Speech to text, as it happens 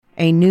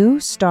A new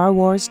Star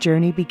Wars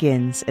journey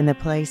begins in the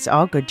place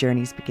all good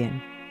journeys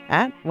begin.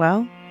 At,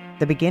 well,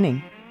 the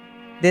beginning.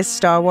 This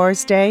Star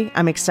Wars Day,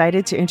 I'm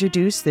excited to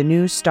introduce the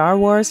new Star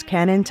Wars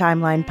Canon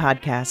Timeline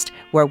podcast,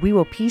 where we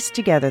will piece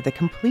together the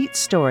complete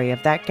story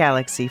of that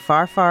galaxy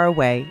far, far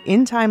away,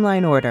 in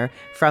timeline order,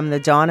 from the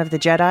dawn of the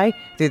Jedi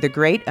through the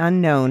great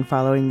unknown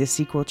following the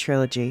sequel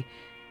trilogy.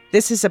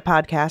 This is a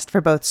podcast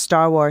for both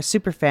Star Wars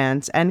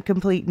superfans and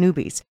complete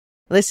newbies.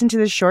 Listen to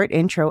the short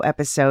intro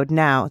episode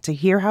now to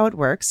hear how it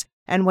works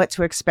and what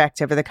to expect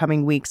over the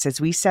coming weeks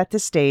as we set the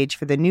stage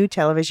for the new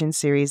television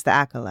series The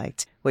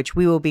Acolyte, which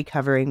we will be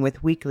covering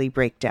with weekly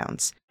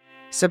breakdowns.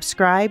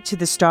 Subscribe to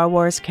the Star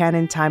Wars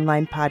Canon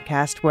Timeline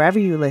podcast wherever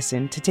you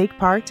listen to take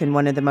part in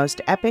one of the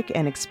most epic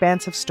and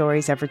expansive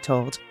stories ever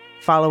told,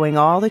 following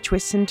all the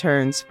twists and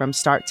turns from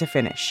start to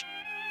finish.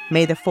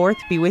 May the 4th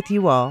be with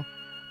you all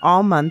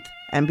month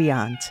and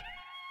beyond.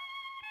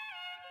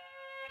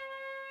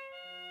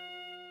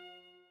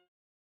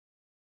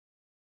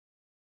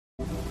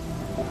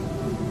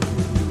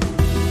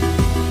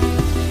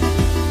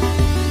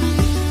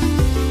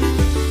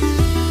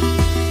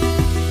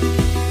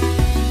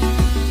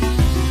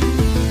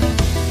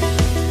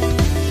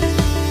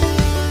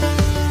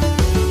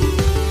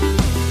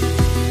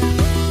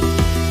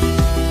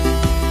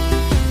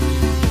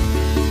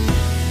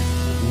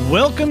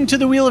 Welcome to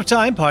the Wheel of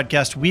Time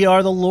podcast. We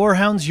are the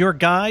Lorehounds, your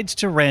guides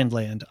to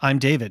Randland. I'm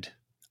David.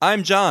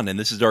 I'm John, and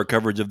this is our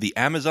coverage of the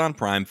Amazon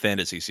Prime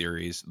fantasy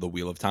series, The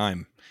Wheel of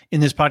Time. In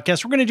this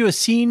podcast, we're going to do a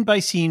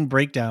scene-by-scene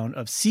breakdown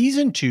of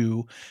Season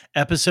 2,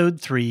 Episode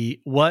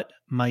 3, What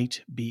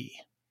Might Be.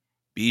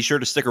 Be sure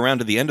to stick around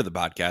to the end of the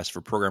podcast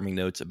for programming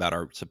notes about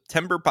our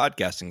September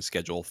podcasting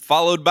schedule,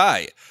 followed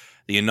by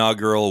the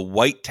inaugural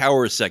White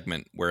Tower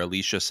segment, where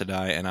Alicia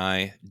Sedai and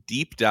I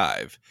deep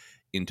dive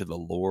into the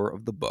lore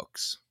of the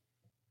books.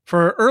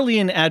 For early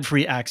and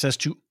ad-free access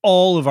to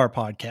all of our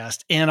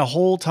podcasts and a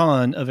whole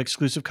ton of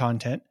exclusive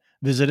content,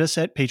 visit us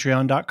at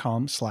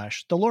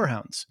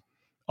patreon.com/thelorehounds.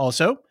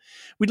 Also,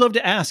 we'd love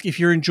to ask, if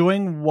you're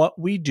enjoying what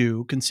we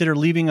do, consider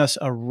leaving us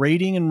a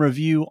rating and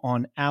review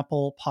on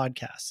Apple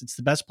Podcasts. It's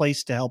the best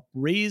place to help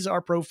raise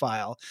our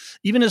profile,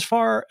 even as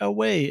far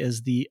away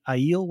as the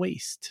Aiel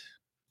Waste.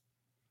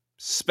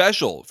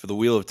 Special for the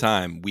Wheel of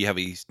Time, we have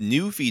a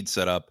new feed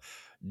set up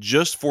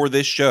just for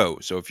this show.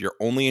 So if you're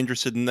only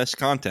interested in this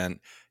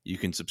content, you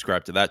can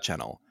subscribe to that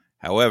channel.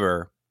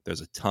 However,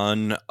 there's a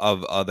ton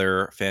of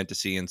other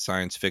fantasy and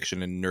science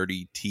fiction and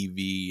nerdy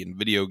TV and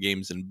video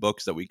games and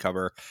books that we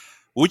cover,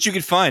 which you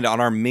can find on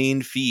our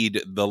main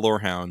feed, The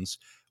Lorehounds,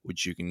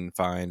 which you can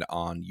find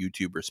on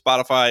YouTube or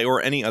Spotify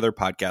or any other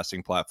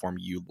podcasting platform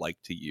you'd like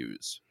to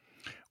use.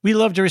 We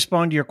love to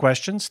respond to your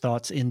questions,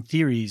 thoughts, and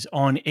theories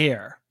on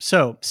air.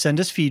 So send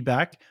us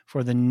feedback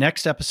for the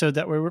next episode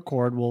that we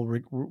record. We'll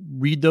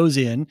read those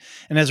in.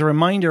 And as a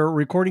reminder, we're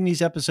recording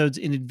these episodes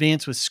in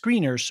advance with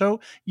screeners, so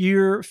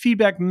your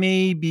feedback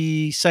may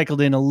be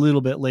cycled in a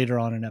little bit later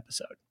on in an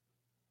episode.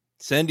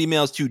 Send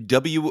emails to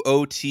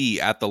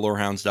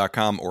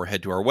wot@thelorehounds.com or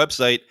head to our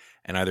website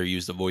and either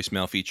use the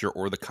voicemail feature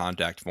or the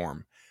contact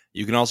form.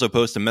 You can also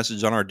post a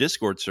message on our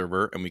Discord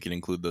server, and we can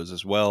include those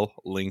as well.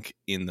 Link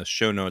in the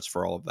show notes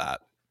for all of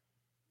that.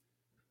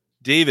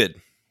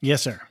 David.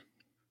 Yes, sir.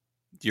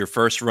 Your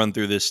first run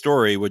through this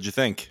story, what'd you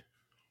think?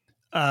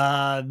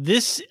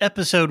 This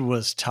episode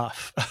was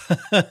tough.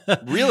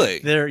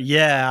 Really?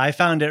 I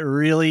found it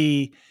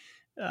really...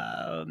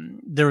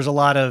 there was a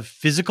lot of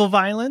physical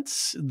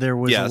violence. There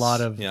was a lot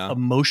of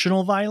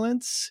emotional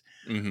violence.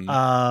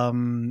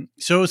 Mm-hmm.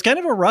 So it was kind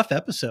of a rough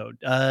episode.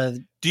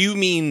 Do you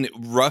mean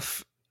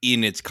rough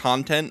in its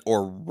content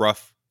or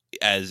rough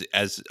as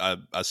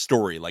a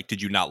story? Like, did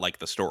you not like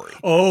the story?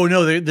 Oh,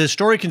 no, the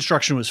story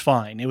construction was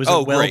fine. It was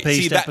a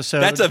well-paced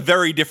episode. That's a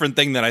very different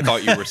thing than I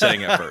thought you were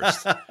saying at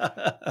first.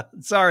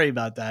 Sorry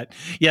about that.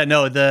 Yeah,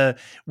 no, the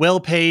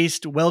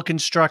well-paced,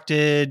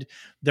 well-constructed.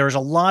 There was a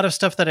lot of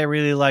stuff that I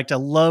really liked. I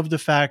love the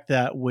fact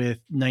that with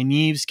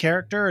Nynaeve's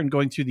character and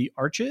going through the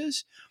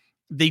arches,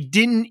 they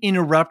didn't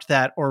interrupt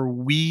that or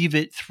weave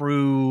it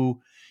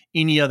through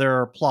any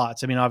other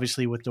plots. I mean,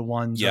 obviously with the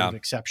one sort of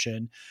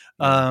exception,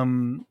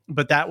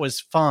 but that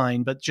was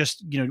fine. But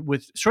just,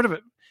 with sort of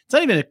it's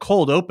not even a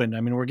cold open.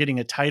 I mean, we're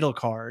getting a title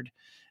card,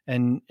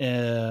 and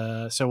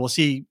so we'll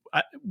see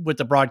what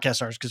the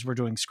broadcast are, because we're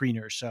doing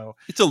screeners. So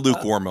it's a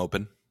lukewarm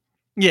open.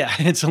 Yeah,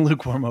 it's a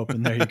lukewarm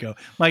open. There you go.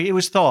 It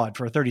was thawed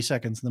for 30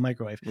 seconds in the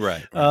microwave.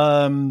 Right.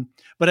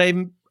 But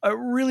I'm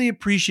really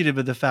appreciative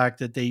of the fact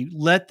that they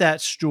let that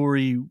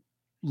storyline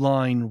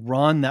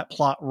run, that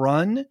plot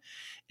run,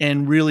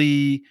 and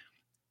really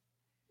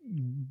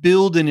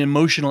build an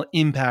emotional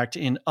impact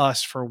in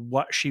us for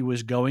what she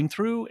was going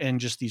through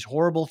and just these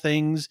horrible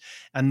things,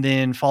 and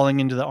then falling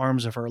into the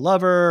arms of her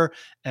lover,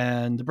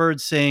 and the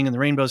birds sing and the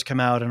rainbows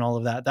come out and all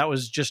of that. That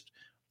was just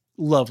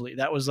lovely.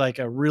 That was like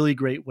a really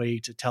great way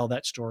to tell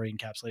that story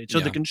encapsulated. So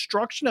Yeah. the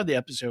construction of the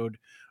episode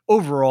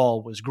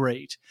overall was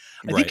great.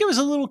 I think Right. it was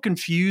a little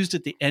confused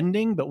at the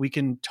ending, but we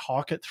can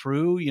talk it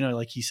through. You know,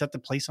 like he set the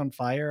place on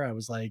fire. I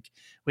was like,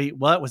 wait,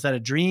 what? Was that a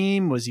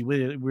dream? Was he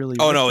really?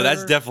 Oh with no, her?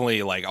 that's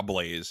definitely like a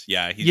blaze.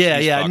 Yeah. He's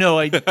Yeah. fucked.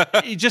 No,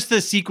 just the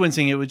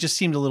sequencing, it just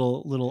seemed a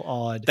little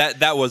odd.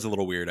 that was a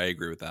little weird. I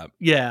agree with that.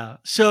 Yeah.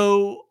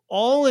 So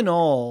all in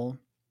all,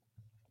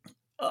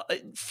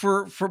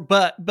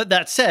 but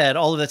that said,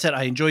 all of that said,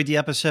 I enjoyed the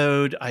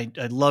episode. I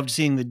loved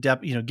seeing the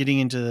depth, getting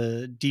into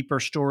the deeper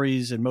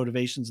stories and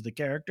motivations of the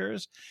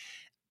characters.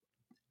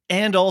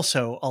 And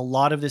also a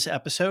lot of this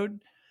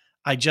episode,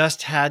 I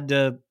just had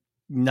to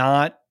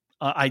not,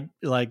 I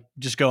like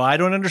just go, I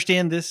don't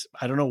understand this.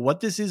 I don't know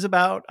what this is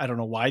about. I don't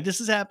know why this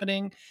is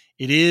happening.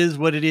 It is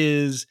what it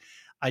is.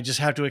 I just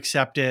have to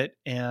accept it.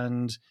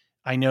 And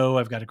I know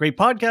I've got a great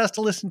podcast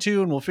to listen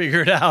to, and we'll figure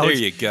it out. There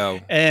you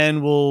go.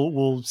 And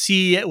we'll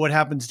see what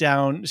happens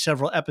down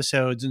several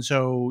episodes. And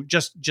so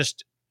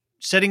just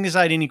setting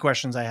aside any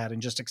questions I had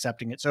and just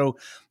accepting it. So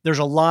there's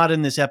a lot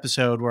in this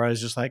episode where I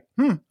was just like,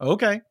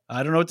 okay,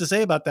 I don't know what to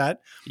say about that.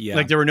 Yeah.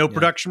 Like there were no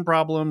production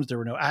problems. There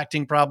were no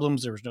acting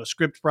problems. There was no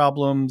script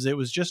problems. It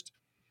was just,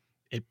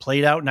 it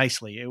played out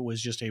nicely. It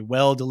was just a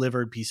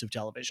well-delivered piece of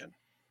television.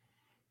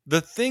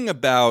 The thing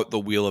about the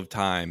Wheel of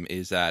Time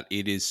is that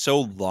it is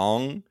so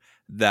long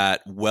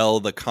that, well,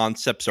 the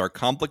concepts are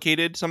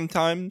complicated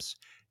sometimes,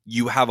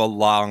 you have a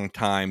long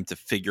time to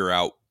figure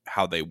out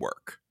how they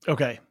work.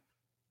 Okay.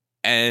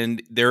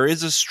 And there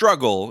is a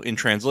struggle in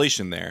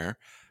translation there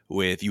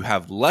with you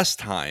have less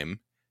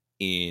time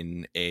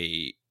in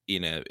a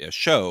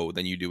show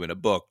than you do in a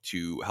book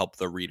to help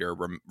the reader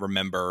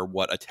remember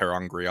what a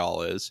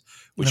terangrial is,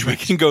 which we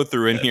can go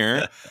through in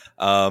here.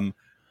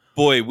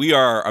 Boy, we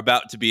are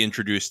about to be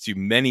introduced to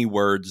many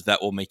words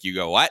that will make you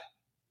go, what?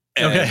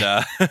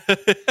 And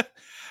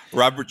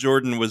Robert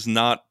Jordan was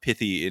not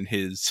pithy in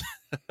his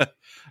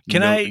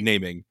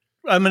naming.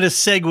 I'm going to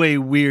segue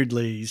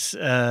weirdly.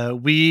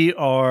 We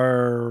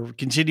are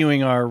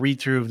continuing our read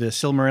through of the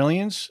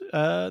Silmarillion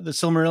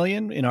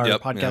in our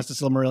podcast, The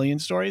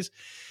Silmarillion Stories.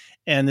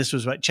 And this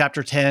was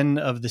chapter 10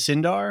 of the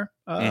Sindar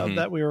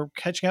that we were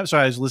catching up. So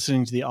I was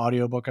listening to the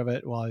audiobook of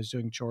it while I was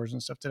doing chores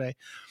and stuff today.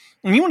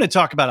 And you want to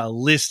talk about a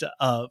list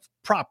of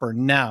proper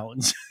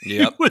nouns.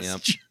 Yep.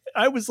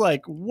 I was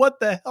like,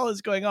 what the hell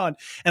is going on?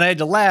 And I had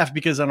to laugh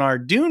because on our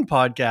Dune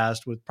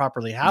podcast with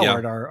Properly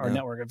Howard, our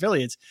network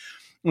affiliates,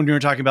 when we were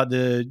talking about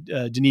the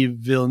Denis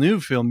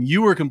Villeneuve film,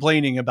 you were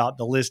complaining about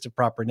the list of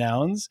proper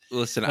nouns.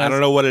 Listen, I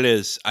don't know what it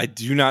is. I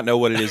do not know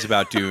what it is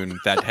about Dune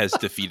that has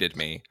defeated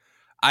me.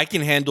 I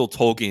can handle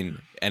Tolkien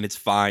and it's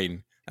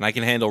fine. And I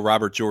can handle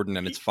Robert Jordan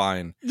and it's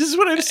fine. This is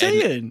what I'm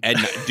saying. And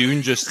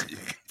Dune just,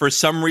 for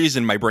some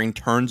reason, my brain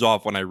turns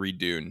off when I read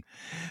Dune.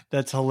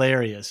 That's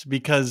hilarious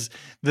because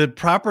the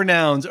proper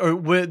nouns,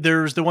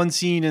 there's the one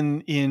scene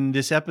in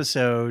this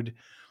episode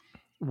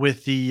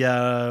with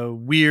the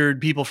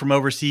weird people from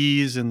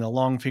overseas and the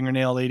long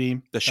fingernail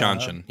lady. The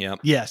Shanshan, yeah.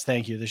 Yes,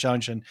 thank you, the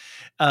Shanshan.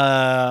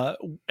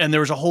 And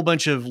there was a whole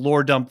bunch of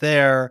lore dump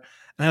there.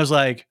 And I was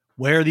like,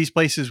 where are these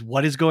places?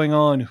 What is going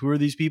on? Who are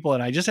these people?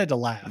 And I just had to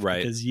laugh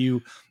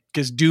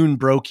because Dune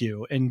broke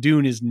you, and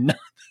Dune is not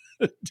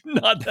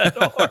that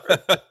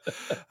hard.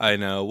 I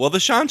know. Well, the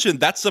Shanshan,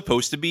 that's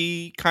supposed to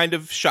be kind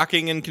of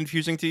shocking and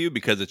confusing to you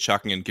because it's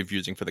shocking and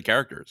confusing for the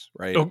characters,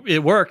 right? Oh,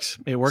 it worked.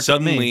 It worked.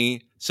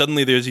 Suddenly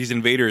there's these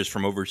invaders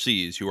from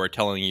overseas who are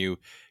telling you,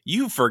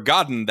 you've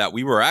forgotten that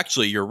we were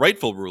actually your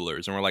rightful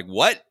rulers. And we're like,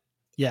 what?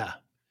 Yeah.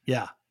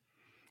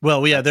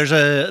 Well, yeah, there's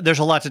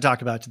a lot to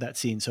talk about to that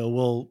scene. So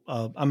we'll,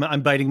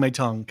 I'm biting my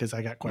tongue because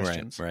I got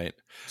questions. Right.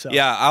 So.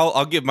 Yeah,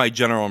 I'll give my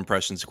general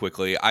impressions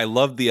quickly. I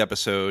loved the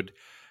episode.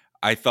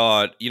 I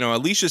thought,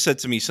 Alicia said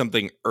to me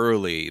something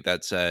early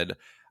that said,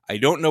 I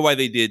don't know why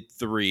they did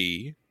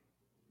 3.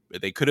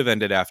 They could have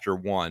ended after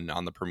 1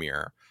 on the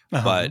premiere,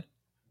 but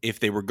if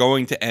they were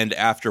going to end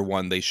after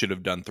 1, they should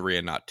have done 3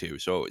 and not 2.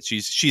 So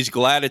she's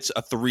glad it's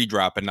a 3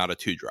 drop and not a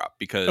 2 drop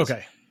because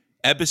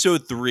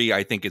episode 3,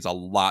 I think, is a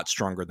lot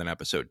stronger than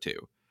episode 2.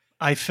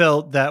 I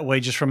felt that way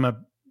just from a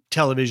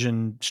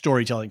television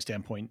storytelling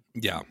standpoint.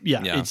 Yeah.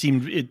 It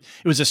seemed it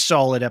was a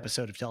solid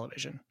episode of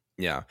television.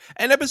 Yeah.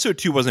 And episode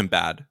 2 wasn't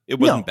bad. It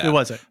wasn't bad. It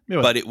wasn't.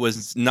 But it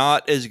was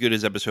not as good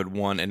as episode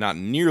 1 and not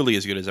nearly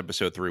as good as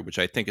episode 3, which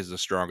I think is the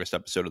strongest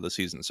episode of the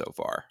season so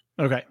far.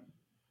 Okay.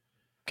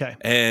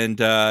 And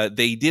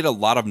they did a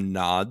lot of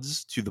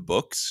nods to the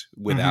books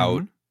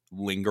without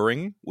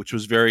lingering, which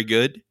was very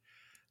good.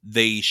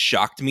 They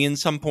shocked me in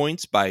some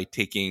points by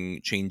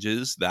taking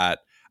changes that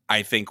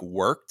I think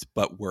worked,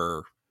 but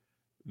were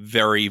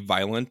very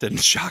violent and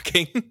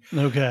shocking.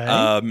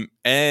 Okay.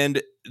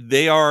 And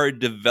they are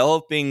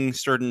developing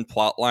certain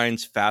plot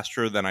lines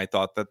faster than I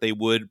thought that they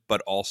would,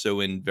 but also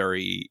in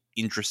very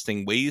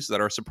interesting ways that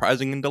are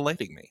surprising and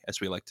delighting me,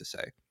 as we like to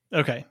say.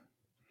 Okay.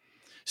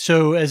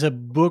 So as a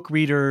book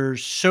reader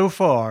so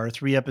far,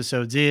 3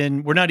 episodes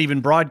in, we're not even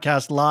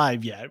broadcast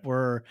live yet.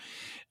 We're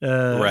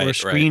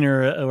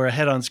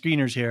ahead on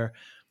screeners here.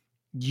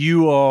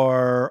 you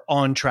are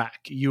on track.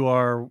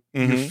 You're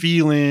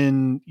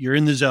feeling, you're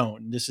in the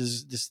zone. This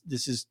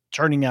is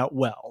turning out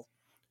well.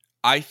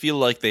 I feel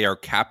like they are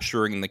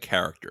capturing the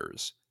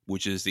characters,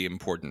 which is the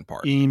important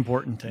part. The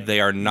important thing. They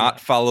are not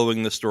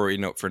following the story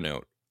note for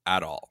note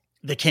at all.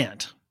 They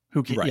can't.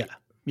 Who can? Right.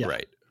 Yeah.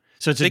 Right.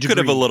 So it's they could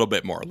have a little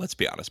bit more, let's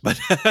be honest. But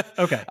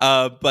okay.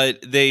 But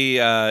they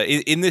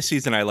in this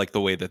season, I like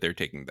the way that they're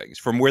taking things.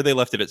 From where they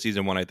left it at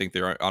season 1, I think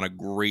they're on a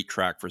great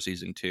track for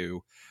season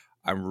 2.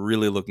 I'm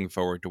really looking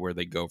forward to where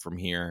they go from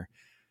here.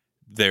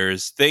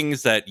 There's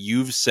things that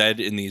you've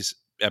said in these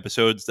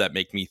episodes that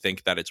make me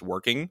think that it's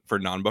working for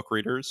non-book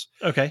readers.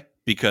 Okay.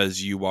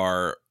 Because you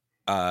are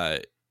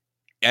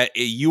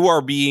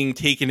being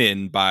taken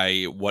in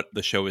by what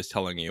the show is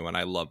telling you, and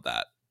I love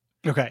that.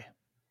 Okay.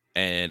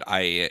 And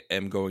I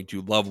am going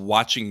to love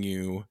watching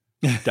you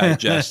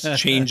digest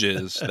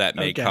changes that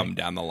may come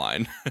down the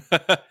line.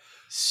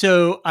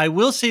 So I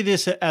will say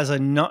this as a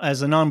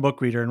non-book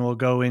reader, and we'll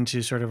go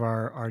into sort of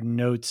our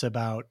notes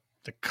about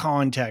the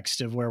context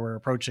of where we're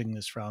approaching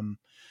this from.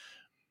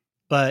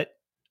 But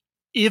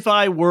if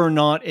I were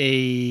not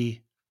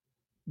a,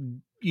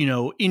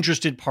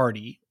 interested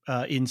party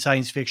in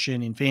science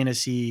fiction, in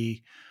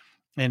fantasy,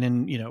 and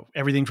in,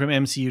 everything from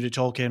MCU to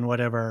Tolkien,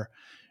 whatever,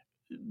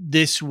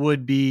 this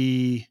would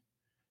be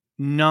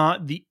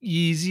not the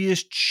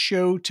easiest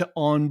show to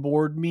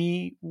onboard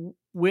me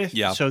with.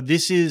 Yeah. So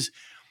this is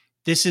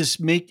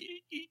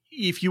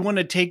if you want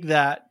to take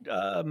that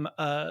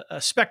a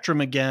spectrum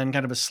again,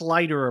 kind of a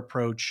slider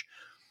approach.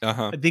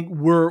 I think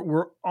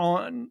we're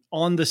on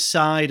the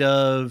side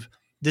of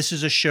this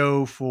is a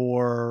show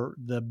for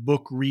the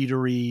book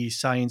readery,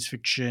 science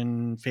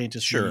fiction,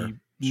 fantasy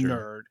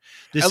nerd.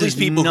 This at least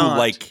people who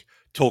like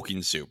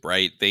Tolkien soup,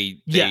 right?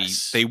 They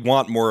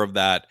want more of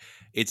that.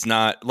 It's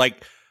not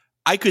like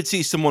I could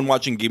see someone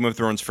watching Game of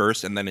Thrones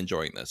first and then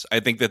enjoying this.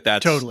 I think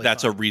that's totally fine.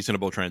 A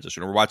reasonable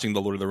transition. We're watching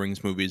the Lord of the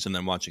Rings movies and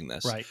then watching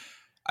this. Right.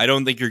 I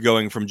don't think you're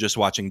going from just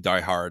watching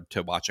Die Hard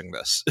to watching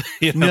this.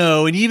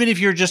 No, and even if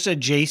you're just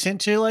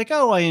adjacent to like,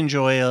 I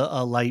enjoy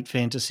a light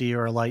fantasy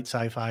or a light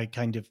sci-fi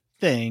kind of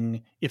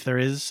thing, if there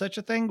is such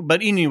a thing.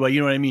 But anyway, you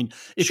know what I mean?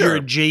 If you're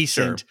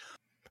adjacent.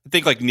 I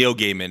think like Neil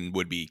Gaiman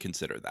would be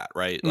considered that,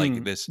 right?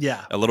 Like this,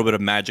 a little bit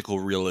of magical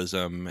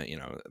realism,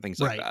 things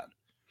like that.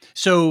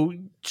 So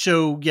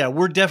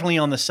we're definitely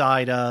on the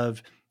side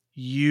of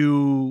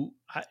you.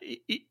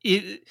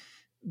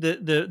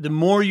 The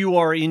more you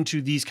are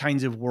into these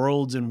kinds of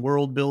worlds and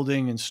world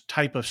building and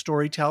type of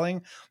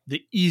storytelling,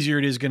 the easier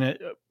it is going to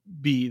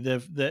be.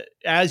 The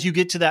as you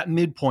get to that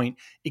midpoint,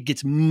 it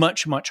gets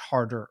much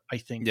harder, I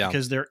think,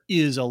 because there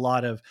is a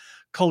lot of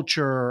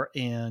culture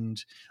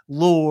and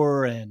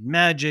lore and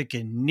magic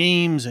and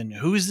names and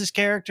who is this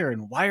character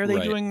and why are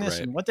they doing this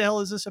and what the hell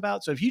is this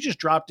about? So if you just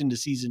dropped into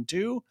season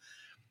 2,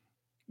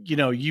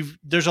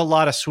 there's a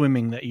lot of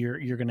swimming that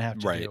you're going to have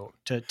to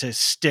do to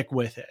stick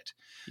with it.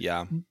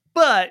 Yeah.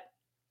 But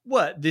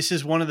this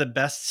is one of the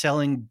best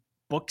selling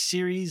book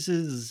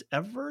series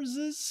ever.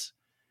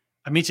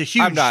 I mean, it's a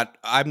huge.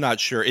 I'm not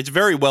sure. It's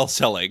very well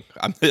selling.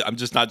 I'm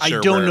just not sure.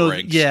 I don't know. It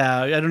ranks.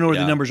 I don't know where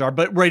the numbers are,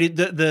 but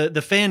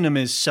the fandom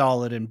is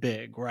solid and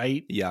big,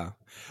 right? Yeah.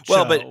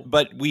 Well,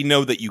 but we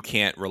know that you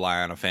can't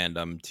rely on a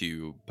fandom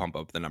to pump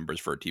up the numbers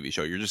for a TV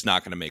show. You're just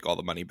not going to make all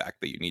the money back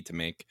that you need to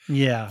make.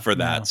 For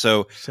that.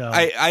 No. So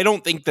I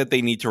don't think that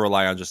they need to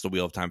rely on just the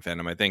Wheel of Time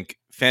fandom. I think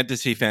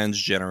fantasy fans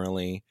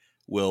generally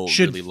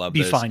should really love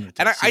this. Fine with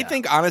this. And I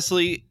think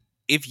honestly,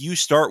 if you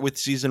start with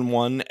season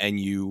 1 and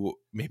you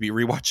maybe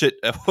rewatch it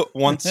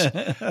once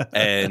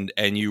and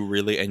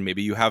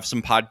maybe you have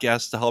some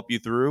podcasts to help you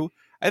through,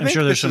 I think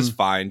this is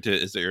fine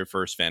is your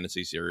first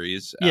fantasy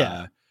series.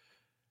 Yeah.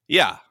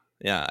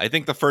 I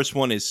think the first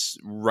one is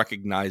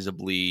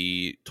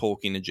recognizably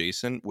Tolkien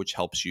adjacent, which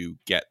helps you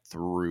get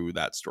through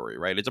that story,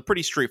 right? It's a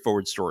pretty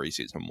straightforward story,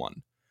 season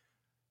 1.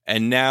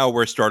 And now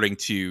we're starting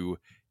to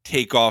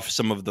take off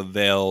some of the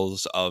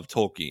veils of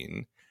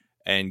Tolkien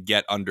and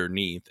get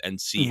underneath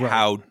and see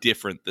how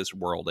different this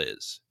world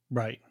is.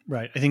 Right.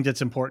 I think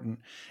that's important.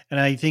 And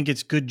I think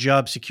it's good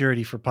job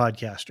security for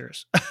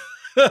podcasters.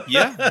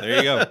 Yeah, there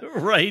you go.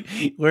 Right.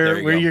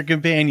 We're your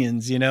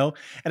companions, And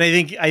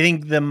I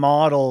think the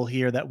model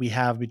here that we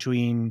have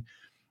between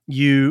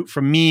you,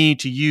 from me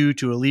to you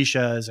to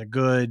Alicia, is a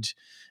good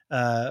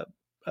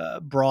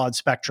broad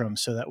spectrum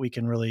so that we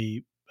can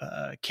really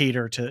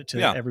cater to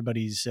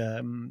everybody's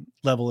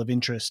level of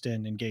interest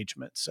and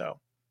engagement. So,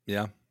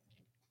 yeah.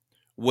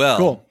 Well,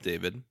 cool.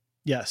 David.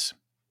 Yes.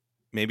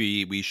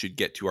 Maybe we should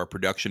get to our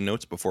production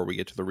notes before we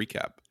get to the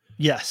recap.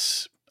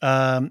 Yes.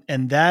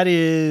 And that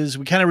is,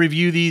 we kind of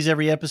review these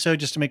every episode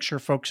just to make sure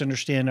folks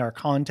understand our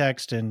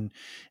context and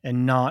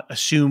not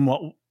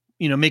assume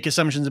make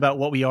assumptions about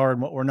what we are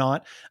and what we're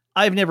not.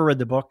 I've never read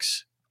the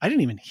books. I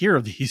didn't even hear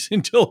of these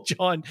until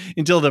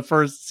the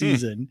first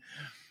season.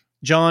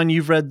 John,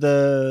 you've read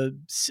the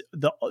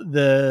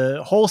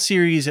whole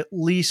series at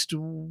least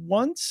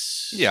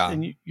once. Yeah.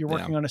 And you're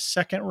working on a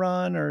second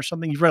run or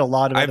something. You've read a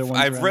lot of other ones.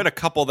 I've read a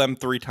couple of them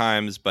 3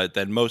 times, but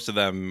then most of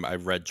them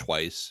I've read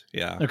twice.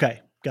 Yeah.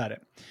 Okay. Got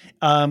it.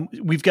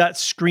 We've got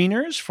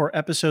screeners for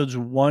episodes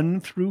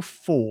 1 through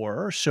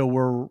 4. So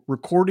we're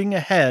recording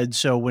ahead.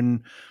 So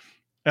when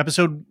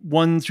episode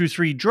 1 through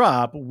 3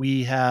 drop,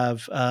 we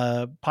have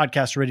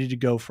podcasts ready to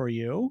go for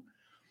you.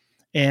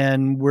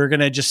 And we're going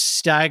to just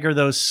stagger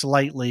those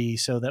slightly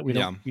so that we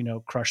don't,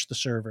 crush the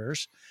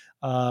servers.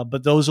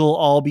 But those will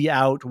all be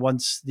out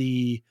once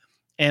the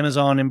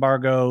Amazon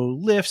embargo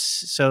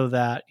lifts, so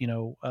that,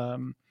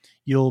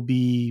 we'll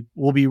be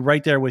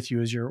right there with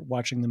you as you're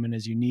watching them and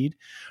as you need.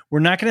 We're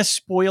not going to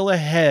spoil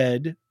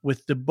ahead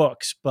with the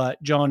books,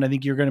 but John, I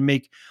think you're going to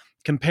make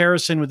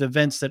comparison with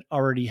events that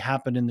already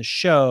happened in the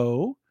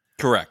show.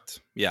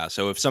 Correct. Yeah.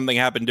 So if something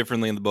happened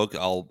differently in the book,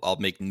 I'll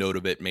make note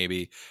of it.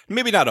 Maybe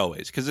not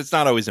always, because it's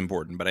not always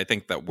important. But I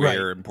think that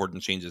where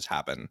important changes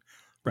happen,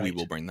 we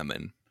will bring them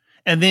in.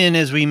 And then,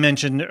 as we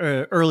mentioned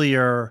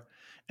earlier,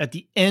 at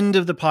the end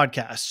of the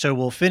podcast, so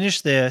we'll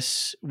finish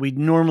this. We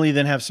normally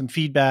then have some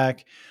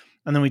feedback,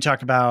 and then we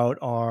talk about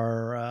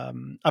our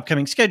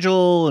upcoming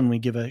schedule, and we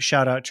give a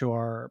shout out to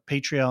our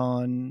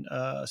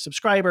Patreon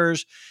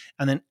subscribers.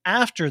 And then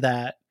after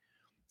that,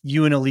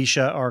 you and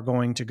Alicia are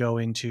going to go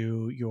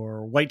into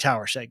your White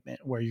Tower segment,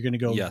 where you're going to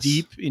go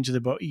deep into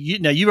the book.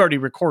 Now, you've already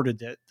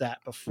recorded that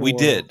before. We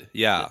did.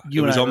 Yeah.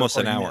 It was almost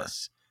an hour.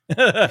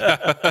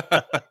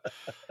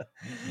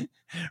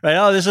 Right.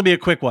 Oh, this will be a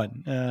quick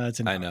one.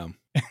 It's an hour. I know.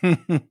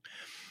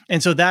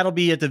 And so that'll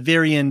be at the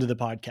very end of the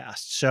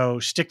podcast. So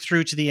stick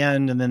through to the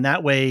end. And then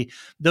that way,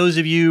 those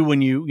of you,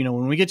 when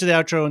when we get to the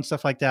outro and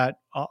stuff like that,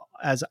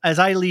 as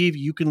I leave,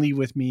 you can leave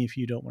with me if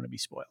you don't want to be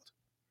spoiled.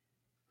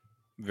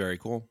 Very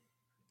cool.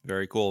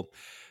 Very cool.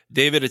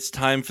 David, it's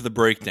time for the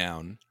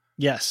breakdown.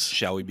 Yes.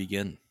 Shall we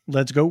begin?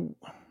 Let's go.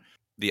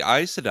 The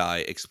Aes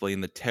Sedai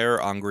explain the Ter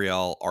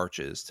Angreal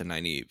arches to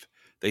Nynaeve.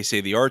 They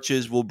say the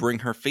arches will bring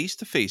her face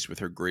to face with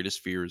her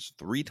greatest fears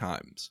 3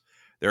 times.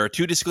 There are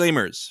 2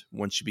 disclaimers.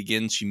 Once she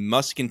begins, she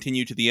must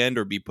continue to the end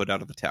or be put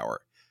out of the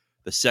tower.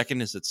 The second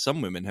is that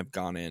some women have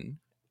gone in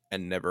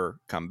and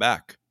never come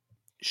back.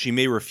 She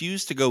may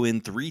refuse to go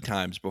in 3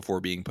 times before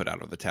being put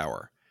out of the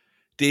tower.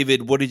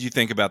 David, what did you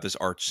think about this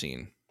arch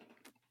scene?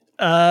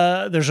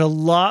 There's a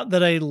lot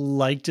that I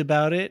liked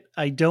about it.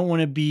 I don't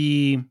want to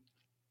be,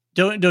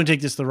 don't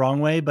take this the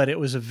wrong way, but it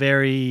was a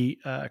very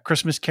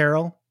Christmas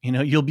Carol.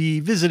 You'll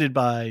be visited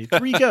by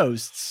 3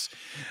 ghosts,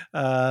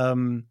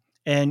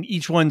 and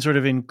each one sort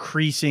of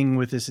increasing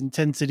with this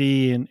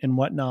intensity and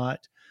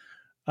whatnot.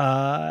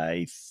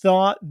 I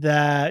thought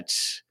that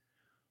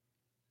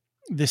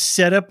the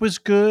setup was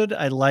good.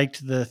 I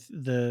liked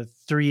the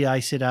 3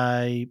 Aes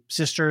Sedai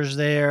sisters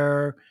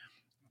there.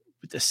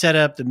 The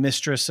setup, the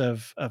mistress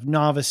of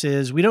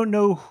novices. We don't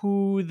know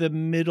who the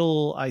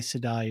middle Aes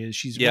Sedai is.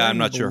 She's I'm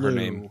not sure her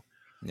name.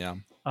 Yeah.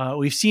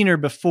 We've seen her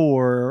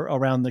before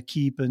around the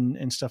keep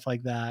and stuff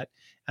like that.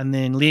 And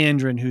then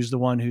Leandrin, who's the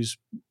one who's,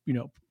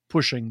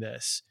 pushing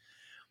this.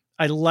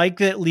 I like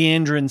that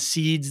Leandrin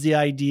seeds the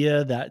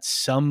idea that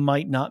some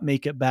might not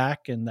make it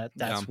back, and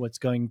that's what's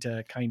going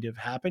to kind of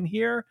happen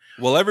here.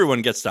 Well,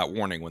 everyone gets that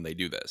warning when they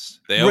do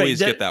this. They always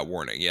get that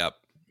warning. Yep.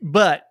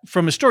 But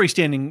from a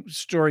storytelling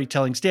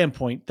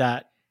standpoint,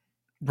 that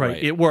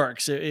it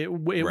works. It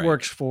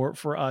works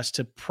for us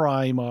to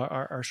prime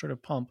our sort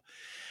of pump.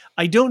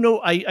 I don't know.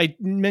 I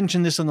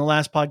mentioned this on the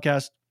last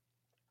podcast.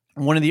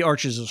 One of the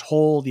arches is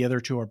whole. The other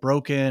 2 are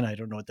broken. I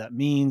don't know what that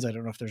means. I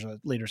don't know if there's a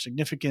later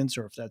significance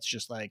or if that's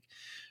just like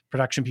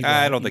production people.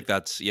 I think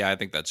that's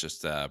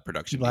just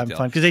production people detail. having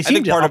fun, because they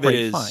seem to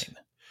operate fine.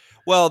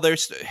 Well,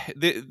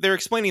 they're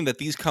explaining that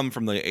these come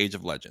from the Age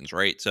of Legends,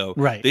 right? So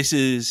this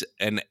is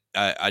an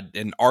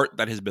art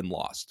that has been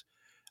lost.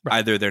 Right.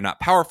 Either they're not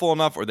powerful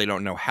enough or they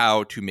don't know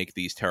how to make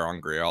these Ter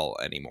Angreal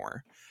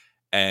anymore.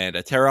 And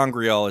a Ter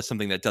Angreal is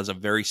something that does a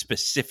very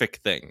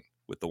specific thing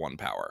with the 1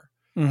 power.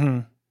 Mm-hmm.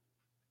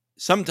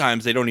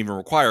 Sometimes they don't even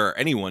require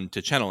anyone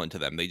to channel into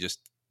them. They just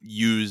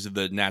use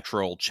the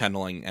natural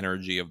channeling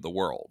energy of the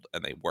world,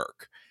 and they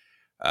work.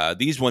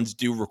 These ones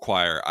do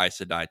require Aes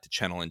Sedai to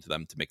channel into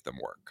them to make them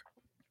work.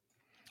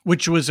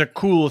 Which was a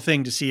cool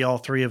thing to see all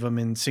 3 of them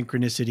in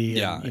synchronicity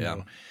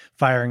and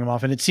firing them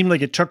off. And it seemed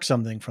like it took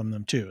something from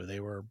them too. They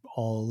were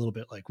all a little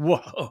bit like,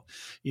 whoa,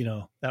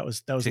 that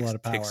was a lot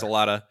of power.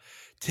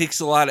 Takes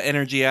a lot of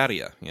energy out of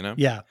you,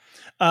 Yeah.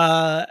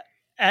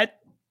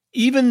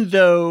 Even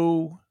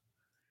though,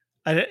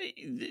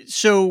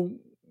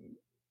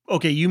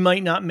 you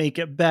might not make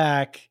it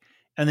back,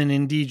 and then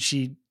indeed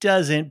she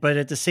doesn't, but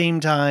at the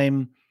same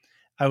time,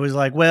 I was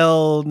like,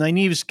 well,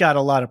 Nynaeve's got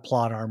a lot of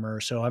plot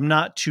armor, so I'm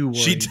not too worried.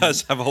 She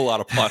does have a lot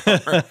of plot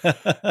armor.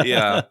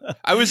 Yeah.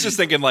 I was just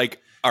thinking like,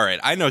 all right,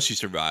 I know she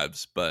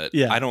survives, but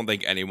I don't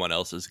think anyone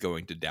else is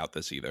going to doubt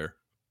this either.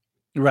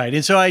 Right.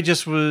 And so I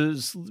just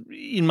was,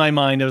 in my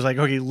mind, I was like,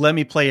 okay, let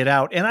me play it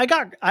out. And I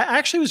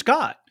actually was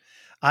got.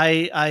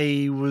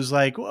 I was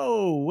like,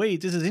 whoa,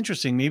 wait, this is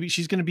interesting. Maybe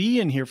she's going to be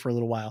in here for a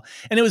little while.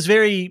 And it was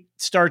very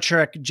Star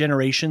Trek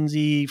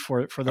Generations-y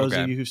for those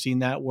of you who've seen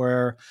that,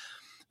 where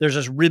there's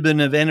this ribbon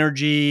of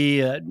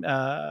energy.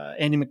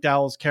 Andy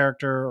McDowell's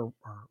character,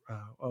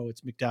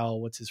 it's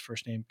McDowell. What's his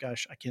first name?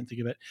 Gosh, I can't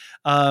think of it.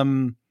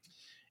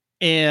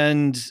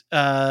 And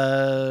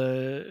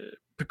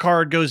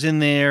Picard goes in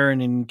there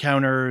and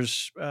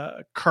encounters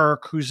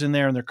Kirk, who's in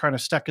there, and they're kind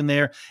of stuck in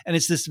there. And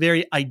it's this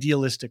very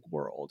idealistic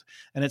world.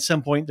 And at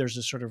some point, there's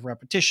a sort of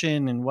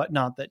repetition and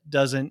whatnot that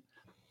doesn't.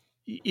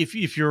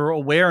 If you're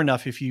aware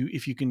enough, if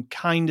you can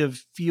kind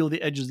of feel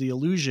the edges of the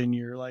illusion,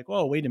 you're like,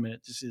 "Oh, wait a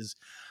minute, this is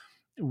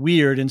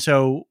weird." And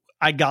so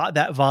I got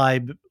that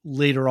vibe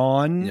later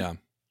on. Yeah.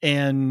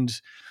 And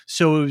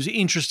so it was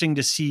interesting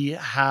to see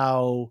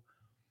how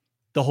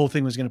the whole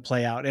thing was going to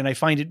play out. And I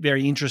find it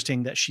very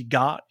interesting that she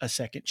got a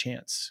second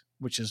chance,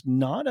 which is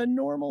not a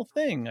normal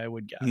thing, I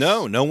would guess.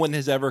 No one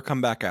has ever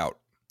come back out.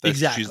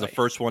 Exactly. She's the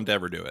first one to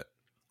ever do it.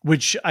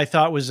 Which I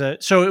thought was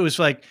so it was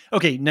like,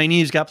 okay,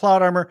 Nynaeve's got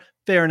plot armor.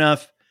 Fair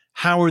enough.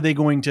 How are they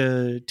going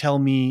to tell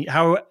me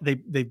how they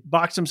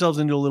boxed themselves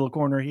into a little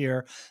corner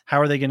here?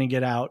 How are they going to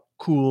get out?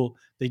 Cool.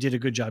 They did a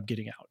good job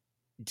getting out.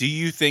 Do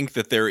you think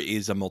that there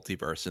is a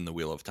multiverse in the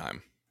Wheel of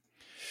Time?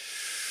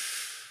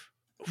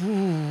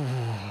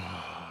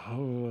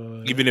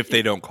 Even if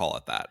they don't call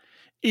it that.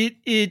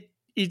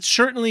 It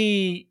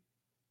certainly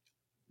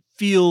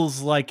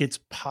feels like it's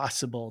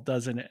possible,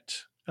 doesn't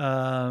it?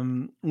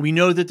 We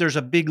know that there's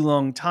a big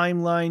long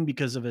timeline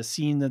because of a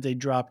scene that they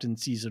dropped in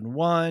season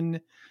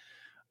 1.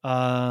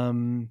 I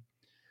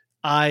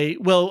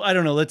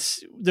don't know.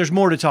 There's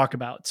more to talk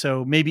about.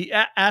 So maybe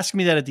ask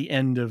me that at the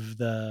end of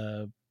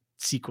the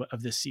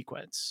this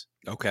sequence.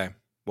 Okay.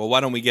 Well,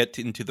 why don't we get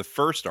into the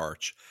first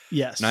arch?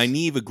 Yes.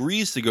 Nynaeve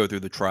agrees to go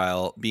through the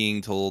trial,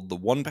 being told the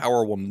one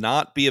power will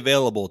not be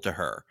available to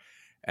her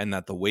and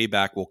that the way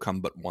back will come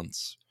but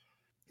once.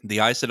 The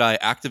Aes Sedai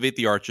activate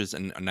the arches,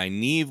 and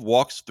Nynaeve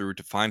walks through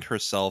to find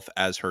herself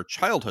as her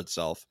childhood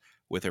self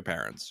with her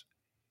parents.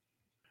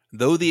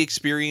 Though the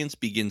experience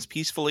begins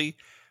peacefully,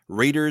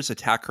 raiders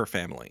attack her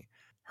family.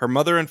 Her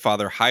mother and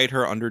father hide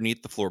her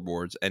underneath the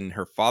floorboards, and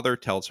her father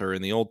tells her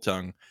in the old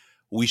tongue,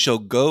 "We shall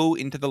go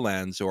into the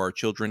land so our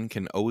children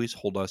can always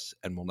hold us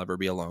and will never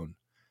be alone."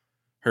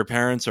 Her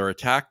parents are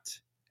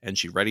attacked, and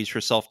she readies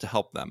herself to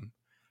help them.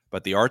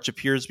 But the arch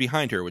appears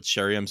behind her with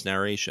Sheriam's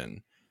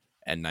narration,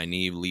 and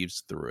Nynaeve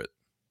leaves through it.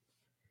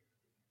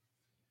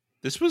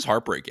 This was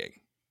heartbreaking.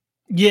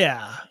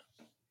 Yeah.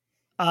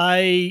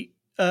 I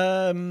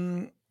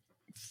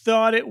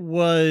thought it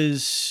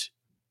was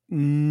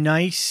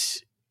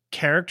nice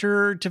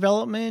character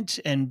development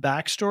and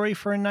backstory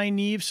for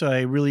Nynaeve, so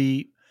I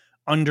really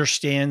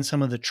understand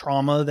some of the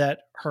trauma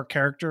that her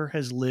character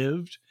has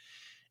lived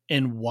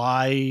and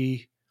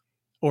why,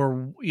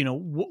 or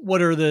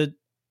what are the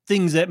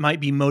things that might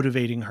be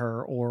motivating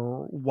her,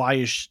 or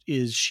why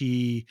is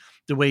she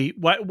the way?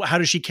 How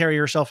does she carry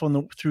herself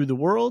through the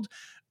world?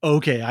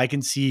 Okay, I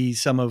can see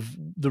some of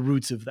the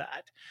roots of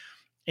that,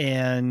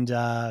 and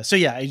so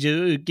yeah,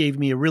 it gave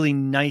me a really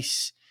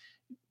nice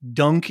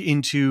dunk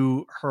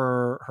into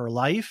her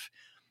life.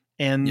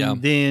 And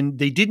then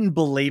they didn't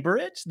belabor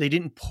it. They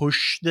didn't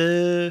push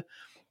the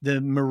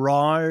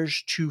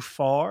mirage too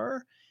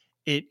far.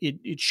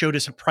 It showed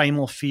us a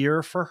primal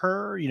fear for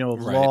her,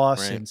 of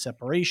loss and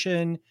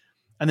separation.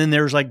 And then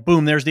there's like,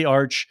 boom, there's the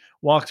arch,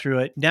 walk through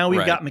it. Now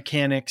we've got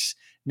mechanics.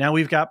 Now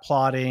we've got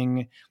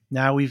plotting.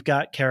 Now we've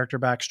got character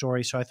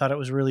backstory. So I thought it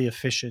was really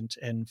efficient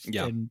and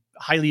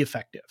highly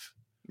effective.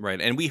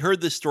 Right. And we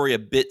heard this story a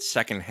bit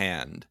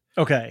secondhand.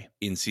 Okay.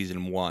 In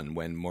season 1,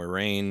 when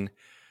Moiraine,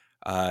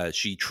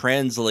 she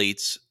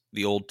translates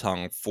the old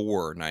tongue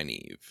for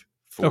Nynaeve.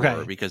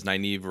 Because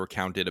Nynaeve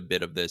recounted a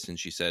bit of this, and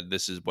she said,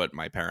 "This is what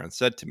my parents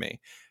said to me."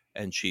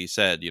 And she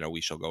said,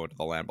 "We shall go into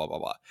the land, blah, blah,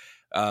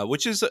 blah."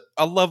 Which is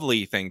a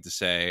lovely thing to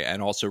say,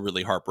 and also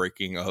really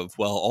heartbreaking of,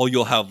 well, all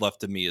you'll have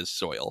left of me is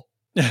soil.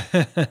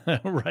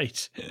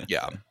 Right.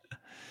 Yeah.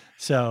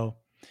 So...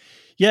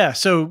 yeah,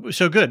 so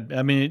good.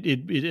 I mean,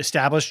 it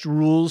established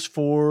rules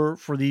for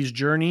these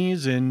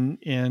journeys, and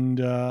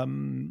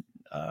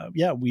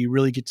we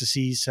really get to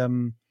see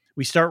some.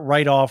 We start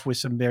right off with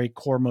some very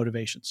core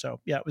motivation. So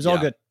yeah, it was all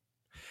good.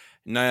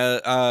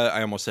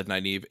 I almost said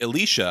Nynaeve.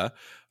 Alicia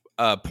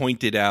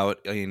pointed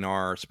out in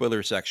our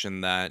spoiler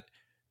section that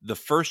the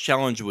first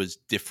challenge was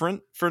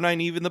different for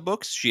Nynaeve in the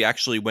books. She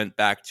actually went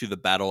back to the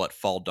battle at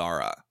Fal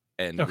Dara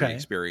and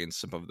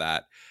re-experienced some of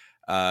that.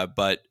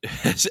 But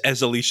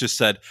as Alicia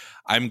said,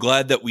 I'm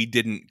glad that we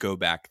didn't go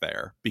back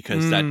there,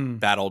 because that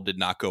battle did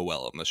not go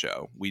well in the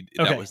show.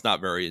 That was not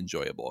very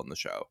enjoyable in the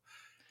show.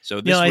 So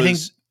this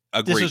was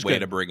a great way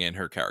to bring in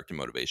her character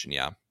motivation.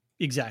 Yeah,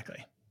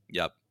 exactly.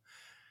 Yep.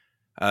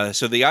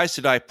 So the Aes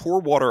Sedai pour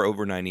water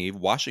over Nynaeve,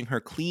 washing her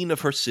clean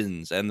of her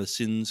sins and the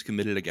sins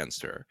committed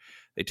against her.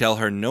 They tell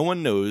her no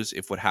one knows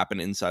if what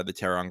happened inside the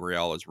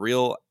ter'angreal is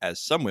real, as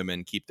some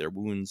women keep their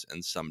wounds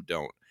and some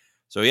don't.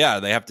 So yeah,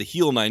 they have to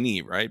heal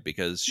Nynaeve, right?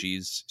 Because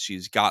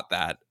she's got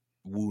that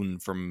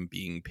wound from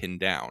being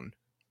pinned down.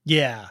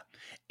 Yeah.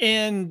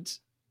 And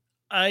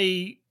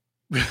I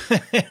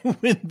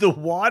when the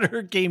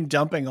water came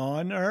dumping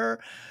on her,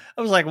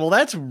 I was like, well,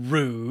 that's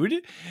rude.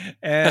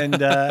 And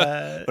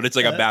But it's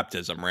like a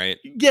baptism, right?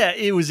 yeah,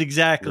 it was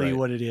exactly Right.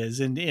 what it is.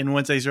 And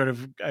once I sort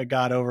of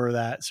got over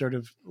that, sort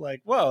of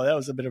like, whoa, that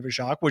was a bit of a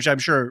shock, which I'm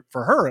sure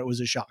for her it was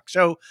a shock.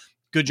 So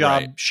good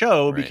job, Right.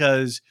 show, Right.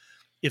 because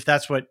if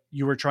that's what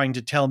you were trying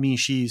to tell me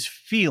she's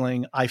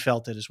feeling, I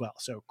felt it as well.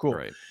 So cool.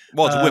 Right.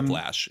 Well, it's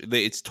whiplash.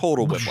 It's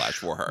total whiplash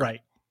for her. Right.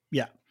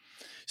 Yeah.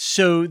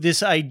 So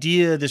this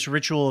idea, this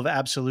ritual of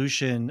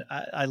absolution,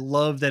 I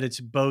love that it's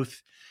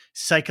both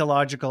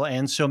psychological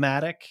and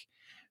somatic,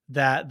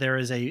 that there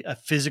is a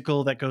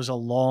physical that goes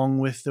along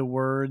with the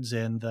words,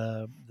 and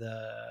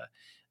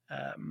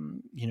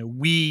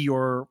we,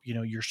 your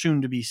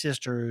soon to be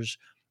sisters,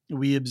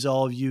 we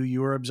absolve you,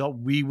 you are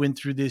absolved. We went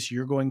through this,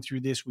 you're going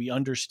through this. We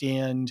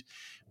understand,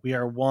 we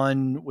are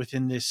one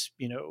within this,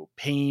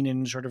 pain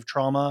and sort of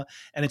trauma,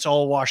 and it's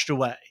all washed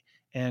away.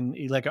 And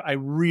like, I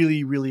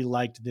really, really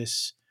liked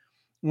this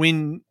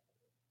when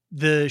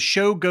the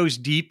show goes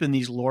deep in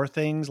these lore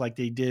things, like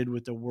they did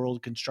with the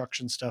world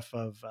construction stuff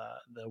of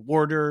the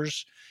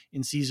Warders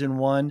in season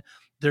 1.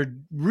 They're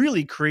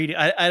really creating.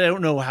 I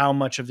don't know how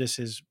much of this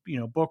is,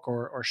 book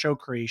or show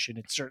creation.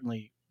 It's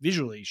certainly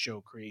visually show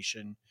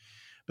creation,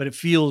 but it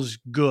feels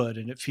good,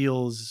 and it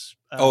feels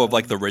of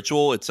like the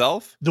ritual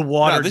itself. The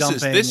water this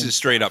dumping. This is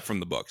straight up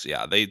from the books.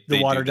 Yeah, they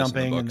water do this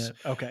dumping in the books.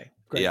 okay,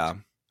 great. Yeah.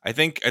 I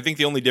think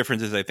the only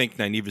difference is I think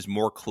Nynaeve is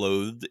more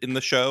clothed in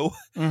the show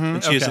than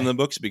she is in the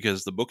books,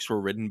 because the books were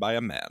written by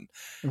a man.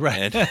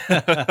 Right.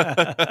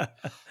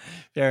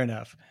 Fair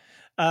enough.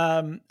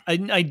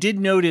 I did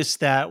notice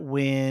that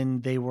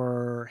when they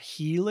were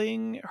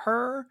healing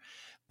her,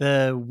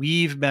 the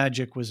weave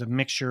magic was a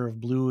mixture of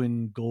blue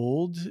and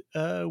gold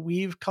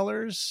weave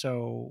colors.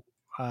 So,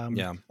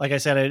 like I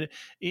said,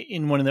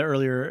 in one of the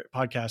earlier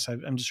podcasts,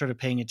 I'm just sort of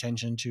paying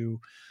attention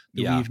to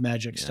the weave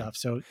magic stuff.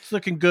 So it's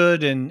looking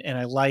good. And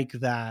I like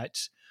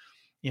that,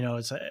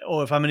 it's like,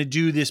 if I'm going to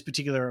do this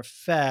particular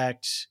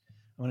effect,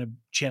 I'm going to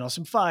channel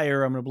some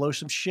fire, I'm going to blow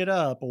some shit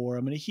up, or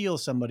I'm going to heal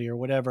somebody or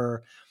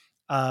whatever,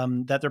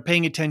 that they're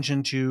paying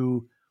attention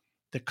to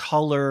the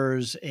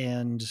colors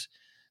and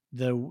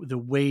the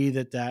way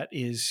that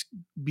is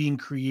being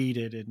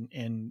created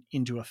and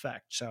into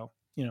effect. So,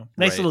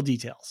 nice little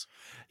details.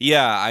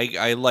 Yeah,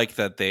 I like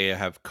that they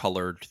have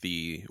colored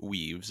the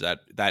weaves.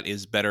 That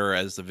is better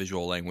as the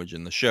visual language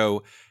in the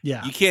show.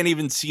 Yeah. You can't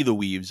even see the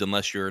weaves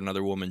unless you're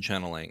another woman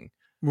channeling.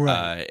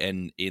 Right.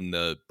 And in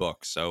the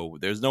book. So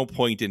there's no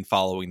point in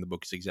following the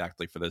books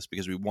exactly for this,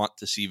 because we want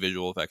to see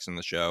visual effects in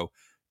the show.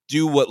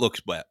 Do what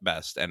looks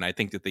best. And I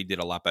think that they did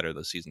a lot better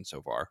this season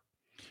so far.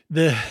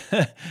 The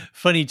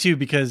funny too,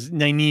 because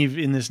Nynaeve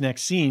in this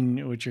next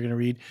scene, which you're going to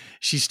read,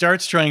 she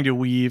starts trying to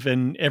weave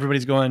and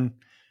everybody's going,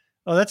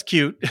 oh, that's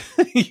cute.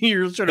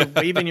 You're sort of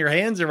waving your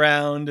hands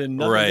around and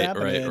nothing's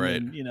happening. Right.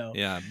 And,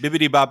 Yeah.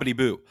 Bibbidi boppity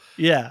boo.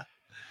 Yeah.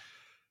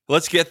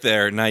 Let's get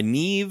there.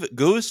 Nynaeve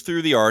goes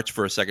through the arch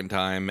for a second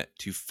time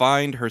to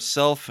find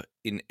herself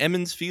in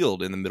Emond's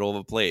Field in the middle of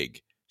a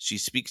plague. She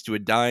speaks to a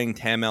dying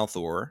Tam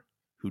Althor,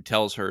 who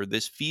tells her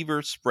this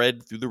fever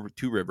spread through the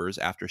 2 rivers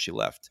after she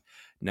left.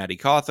 Natty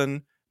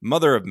Cawthon,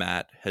 mother of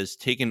Mat, has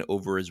taken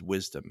over as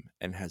wisdom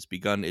and has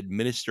begun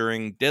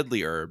administering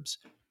deadly herbs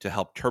to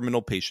help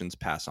terminal patients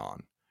pass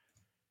on.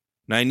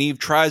 Nynaeve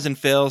tries and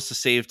fails to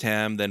save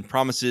Tam, then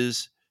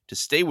promises to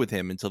stay with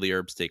him until the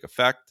herbs take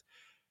effect.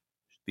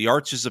 The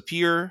arches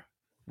appear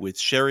with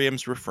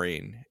Sheriam's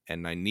refrain,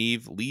 and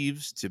Nynaeve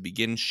leaves to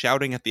begin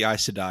shouting at the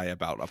Aes Sedai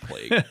about a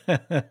plague.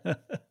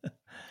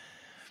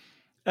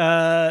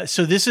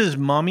 So this is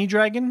Mommy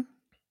Dragon?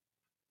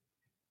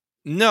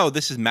 No,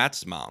 this is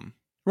Mat's mom.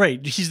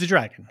 Right, he's the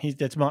dragon.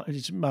 It's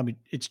Mommy.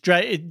 It's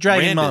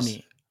Dragon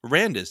Mommy.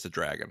 Rand is the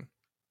dragon.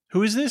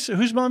 Who is this?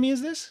 Whose mommy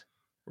is this?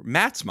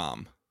 Mat's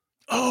mom.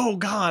 Oh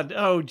God.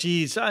 Oh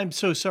geez. I'm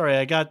so sorry.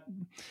 I got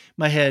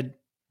my head.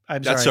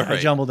 That's sorry. All right.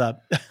 I jumbled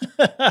up.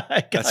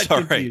 I got That's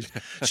confused.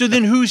 All right. So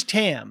then who's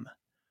Tam?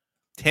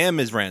 Tam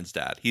is Rand's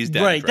dad. He's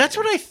dead. Right. That's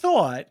what I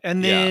thought.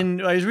 And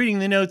then I was reading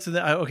the notes.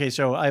 Okay.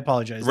 So I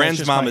apologize.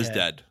 Rand's mom is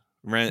dead.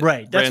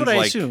 Right. That's Rand's what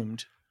I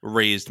assumed.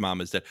 Raised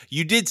mom is dead.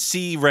 You did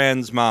see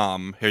Rand's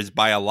mom, his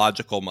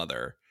biological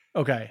mother.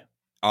 Okay.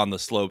 On the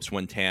slopes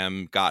when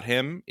Tam got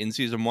him in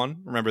season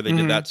 1. Remember they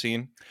did that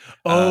scene?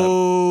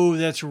 Oh,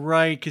 that's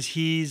right. Because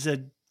he's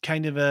a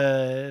kind of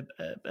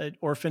an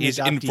orphan. He's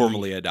adoptee.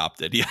 Informally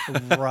adopted. Yeah.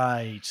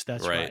 Right.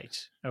 That's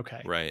right.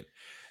 Okay. Right.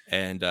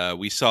 And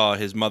we saw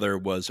his mother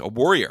was a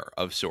warrior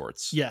of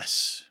sorts.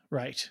 Yes.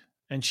 Right.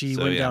 And she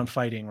went down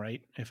fighting,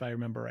 right? If I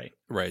remember right.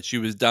 Right. She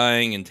was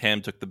dying and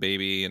Tam took the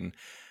baby. And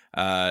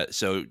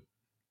so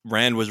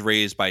Rand was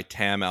raised by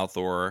Tam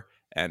Althor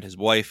and his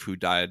wife, who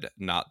died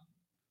not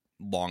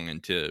long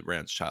into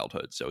Rand's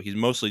childhood. So he's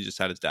mostly just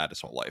had his dad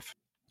his whole life.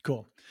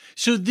 Cool.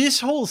 So this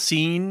whole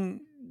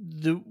scene,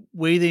 the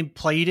way they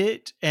played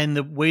it and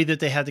the way that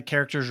they had the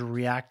characters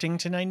reacting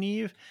to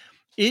Nynaeve,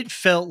 it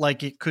felt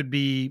like it could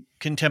be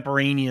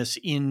contemporaneous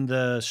in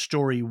the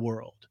story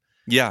world.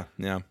 Yeah.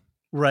 Yeah.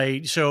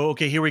 Right. So,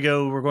 okay, here we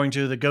go. We're going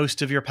to the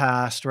ghost of your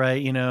past,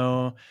 right?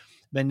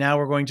 Then now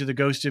we're going to the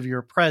ghost of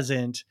your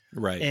present.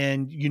 Right.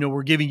 And,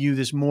 we're giving you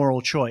this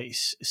moral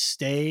choice: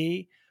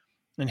 stay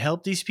and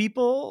help these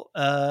people,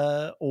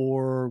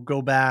 or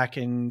go back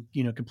and,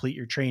 complete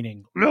your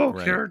training. Look,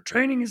 Right. your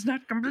training is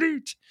not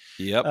complete.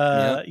 Yep.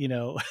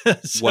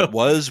 So what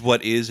was,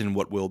 what is, and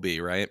what will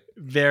be, right?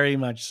 very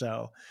much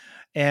so.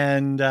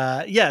 And,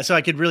 so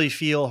I could really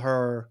feel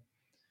her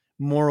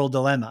moral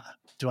dilemma.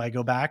 Do I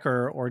go back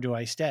or do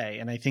I stay?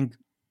 And I think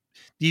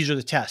these are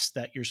the tests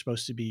that you're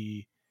supposed to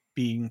be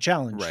being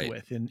challenged Right.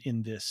 with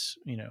in this,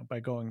 by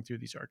going through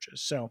these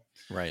arches. So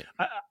Right.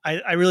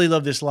 I really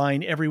love this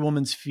line. Every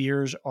woman's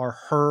fears are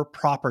her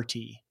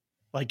property.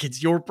 Like,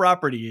 it's your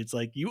property. It's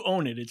like you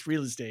own it. It's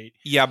real estate.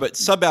 Yeah, but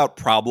sub out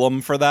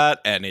problem for that,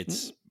 and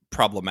it's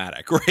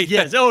problematic, right?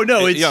 Yes. Oh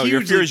no, it's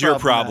your fear is your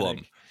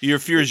problem. Your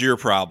fear is your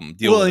problem.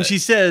 Deal with and it. she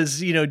says,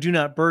 do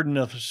not burden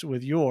us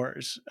with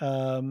yours.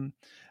 And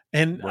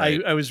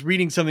Right. I was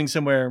reading something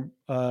somewhere.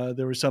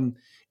 There was some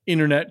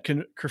internet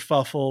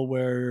kerfuffle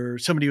where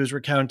somebody was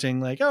recounting,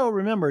 like, oh,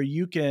 remember,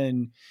 you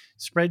can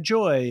spread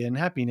joy and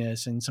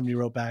happiness. And somebody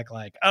wrote back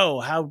like, oh,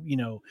 how,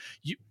 you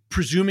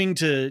presuming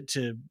to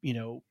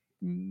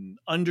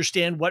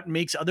understand what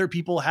makes other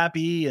people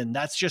happy. And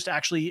that's just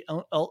actually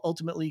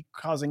ultimately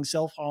causing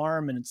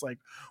self-harm. And it's like,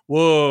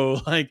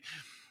 whoa, like,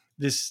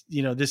 this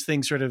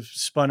thing sort of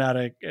spun out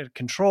of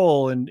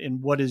control,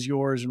 and what is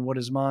yours and what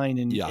is mine.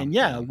 And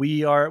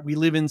we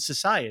live in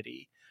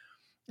society,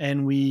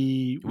 and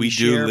we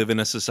do live in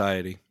a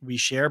society. We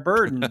share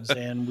burdens,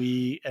 and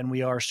we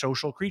are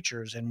social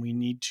creatures, and we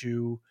need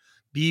to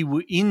be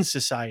in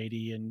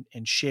society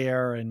and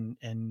share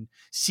and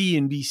see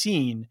and be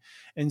seen.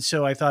 And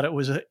so I thought it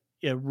was a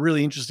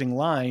really interesting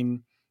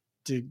line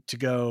to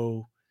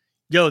go,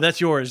 yo,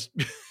 that's yours.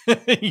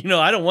 Do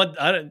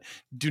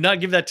not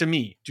give that to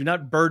me. Do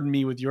not burden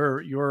me with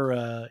your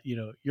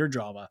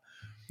drama.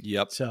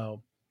 Yep.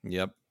 So,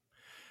 yep.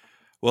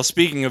 Well,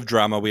 speaking of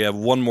drama, we have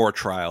one more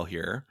trial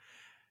here.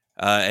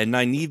 And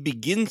Nynaeve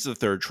begins the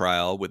third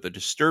trial with a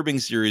disturbing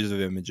series of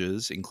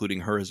images,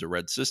 including her as a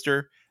Red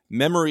Sister,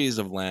 memories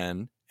of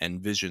Lan, and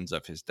visions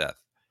of his death.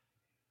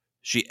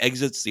 She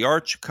exits the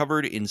arch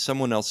covered in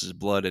someone else's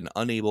blood and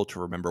unable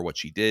to remember what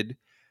she did.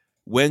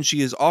 When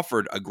she is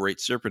offered a great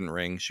serpent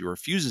ring, she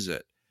refuses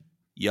it,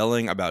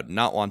 yelling about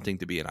not wanting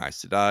to be an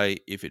Aes Sedai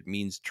if it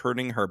means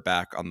turning her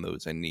back on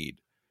those in need.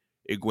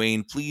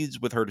 Egwene pleads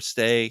with her to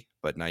stay,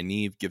 but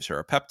Nynaeve gives her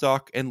a pep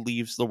talk and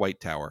leaves the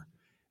White Tower.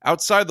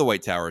 Outside the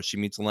White Tower, she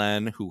meets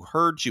Lan, who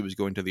heard she was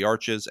going to the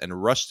Arches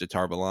and rushed to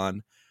Tar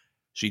Valon.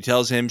 She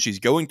tells him she's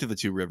going to the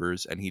Two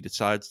Rivers, and he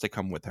decides to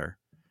come with her.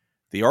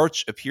 The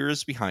Arch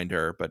appears behind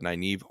her, but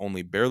Nynaeve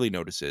only barely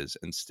notices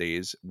and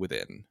stays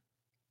within.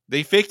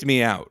 They faked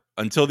me out.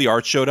 Until the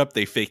Arch showed up,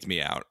 they faked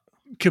me out.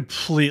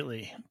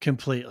 Completely.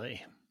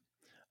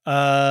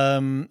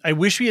 I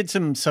wish we had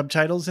some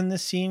subtitles in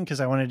this scene,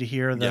 because I wanted to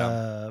hear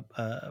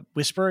the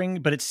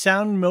whispering, but it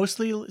sounded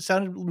mostly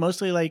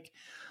like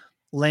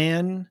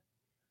Lan.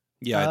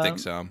 Yeah, I think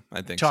so.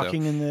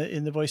 Talking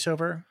in the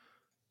voiceover.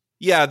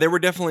 Yeah, there were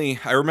definitely.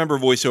 I remember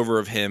voiceover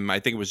of him. I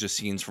think it was just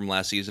scenes from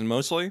last season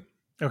mostly.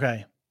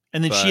 Okay,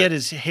 and then she had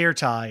his hair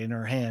tie in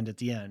her hand at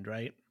the end,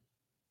 right?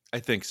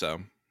 I think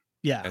so.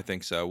 Yeah, I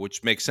think so.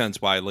 Which makes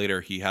sense why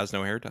later he has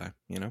no hair tie.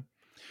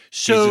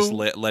 So he's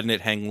just letting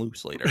it hang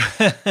loose later.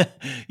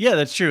 Yeah,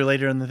 that's true.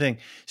 Later in the thing.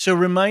 So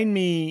remind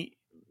me,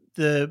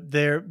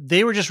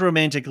 they were just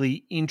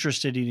romantically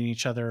interested in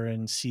each other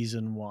in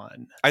season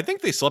 1. I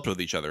think they slept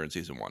with each other in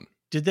season 1.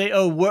 Did they?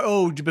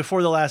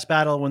 Before the last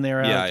battle, when they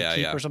were out at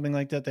the keep or something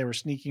like that, they were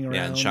sneaking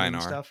around in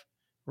Shinar and stuff.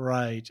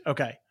 Right.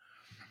 Okay.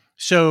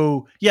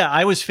 So yeah,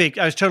 I was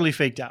totally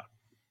faked out.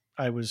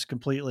 I was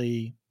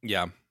completely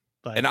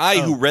Like, and I,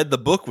 who read the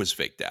book, was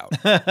faked out.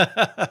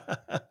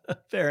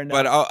 Fair enough.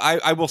 But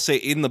I will say,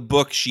 in the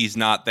book, she's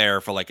not there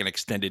for like an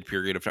extended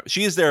period of time.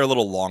 She is there a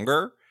little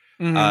longer,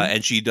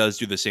 and she does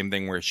do the same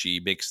thing where she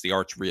makes the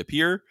arch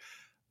reappear.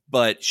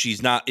 But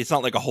she's not. It's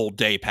not like a whole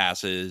day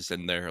passes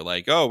and they're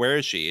like, "Oh, where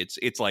is she?"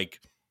 It's like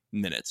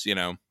minutes.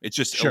 It's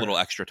just a little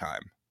extra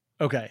time.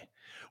 Okay.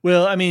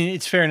 Well, I mean,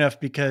 it's fair enough,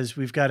 because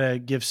we've got to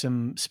give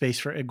some space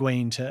for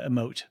Egwene to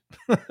emote.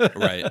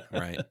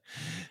 Right.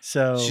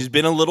 So she's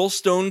been a little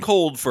stone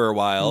cold for a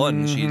while,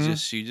 and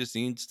she just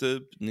needs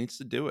to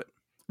do it.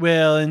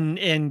 Well,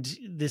 and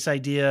this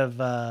idea of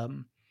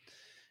am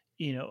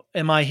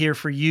I here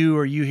for you?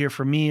 Are you here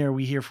for me? Are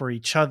we here for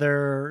each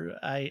other?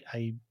 I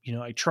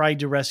tried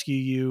to rescue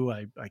you.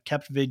 I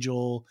kept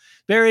vigil.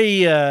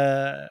 Very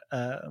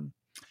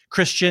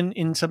Christian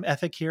in some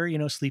ethic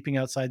here. Sleeping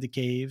outside the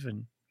cave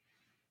and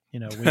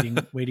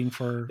waiting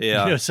for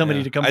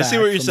somebody to come back. I see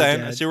what you're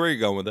saying. I see where you're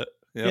going with it.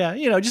 Yep.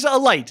 Yeah, just a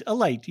light.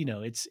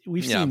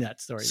 We've seen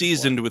that story.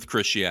 Seasoned before. With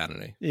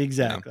Christianity.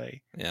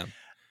 Exactly. Yeah.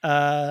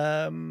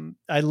 I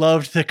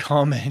loved the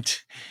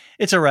comment.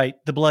 It's all right.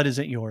 The blood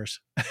isn't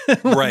yours.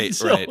 Right.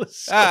 So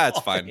it's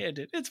fine.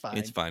 It's fine.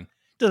 It's fine.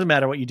 Doesn't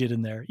matter what you did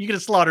in there. You could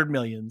have slaughtered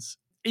millions.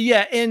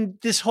 Yeah, and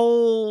this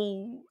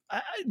whole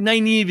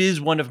Nynaeve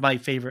is one of my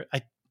favorite.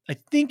 I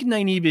think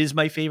Nynaeve is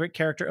my favorite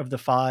character of the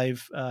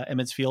 5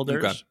 Emmett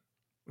Fielders.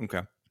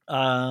 Okay.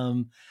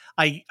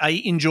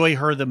 I enjoy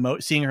her the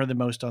most, seeing her the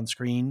most on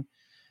screen,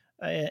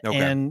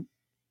 and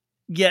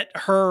yet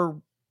her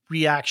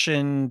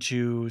reaction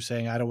to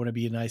saying I don't want to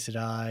be an Aes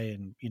Sedai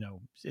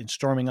and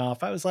storming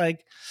off, I was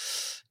like,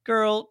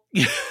 girl,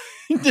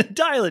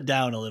 dial it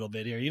down a little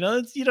bit here. You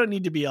don't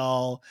need to be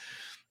all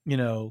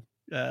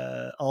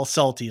all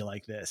salty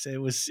like this. It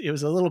was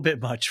a little bit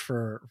much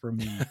for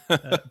me,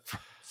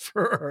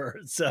 for her.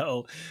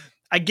 So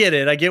I get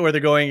it. I get where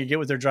they're going. I get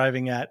what they're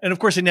driving at. And of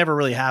course it never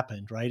really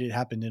happened, right? It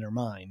happened in her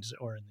minds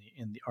or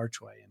in the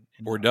archway.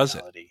 Or does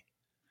reality.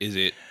 Is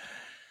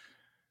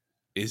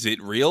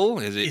it real?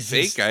 Is it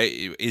fake?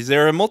 Is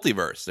there a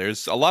multiverse?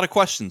 There's a lot of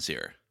questions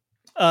here.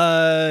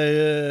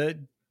 I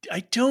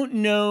don't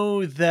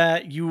know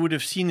that you would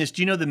have seen this.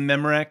 Do you know the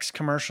Memorex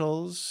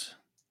commercials?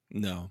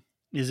 No.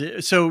 Is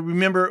it? So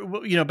remember,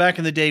 back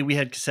in the day we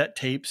had cassette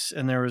tapes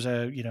and there was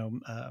I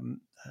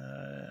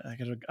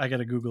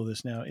gotta Google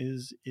this now.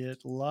 Is it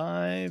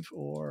Live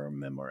or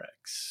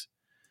Memorex?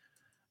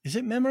 Is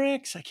it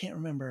Memorex? I can't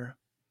remember.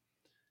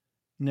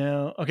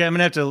 No. Okay. I'm going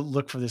to have to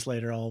look for this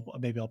later.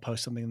 Maybe I'll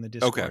post something in the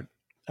Discord. Okay.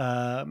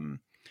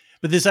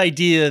 But this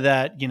idea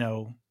that,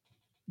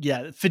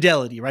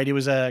 fidelity, right? It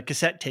was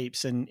cassette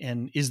tapes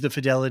and is the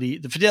fidelity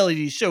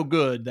is so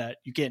good that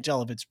you can't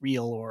tell if it's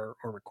real or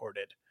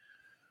recorded.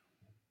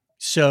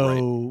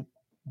 So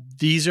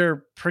These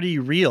are pretty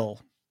real.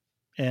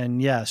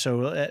 And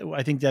so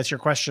I think that's your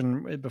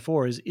question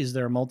before is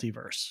there a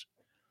multiverse?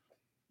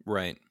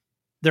 Right.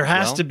 There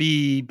has to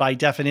be, by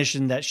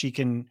definition, that she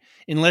can,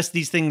 unless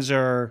these things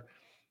are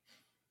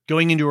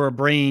going into her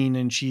brain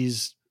and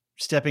she's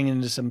stepping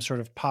into some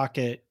sort of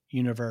pocket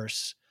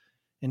universe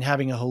and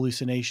having a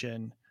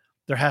hallucination,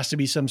 there has to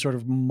be some sort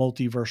of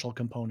multiversal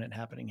component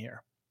happening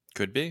here.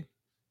 Could be.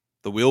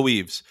 The wheel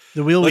weaves.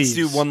 Let's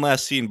do one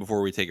last scene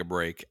before we take a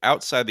break.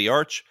 Outside the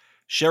arch,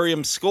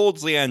 Sheriam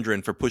scolds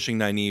Liandrin for pushing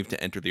Nynaeve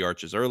to enter the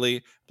arches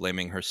early,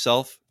 blaming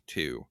herself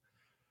too.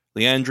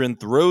 Liandrin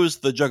throws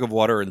the jug of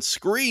water and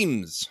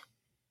screams.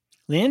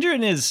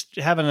 Liandrin is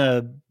having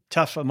a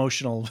tough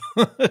emotional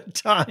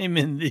time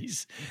in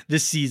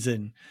this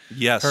season.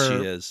 Yes, she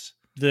is.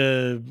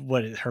 Her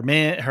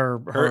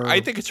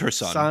I think it's her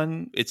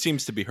son. It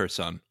seems to be her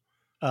son,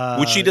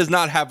 which she does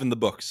not have in the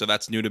book, so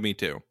that's new to me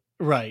too.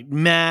 Right.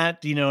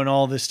 Matt, and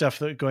all this stuff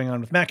that going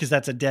on with Matt, because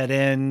that's a dead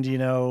end,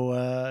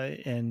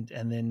 and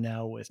then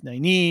now with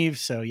Nynaeve.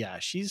 So yeah,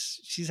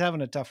 she's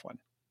having a tough one.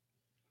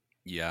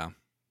 Yeah,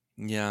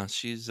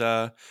 she's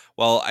I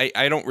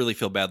don't really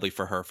feel badly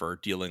for her for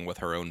dealing with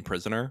her own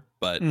prisoner,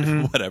 but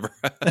whatever.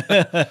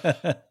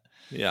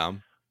 Yeah.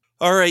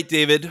 All right,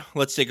 David,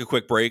 let's take a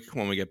quick break.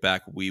 When we get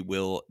back, we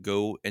will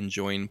go and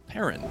join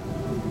Perrin.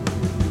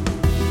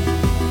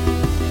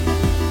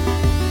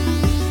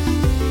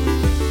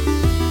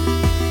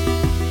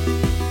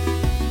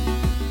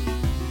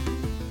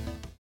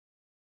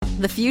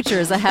 The future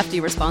is a hefty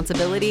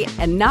responsibility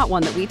and not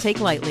one that we take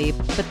lightly.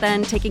 But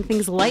then taking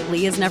things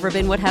lightly has never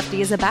been what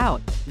Hefty is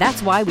about.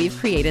 That's why we've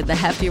created the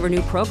Hefty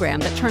Renew program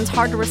that turns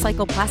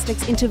hard-to-recycle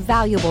plastics into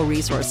valuable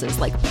resources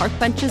like park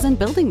benches and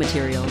building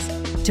materials.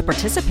 To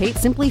participate,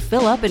 simply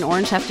fill up an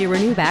orange Hefty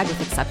Renew bag with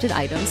accepted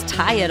items,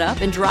 tie it up,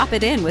 and drop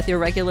it in with your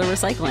regular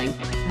recycling.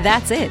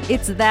 That's it.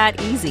 It's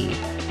that easy.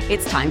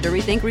 It's time to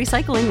rethink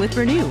recycling with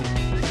Renew.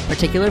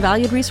 Particular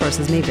valued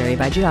resources may vary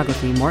by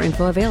geography. More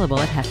info available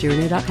at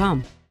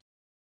heftyrenew.com.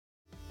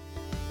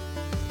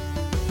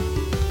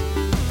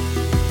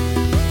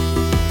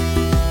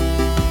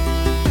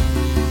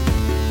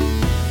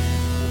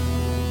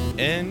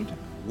 And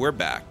we're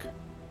back.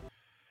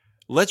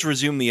 Let's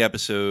resume the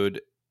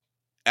episode.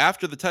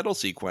 After the title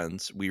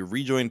sequence, we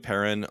rejoin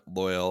Perrin,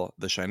 Loyal,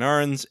 the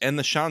Shinarans, and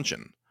the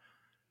Shanshan.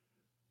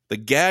 The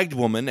gagged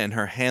woman and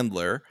her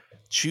handler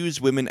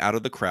choose women out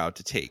of the crowd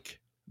to take.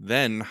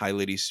 Then High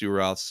Lady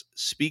Suroth's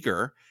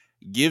speaker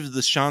gives the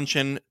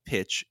Shanshan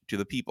pitch to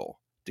the people,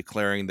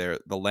 declaring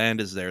the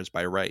land is theirs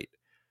by right.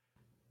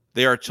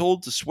 They are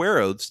told to swear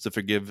oaths to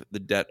forgive the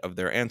debt of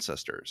their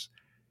ancestors.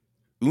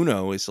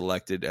 Uno is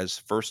selected as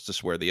first to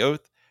swear the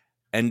oath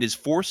and is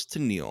forced to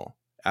kneel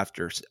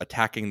after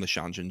attacking the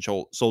Shanshan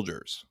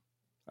soldiers.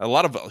 A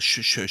lot of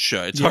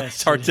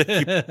it's hard to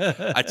keep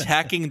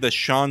attacking the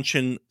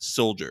Shanshan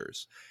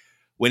soldiers.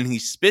 When he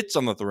spits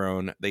on the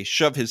throne, they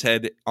shove his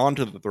head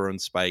onto the throne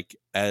spike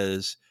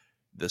as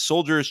the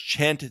soldiers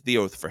chant the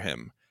oath for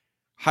him.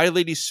 High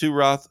Lady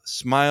Suroth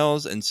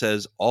smiles and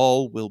says,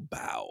 "All will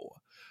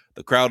bow."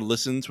 The crowd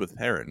listens, with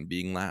Perrin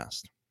being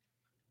last.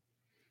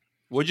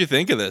 What'd you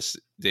think of this,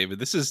 David?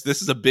 This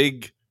is a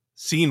big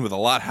scene with a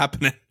lot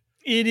happening.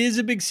 It is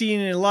a big scene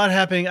and a lot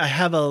happening. I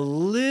have a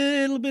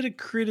little bit of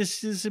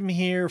criticism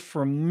here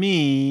from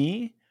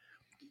me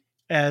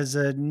as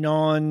a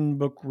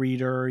non-book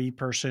reader-y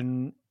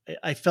person.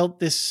 I felt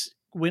this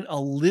went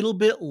a little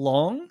bit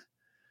long.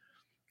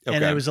 Okay.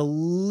 And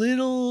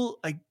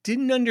I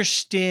didn't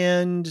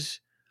understand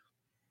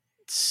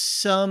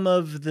some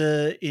of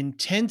the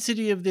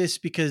intensity of this,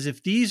 because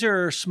if these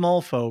are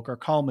small folk or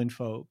common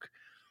folk,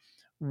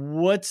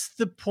 what's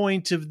the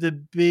point of the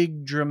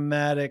big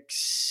dramatic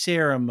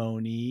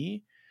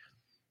ceremony?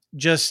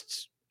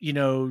 Just,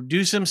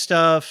 do some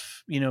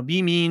stuff,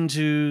 be mean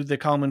to the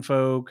common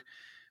folk,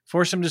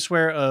 force them to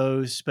swear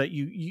oaths, but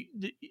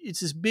it's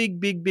this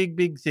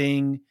big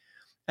thing.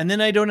 And then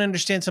I don't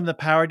understand some of the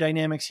power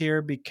dynamics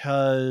here,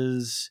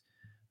 because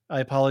I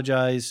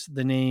apologize,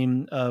 the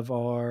name of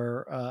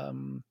our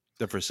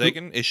The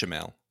Forsaken,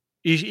 Ishmael.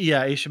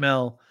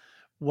 Ishmael,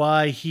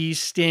 why he's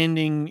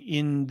standing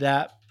in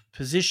that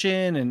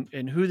position,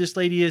 and who this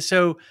lady is.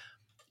 So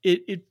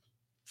it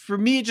for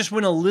me, it just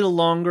went a little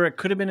longer. It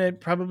could have been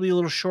probably a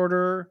little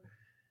shorter.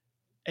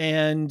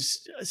 And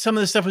some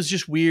of the stuff was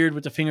just weird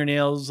with the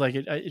fingernails. Like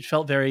it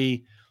felt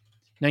very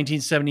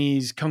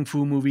 1970s kung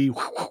fu movie.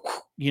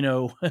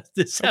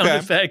 The sound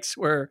effects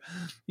were,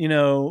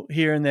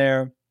 here and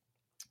there.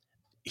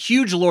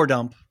 Huge lore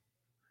dump.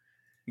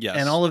 Yes.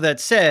 And all of that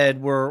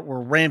said, we're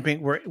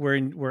ramping.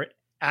 We're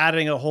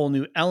adding a whole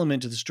new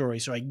element to the story.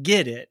 So I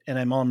get it, and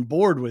I'm on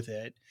board with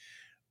it.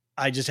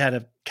 I just had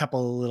a couple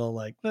of little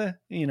like move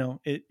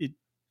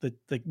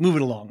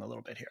it along a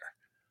little bit here.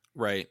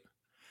 Right.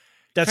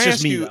 That's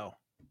just me, though.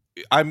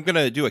 I'm going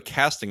to do a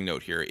casting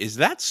note here. Is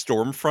that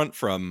Stormfront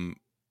from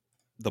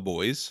The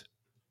Boys?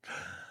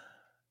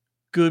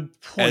 Good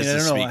point. As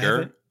I don't know.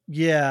 speaker?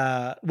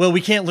 Yeah. Well,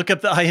 we can't look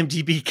up the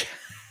IMDb.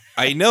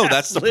 I know,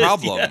 that's the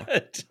problem.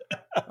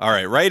 All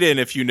right, write in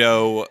if you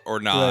know or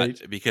not,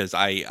 Right. because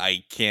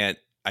I can't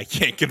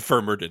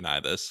confirm or deny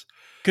this.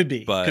 Could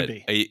be.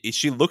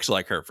 She looks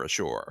like her for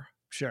sure.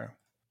 Sure.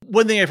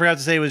 One thing I forgot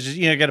to say was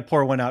just, got to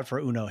pour one out for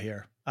Uno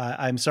here.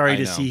 I'm sorry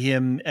to see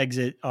him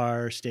exit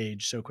our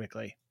stage so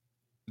quickly.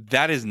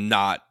 That is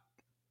not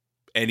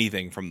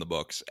anything from the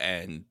books.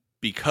 And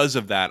because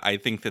of that, I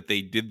think that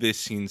they did this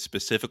scene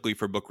specifically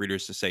for book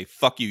readers to say,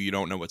 fuck you, you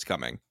don't know what's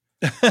coming.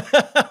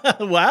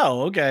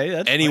 Wow. Okay.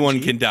 That's anyone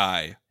punchy. Can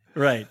die.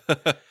 Right.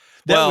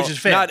 Well, which is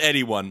fair. Not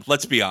anyone,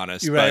 let's be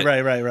honest.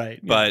 Right.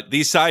 But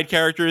these side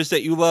characters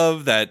that you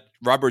love that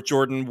Robert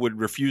Jordan would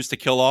refuse to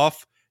kill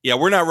off. Yeah,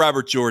 we're not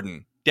Robert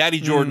Jordan. Daddy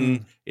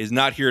Jordan is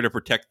not here to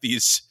protect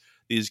these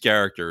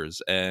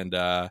characters. And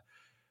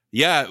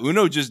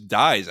Uno just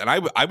dies. And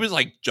I was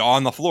like jaw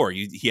on the floor.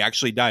 He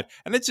actually died.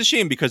 And it's a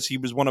shame because he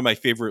was one of my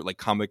favorite like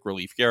comic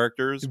relief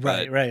characters.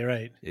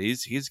 Right.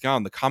 He's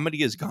gone. The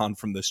comedy is gone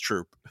from this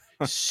troupe.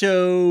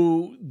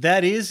 So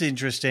that is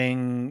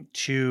interesting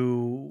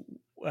to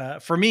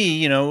for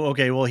me,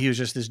 okay, well, he was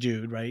just this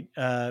dude, right?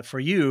 For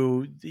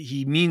you,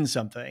 he means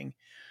something.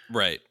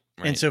 Right.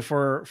 And so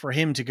for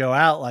him to go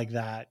out like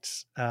that,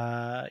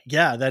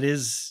 that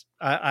is,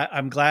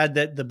 I'm glad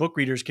that the book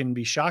readers can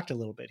be shocked a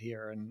little bit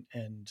here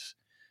and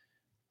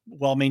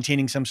while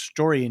maintaining some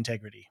story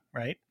integrity.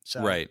 Right.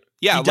 So right.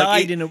 Yeah. he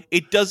died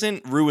it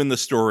doesn't ruin the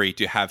story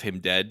to have him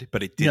dead,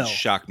 but it did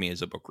shock me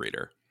as a book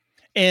reader.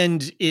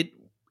 And it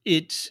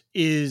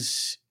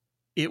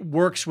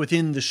works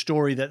within the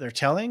story that they're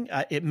telling.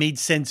 It made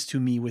sense to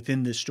me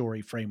within the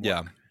story framework.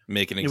 Yeah.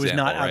 Make an example. It was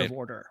not right? out of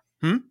order.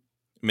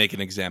 Make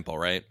an example,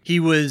 right? He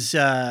was,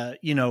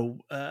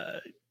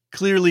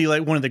 clearly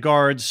like one of the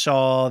guards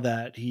saw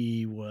that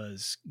he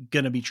was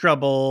going to be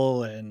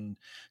trouble. And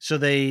so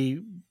they,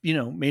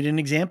 made an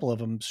example of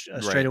him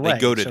straight away. They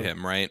goaded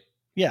him, right?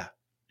 Yeah.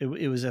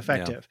 It was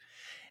effective.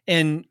 Yeah.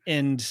 And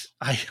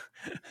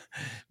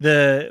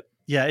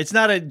it's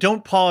not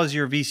don't pause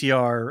your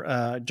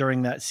VCR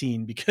during that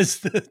scene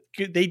because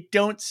they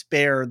don't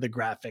spare the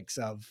graphics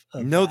of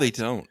no, that. They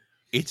don't.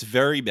 It's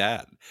very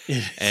bad.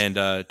 And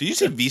did you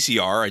say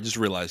VCR? I just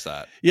realized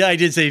that. Yeah, I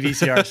did say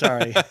VCR.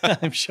 Sorry.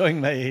 I'm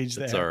showing my age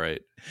there. That's all right.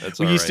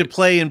 We used to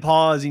play and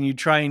pause and you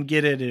try and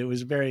get it. And it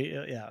was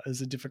it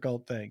was a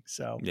difficult thing.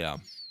 So yeah,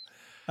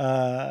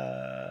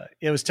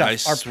 it was tough. I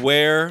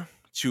swear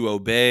to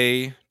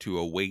obey, to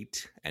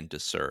await, and to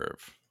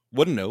serve.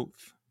 What an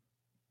oath.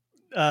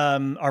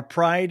 Our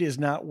pride is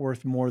not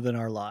worth more than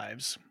our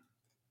lives.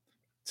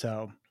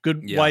 So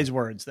good, wise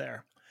words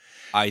there.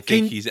 I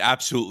think he's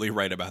absolutely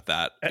right about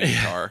that.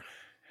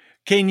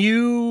 Can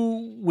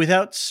you,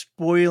 without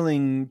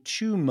spoiling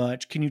too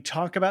much, can you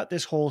talk about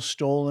this whole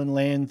stolen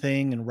land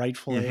thing and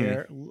rightful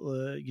heir?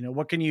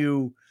 What can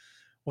you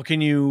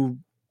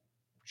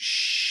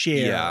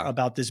share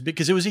about this?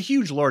 Because it was a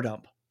huge lore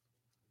dump.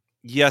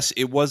 Yes,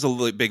 it was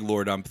a big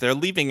lore dump. They're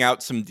leaving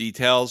out some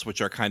details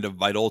which are kind of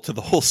vital to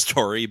the whole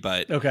story,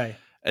 but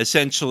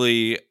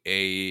essentially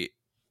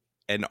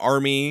an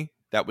army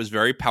that was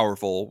very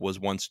powerful was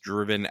once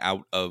driven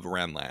out of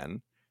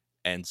Ranlan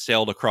and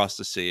sailed across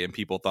the sea, and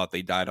people thought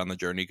they died on the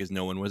journey because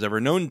no one was ever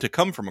known to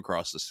come from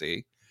across the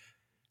sea.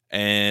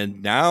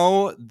 And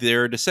now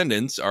their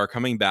descendants are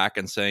coming back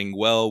and saying,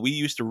 well, we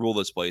used to rule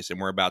this place and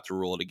we're about to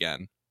rule it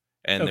again.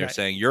 And they're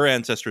saying your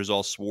ancestors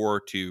all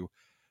swore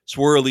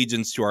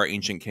allegiance to our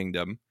ancient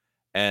kingdom,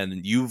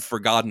 and you've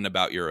forgotten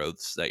about your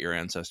oaths that your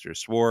ancestors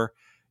swore.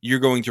 You're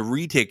going to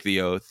retake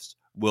the oaths,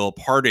 will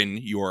pardon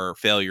your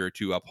failure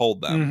to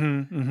uphold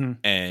them,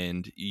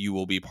 and you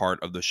will be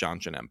part of the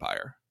Shanshan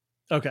Empire.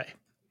 Okay.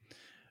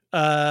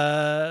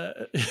 Uh,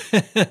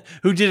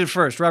 who did it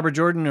first, Robert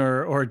Jordan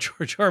or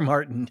George R.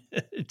 Martin?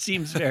 It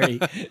seems very,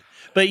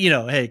 but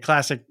hey,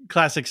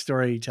 classic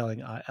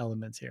storytelling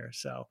elements here.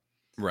 So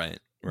Right.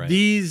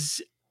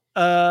 these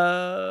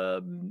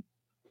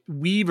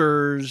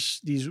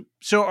weavers,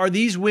 so are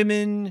these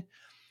women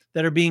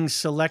that are being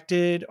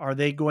selected? Are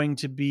they going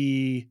to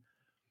be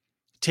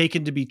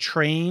taken to be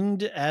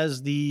trained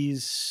as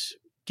these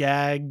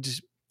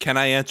gagged? Can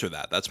I answer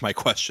that? That's my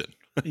question.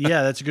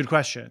 Yeah, that's a good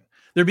question.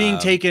 They're being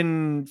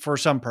taken for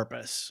some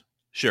purpose.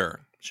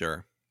 Sure.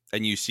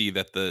 And you see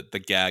that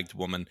the gagged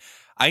woman,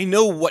 I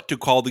know what to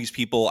call these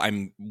people.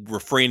 I'm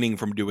refraining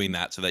from doing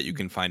that so that you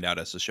can find out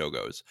as the show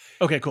goes.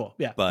 Okay, cool.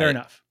 Yeah, fair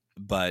enough.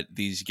 But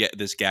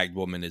this gagged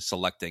woman is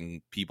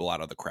selecting people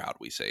out of the crowd,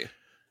 we see.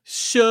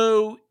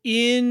 So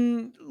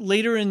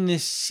later in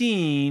this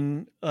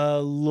scene,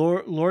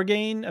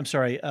 Lorgaine, I'm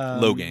sorry.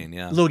 Logain,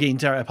 yeah.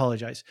 Logain, sorry, I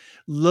apologize.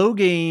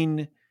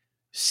 Logain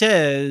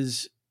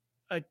says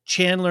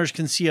channelers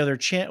can see other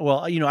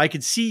well, I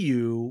could see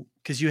you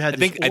because you had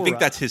this I think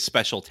that's his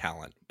special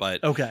talent.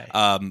 But okay.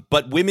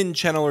 But women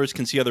channelers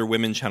can see other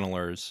women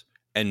channelers,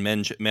 and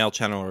male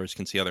channelers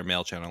can see other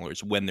male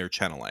channelers when they're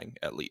channeling,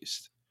 at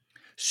least.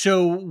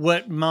 So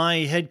what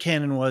my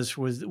headcanon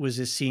was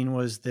this scene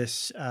was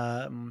this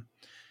I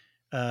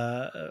don't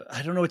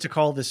know what to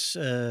call this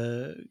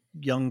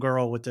young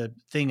girl with the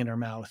thing in her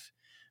mouth,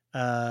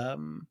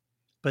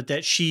 but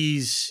that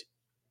she's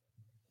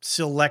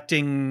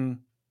selecting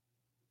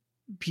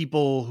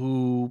people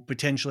who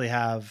potentially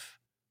have,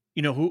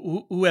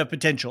 who have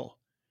potential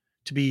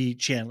to be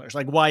channelers.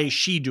 Like, why is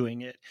she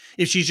doing it?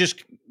 If she's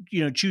just,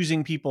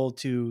 choosing people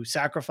to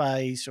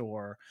sacrifice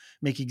or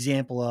make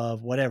example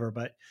of, whatever,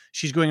 but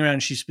she's going around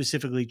and she's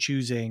specifically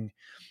choosing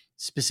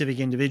specific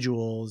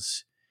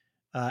individuals.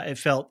 It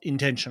felt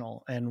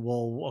intentional. And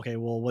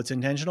what's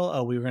intentional?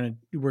 Oh, we're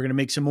gonna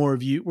make some more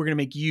of you. We're gonna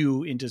make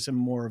you into some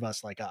more of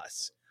us like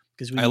us.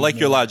 Because I like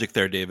your logic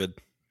there, David.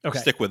 Okay,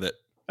 stick with it.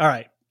 All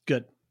right,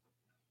 good.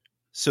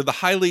 So the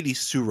High Lady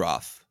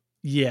Suroth.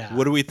 Yeah.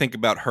 What do we think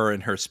about her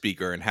and her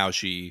speaker and how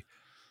she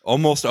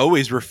almost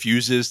always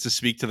refuses to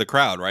speak to the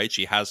crowd, right?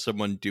 She has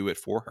someone do it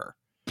for her.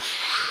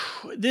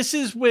 This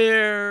is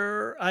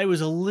where I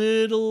was a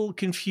little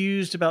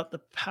confused about the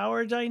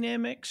power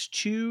dynamics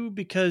too,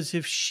 because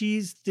if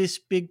she's this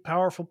big,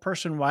 powerful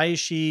person, why is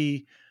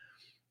she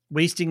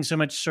wasting so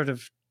much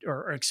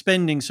or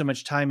expending so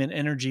much time and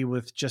energy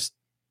with just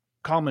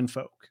common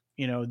folk?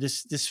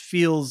 This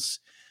feels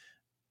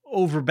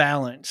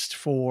overbalanced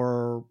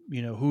for,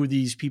 who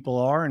these people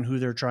are and who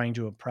they're trying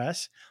to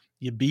oppress.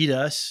 You beat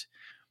us.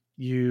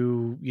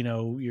 You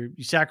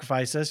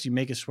sacrifice us, you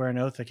make us swear an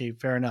oath. Okay,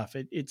 fair enough.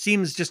 It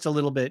seems just a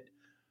little bit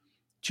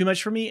too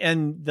much for me.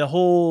 And the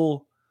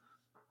whole,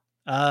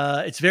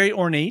 it's very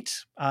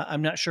ornate.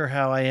 I'm not sure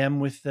how I am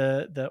with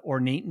the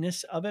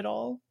ornateness of it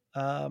all.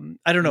 I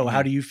don't know. Mm-hmm.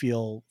 How do you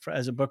feel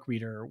as a book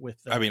reader with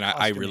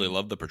I really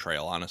love the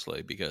portrayal,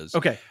 honestly, because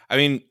okay.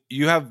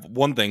 You have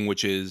one thing,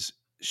 which is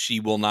she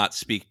will not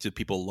speak to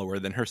people lower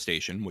than her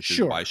station, which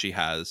is why she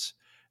has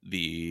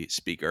the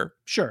speaker.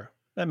 Sure.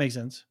 That makes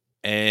sense.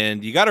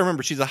 And you got to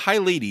remember, she's a high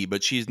lady,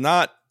 but she's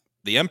not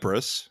the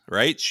empress,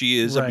 right? She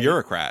is a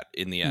bureaucrat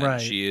in the end.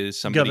 Right. She is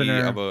somebody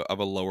of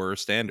a lower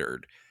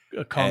standard.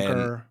 A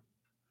conqueror. And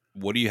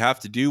what do you have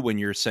to do when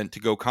you're sent to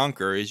go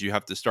conquer is you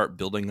have to start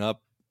building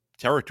up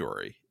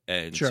territory.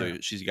 And so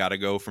she's got to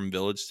go from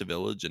village to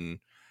village and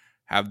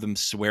have them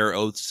swear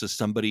oaths to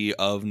somebody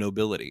of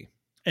nobility.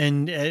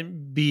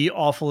 And be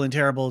awful and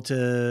terrible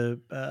to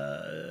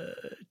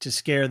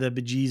scare the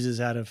bejesus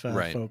out of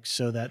folks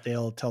so that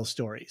they'll tell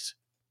stories.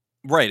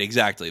 Right,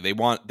 exactly. They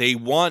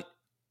want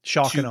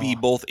shock to be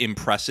both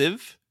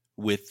impressive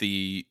with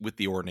the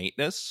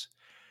ornateness,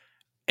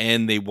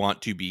 and they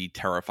want to be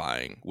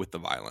terrifying with the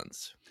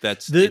violence.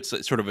 It's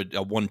sort of a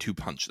 1-2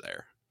 punch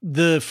there.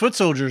 The foot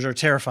soldiers are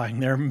terrifying.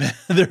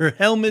 Their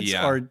helmets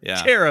are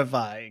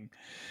terrifying.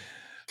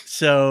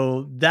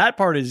 So that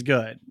part is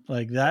good.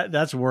 Like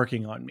that's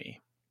working on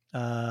me.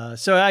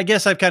 So I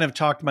guess I've kind of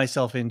talked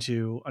myself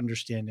into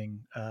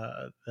understanding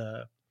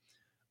the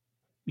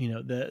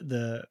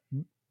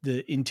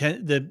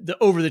intent, the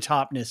over the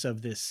topness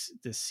of this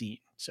scene.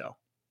 So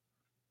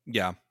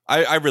yeah,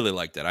 I really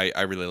liked it.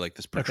 I really like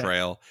this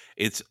portrayal.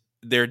 Okay.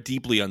 They're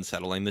deeply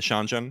unsettling, the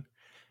Shanjun,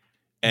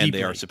 and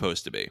they are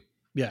supposed to be.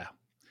 Yeah.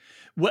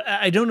 Well,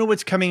 I don't know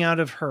what's coming out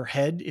of her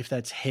head, if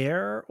that's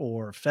hair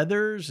or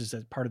feathers. Is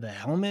that part of the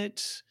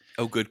helmet?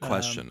 Oh, good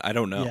question. I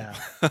don't know. Yeah.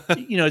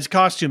 It's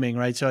costuming,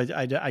 right? So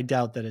I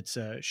doubt that it's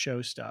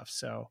show stuff.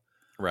 So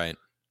right.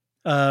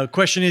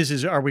 Question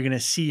is are we going to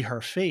see her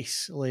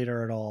face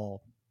later at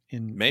all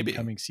in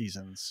coming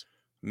seasons?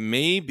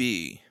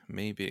 Maybe.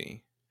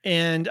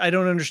 And I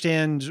don't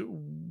understand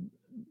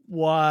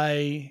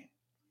why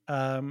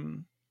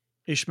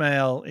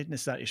Ishmael.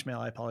 It's not Ishmael.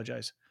 I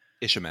apologize.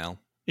 Ishmael.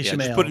 Yeah,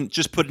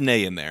 just put an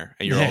A in there,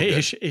 and you're all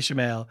good.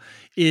 Ishmael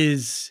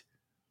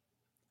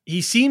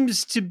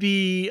seems to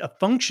be a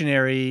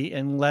functionary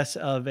and less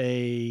of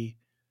a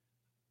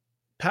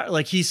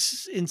like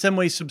he's in some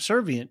ways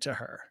subservient to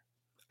her.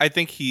 I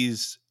think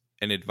he's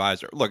an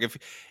advisor. Look,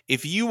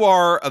 if you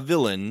are a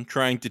villain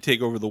trying to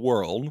take over the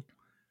world,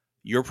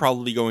 you're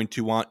probably going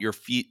to want your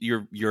feet,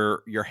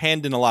 your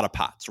hand in a lot of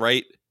pots,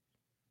 right?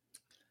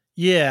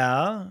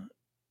 Yeah.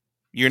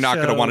 You're not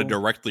going to want to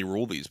directly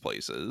rule these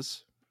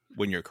places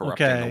when you're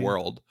corrupting the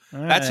world. All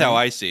That's right. how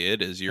I see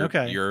it. Is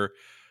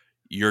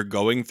you're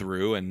going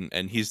through,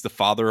 and he's the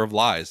father of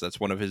lies. That's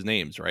one of his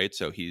names, right?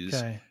 So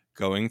he's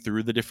going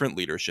through the different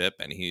leadership,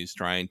 and he's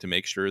trying to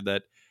make sure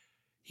that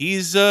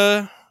he's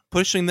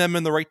pushing them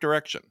in the right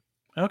direction.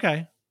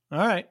 Okay. All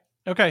right.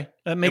 Okay.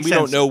 That makes sense.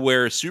 And we don't know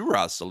where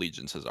Suras's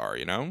allegiances are,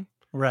 you know?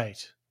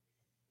 Right.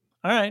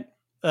 All right.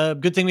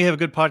 Good thing we have a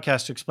good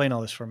podcast to explain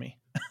all this for me.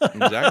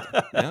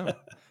 Exactly. Yeah.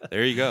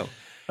 There you go.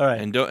 All right.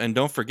 And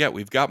don't forget,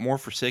 we've got more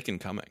Forsaken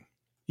coming.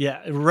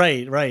 Yeah.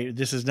 Right.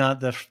 This is not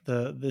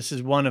this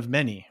is one of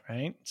many,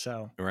 right?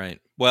 So.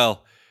 Right.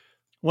 Well,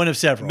 one of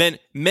several.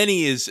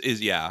 Many is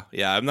yeah.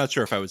 I'm not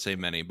sure if I would say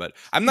many, but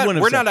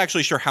we're not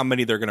actually sure how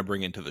many they're going to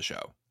bring into the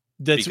show.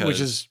 Which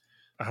is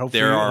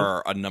there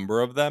are a number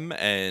of them,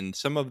 and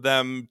some of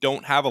them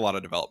don't have a lot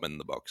of development in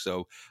the book.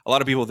 So a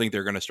lot of people think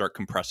they're going to start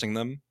compressing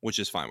them, which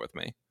is fine with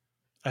me.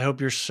 I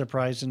hope you're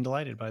surprised and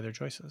delighted by their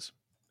choices.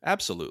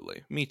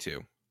 Absolutely. Me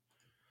too.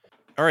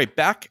 All right,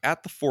 back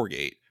at the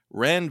Foregate,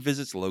 Rand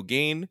visits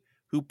Logain,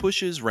 who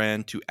pushes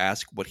Rand to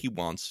ask what he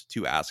wants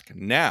to ask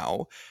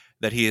now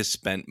that he has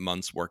spent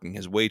months working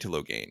his way to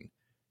Logain.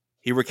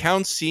 He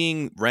recounts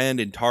seeing Rand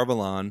in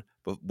Tarvalon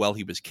while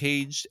he was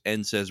caged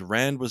and says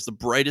Rand was the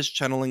brightest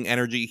channeling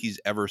energy he's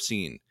ever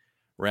seen.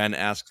 Rand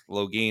asks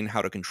Logain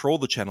how to control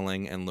the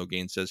channeling, and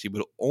Logain says he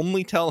would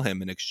only tell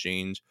him in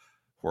exchange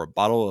for a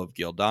bottle of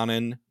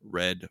Gildanan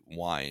red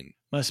wine.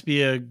 Must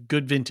be a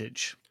good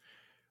vintage.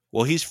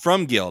 Well, he's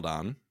from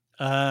Gildan,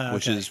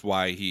 which okay. is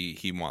why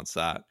he wants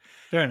that.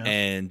 Fair enough.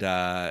 And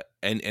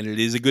it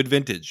is a good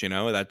vintage, you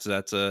know.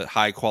 That's a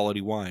high quality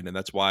wine, and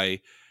that's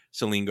why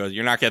Selene goes,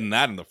 "You're not getting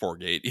that in the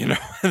Foregate, you know."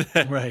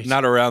 Right.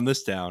 Not around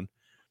this town.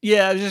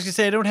 Yeah, I was just gonna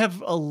say I don't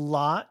have a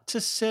lot to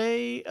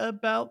say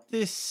about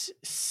this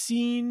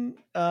scene.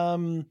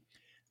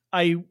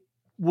 I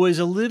was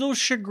a little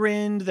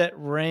chagrined that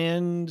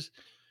Rand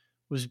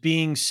was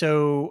being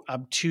so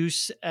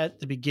obtuse at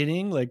the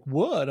beginning. Like,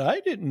 what?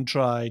 I didn't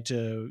try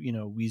to,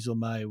 weasel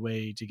my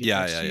way to get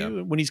next to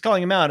you. When he's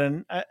calling him out,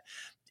 and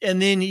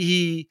then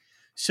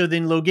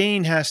then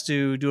Logain has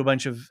to do a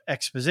bunch of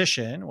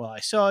exposition. Well,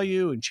 I saw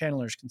you, and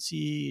channelers can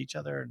see each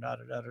other, da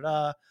da da da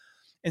da.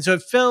 And so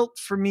it felt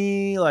for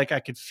me like I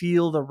could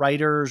feel the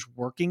writers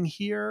working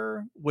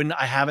here when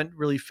I haven't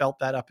really felt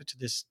that up to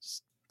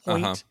this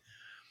point. Uh-huh.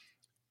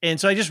 And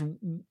so I just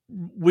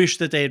wish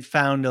that they had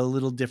found a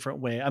little different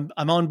way.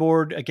 I'm on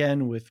board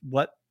again with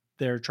what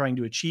they're trying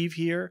to achieve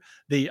here.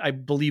 I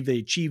believe they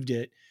achieved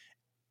it.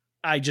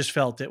 I just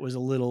felt it was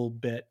a little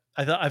bit.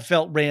 I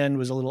felt Rand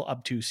was a little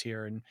obtuse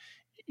here. And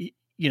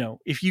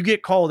if you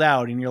get called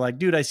out and you're like,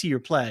 dude, I see your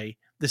play.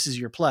 This is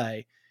your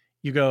play.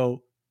 You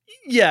go,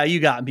 yeah,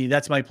 you got me.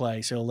 That's my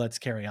play. So let's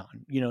carry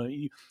on.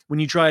 When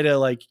you try to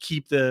like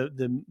keep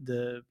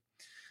the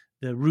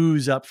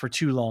ruse up for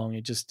too long,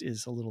 it just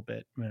is a little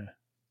bit. Meh.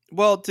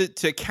 Well,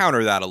 to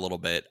counter that a little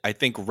bit, I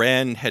think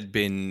Rand had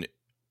been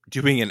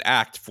doing an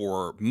act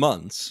for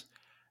months,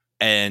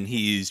 and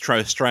he's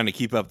trying to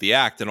keep up the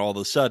act, and all of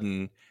a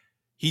sudden,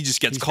 he just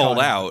gets called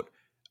out.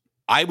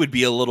 I would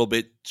be a little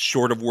bit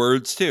short of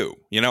words too.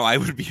 I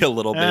would be a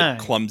little bit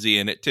clumsy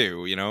in it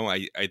too.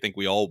 I think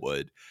we all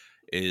would.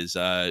 Is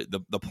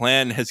the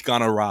plan has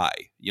gone awry.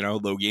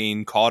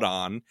 Logain caught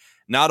on.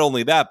 Not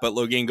only that, but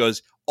Logain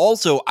goes,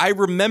 also, I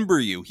remember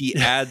you. He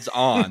adds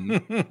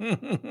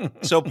on.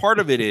 So part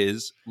of it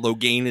is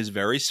Logain is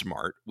very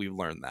smart. We've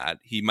learned that.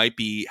 He might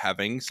be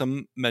having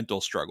some mental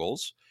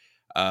struggles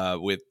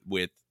with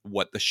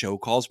what the show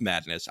calls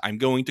madness. I'm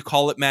going to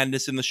call it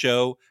madness in the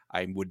show.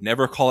 I would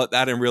never call it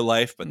that in real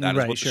life, but that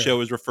is what the show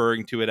is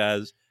referring to it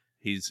as.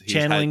 He's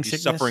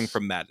suffering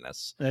from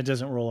madness. That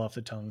doesn't roll off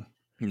the tongue.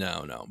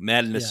 No.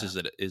 Madness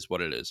is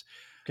what it is.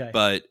 Okay.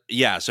 But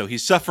yeah, so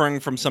he's suffering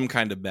from some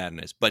kind of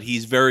madness, but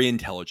he's very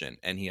intelligent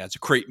and he has a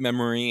great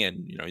memory,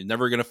 and he's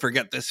never going to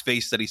forget this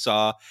face that he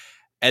saw.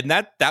 And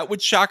that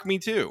would shock me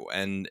too.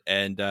 And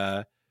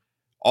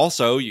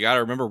also, you got to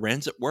remember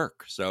Rand's at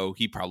work, so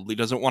he probably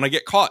doesn't want to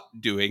get caught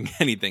doing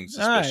anything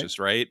suspicious,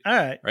 right? All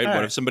right.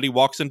 What if somebody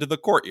walks into the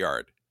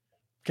courtyard?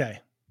 Okay.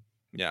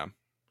 Yeah.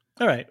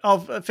 All right.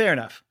 Fair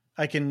enough.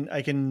 I can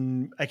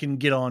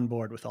get on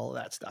board with all of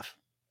that stuff.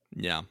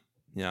 Yeah.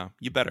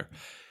 You better.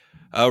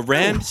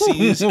 Rand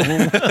sees. We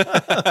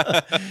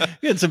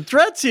had some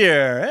threats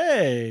here.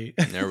 Hey.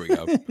 There we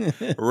go.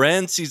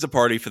 Rand sees a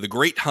party for the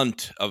great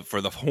hunt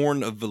for the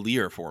Horn of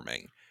Valir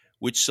forming,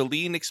 which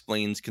Selene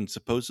explains can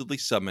supposedly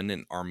summon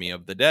an army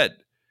of the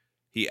dead.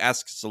 He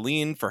asks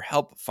Selene for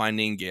help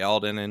finding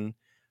Gildan and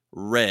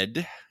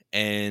Red,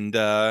 and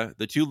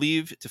the two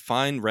leave to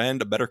find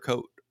Rand a better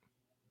coat.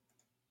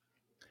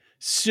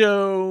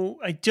 So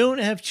I don't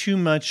have too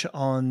much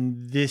on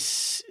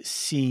this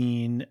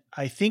scene.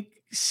 I think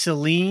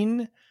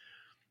Selene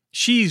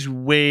She's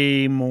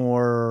way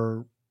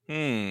more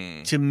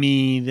Hmm. to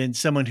me than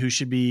someone who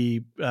should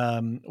be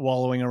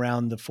wallowing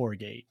around the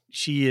foregate.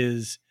 She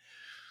is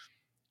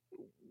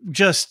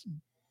just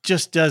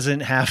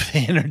doesn't have the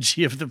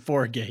energy of the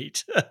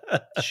foregate.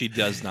 She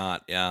does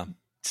not. Yeah.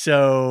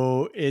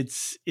 So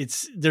it's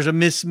there's a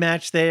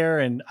mismatch there,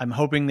 and I'm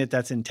hoping that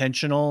that's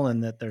intentional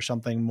and that there's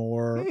something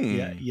more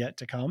yet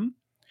to come.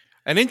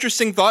 An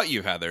interesting thought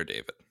you had there,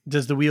 David.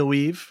 Does the wheel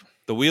weave?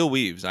 The wheel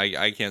weaves.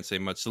 I can't say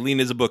much. Celine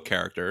is a book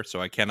character,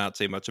 so I cannot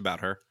say much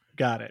about her.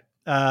 Got it.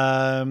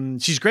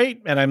 She's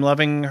great, and I'm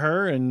loving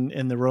her,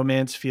 and the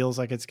romance feels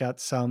like it's got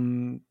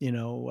some,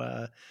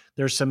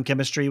 there's some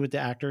chemistry with the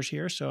actors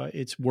here, so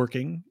it's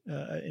working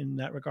in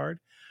that regard.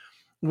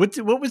 What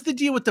was the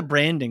deal with the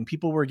branding?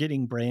 People were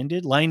getting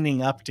branded,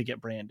 lining up to get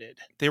branded.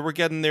 They were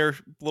getting their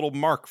little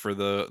mark for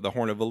the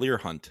Horn of Valir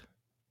hunt.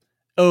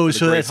 Oh,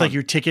 so that's like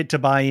your ticket to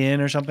buy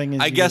in or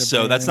something? I guess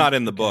so. That's not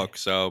in the book.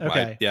 So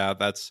okay.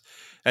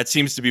 That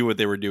seems to be what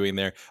they were doing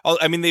there.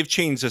 I mean, they've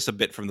changed this a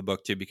bit from the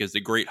book too, because the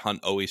Great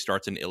Hunt always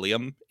starts in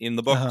Ilium in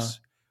the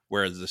books,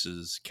 whereas this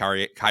is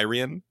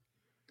Kyrian.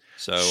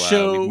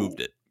 So we've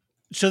moved it.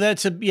 So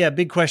that's a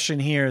big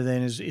question here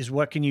then is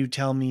what can you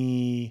tell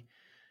me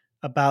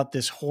about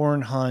this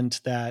horn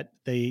hunt that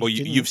they... Well,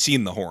 you've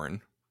seen the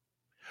horn.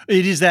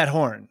 It is that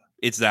horn.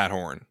 It's that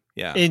horn.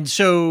 Yeah. And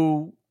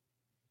so...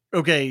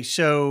 Okay,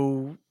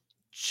 so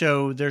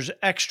there's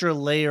extra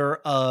layer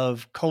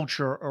of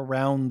culture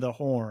around the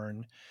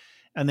horn,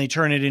 and they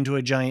turn it into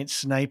a giant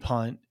snipe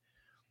hunt,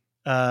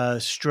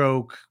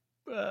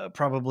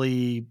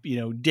 probably,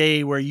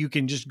 day where you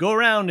can just go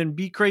around and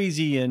be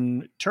crazy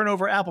and turn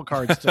over apple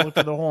carts to look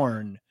for the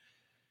horn.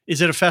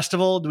 Is it a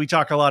festival? Do we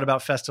talk a lot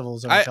about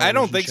festivals? I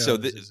don't think so.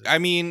 I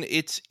mean,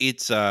 it's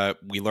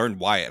we learned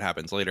why it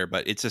happens later,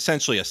 but it's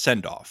essentially a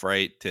send off,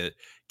 right? To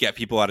get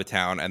people out of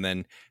town, and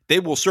then they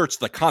will search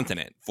the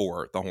continent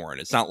for the horn.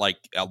 It's not like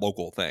a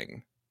local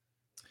thing.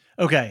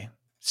 Okay.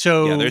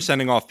 So yeah, they're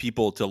sending off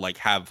people to like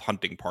have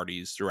hunting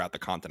parties throughout the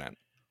continent.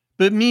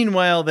 But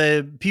meanwhile,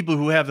 the people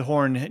who have the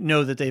horn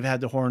know that they've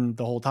had the horn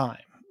the whole time.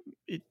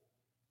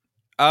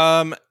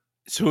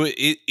 So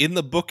in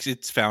the books,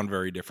 it's found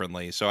very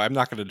differently. So I'm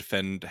not going to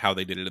defend how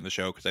they did it in the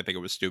show because I think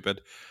it was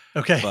stupid.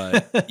 Okay.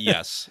 But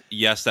yes,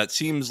 that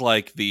seems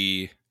like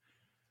the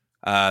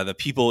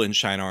people in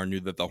Shinar knew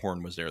that the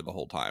horn was there the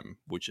whole time,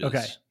 which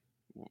is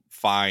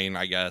fine,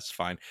 I guess.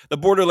 Fine. The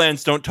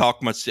Borderlands don't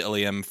talk much to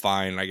Ilium.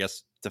 Fine, I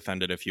guess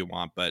defend it if you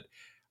want, but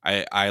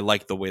I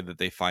like the way that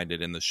they find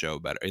it in the show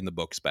better, in the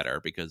books better,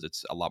 because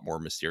it's a lot more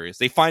mysterious.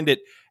 They find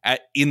it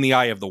in the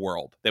eye of the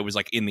world. That was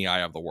like in the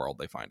eye of the world.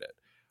 They find it.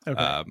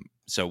 Okay.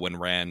 So when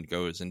Rand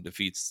goes and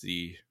defeats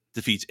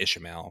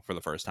Ishmael for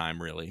the first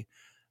time, really,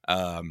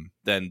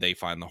 then they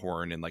find the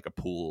horn in like a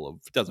pool of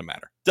doesn't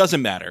matter.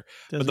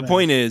 But the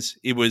point is,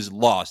 it was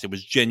lost. It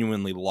was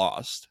genuinely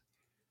lost,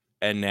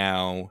 and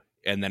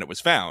then it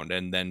was found,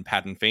 and then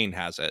Padan Fain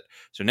has it.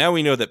 So now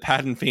we know that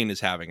Padan Fain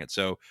is having it.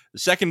 So the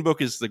second book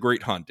is the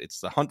Great Hunt.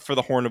 It's the hunt for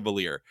the Horn of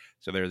Valir.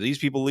 So there are these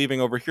people leaving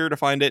over here to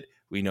find it.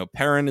 We know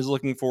Perrin is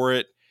looking for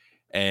it,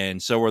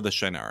 and so are the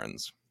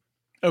Shinarans.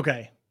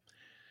 Okay.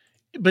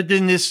 But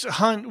then this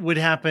hunt would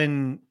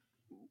happen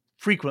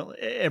frequently,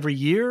 every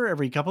year,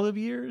 every couple of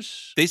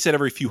years? They said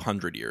every few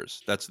hundred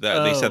years. They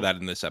said that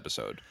in this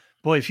episode.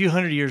 Boy, a few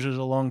hundred years is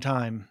a long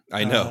time.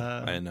 I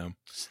know.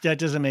 That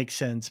doesn't make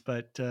sense,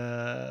 but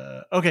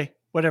okay,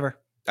 whatever.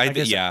 I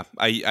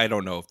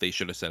don't know if they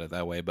should have said it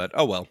that way, but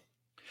oh well.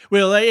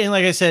 Well, and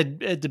like I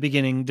said at the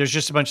beginning, there's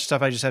just a bunch of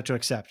stuff I just have to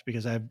accept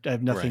because I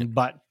have nothing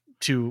but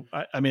to.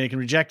 I mean, I can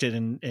reject it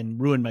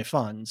and ruin my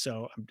fun,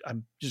 so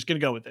I'm just gonna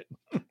go with it.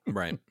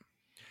 Right.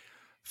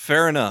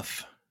 Fair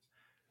enough.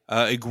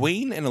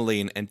 Egwene and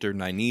Elaine enter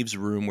Nynaeve's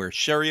room where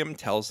Sheriam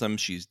tells them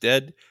she's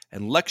dead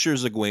and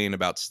lectures Egwene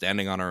about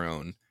standing on her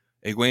own.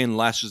 Egwene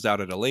lashes out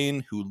at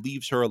Elaine, who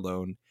leaves her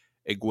alone.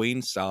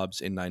 Egwene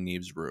sobs in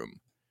Nynaeve's room.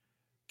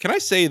 Can I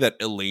say that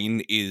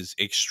Elaine is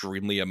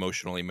extremely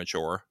emotionally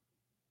mature?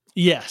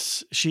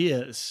 Yes, she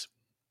is.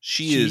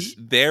 She is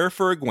there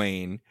for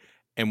Egwene,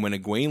 and when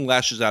Egwene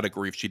lashes out at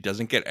grief, she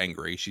doesn't get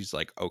angry. She's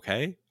like,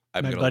 okay,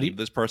 I'm going to leave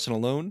this person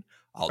alone.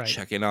 I'll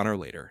check in on her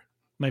later.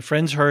 My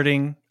friend's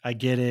hurting. I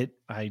get it.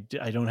 I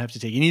don't have to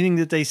take anything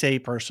that they say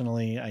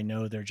personally. I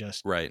know they're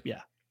just right.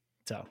 Yeah.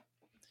 So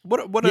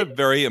what a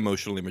very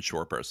emotionally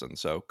mature person.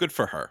 So good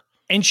for her.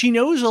 And she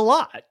knows a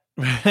lot.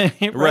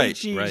 Right.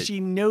 She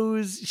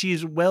knows,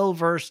 she's well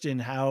versed in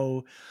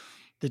how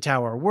the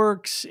tower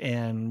works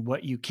and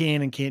what you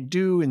can and can't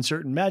do in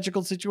certain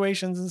magical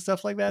situations and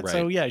stuff like that. Right.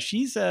 So yeah,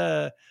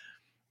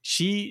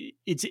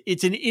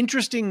 it's an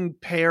interesting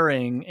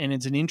pairing and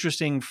it's an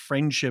interesting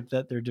friendship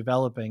that they're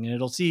developing, and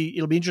it'll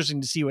be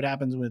interesting to see what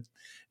happens with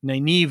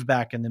Nynaeve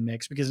back in the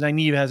mix, because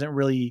Nynaeve hasn't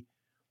really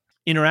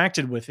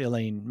interacted with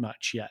Elaine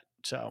much yet.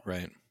 So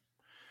right.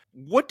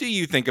 What do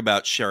you think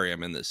about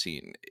Sheriam in this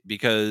scene?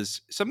 Because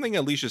something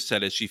Alicia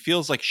said is she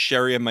feels like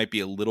Sheriam might be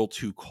a little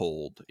too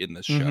cold in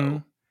this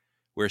show,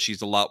 where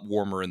she's a lot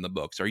warmer in the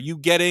books. Are you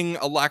getting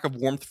a lack of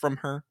warmth from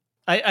her?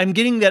 I'm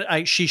getting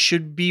that she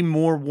should be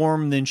more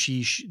warm than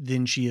she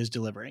is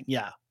delivering.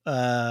 Yeah.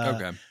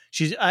 Okay.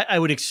 I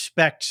would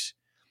expect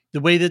the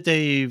way that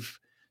they've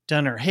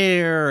done her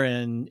hair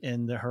and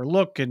her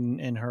look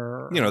and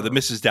her, The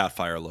Mrs.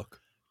 Doubtfire look.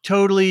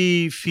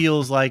 Totally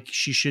feels like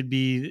she should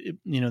be,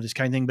 this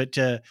kind of thing, but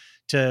to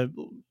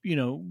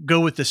go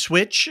with the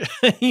switch,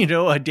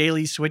 a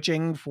daily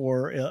switching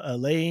for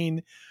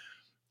Elaine,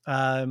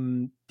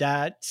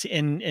 that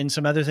and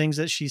some other things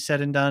that she said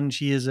and done,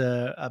 she is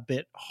a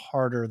bit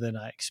harder than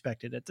I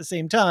expected. At the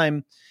same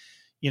time,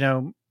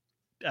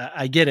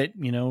 I get it,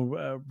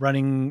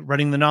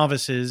 running the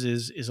novices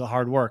is a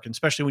hard work, and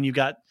especially when you've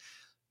got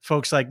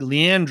folks like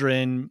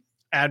Leandrin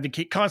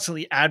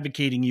constantly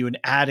advocating you and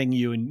adding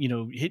you and,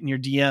 hitting your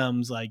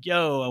DMs like,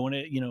 yo, I want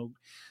to,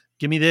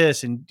 give me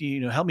this and,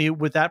 help me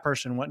with that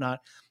person and whatnot.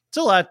 It's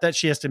a lot that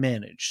she has to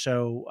manage.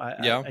 So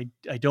I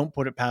don't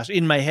put it past,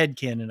 in my head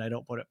canon, I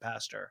don't put it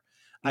past her.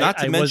 Not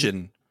to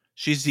mention,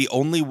 she's the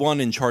only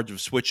one in charge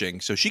of switching,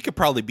 so she could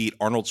probably beat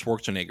Arnold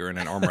Schwarzenegger in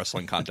an arm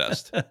wrestling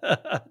contest.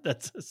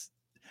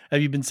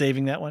 Have you been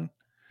saving that one?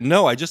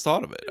 No, I just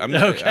thought of it.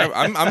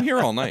 I'm here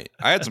all night.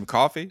 I had some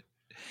coffee.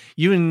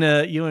 You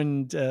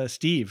and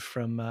Steve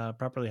from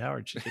Properly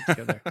Howard should get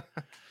together.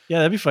 Yeah,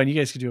 that'd be fun. You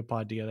guys could do a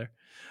pod together.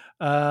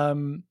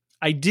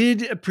 I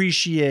did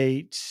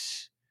appreciate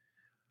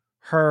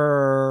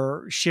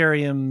her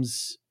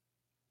Sheriam's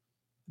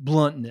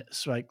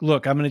bluntness. Like,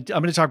 look, I'm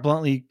gonna talk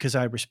bluntly because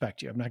I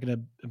respect you. I'm not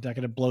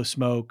gonna blow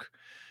smoke.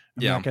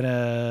 I'm not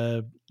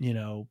gonna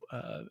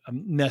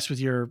mess with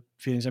your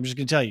feelings. I'm just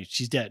gonna tell you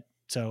she's dead.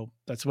 So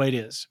that's the way it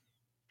is.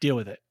 Deal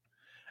with it.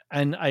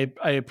 And I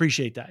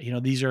appreciate that.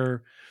 These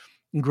are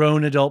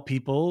grown adult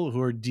people who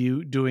are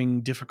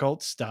doing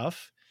difficult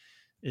stuff.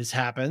 This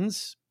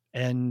happens,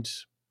 and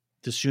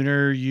the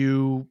sooner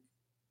you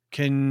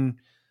can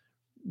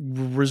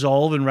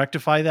resolve and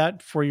rectify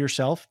that for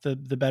yourself, the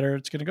better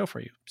it's going to go for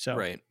you. So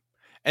right.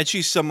 And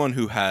she's someone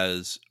who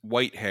has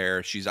white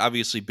hair. She's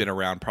obviously been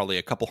around probably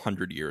a couple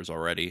 100 years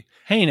already.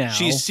 Hey, now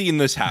she's seen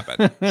this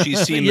happen.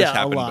 She's seen this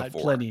happen a lot,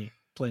 before.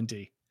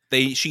 Plenty.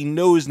 She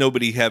knows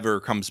nobody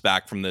ever comes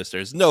back from this.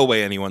 There's no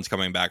way anyone's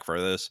coming back for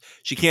this.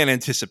 She can't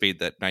anticipate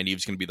that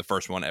Nynaeve's going to be the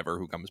first one ever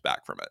who comes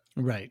back from it.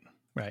 Right.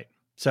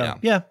 So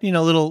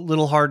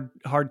little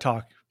hard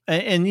talk,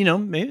 and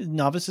maybe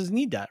novices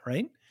need that,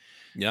 right?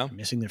 Yeah, they're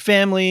missing their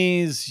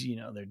families.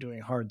 They're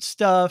doing hard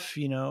stuff.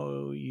 We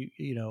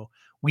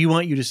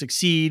want you to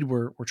succeed.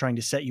 We're trying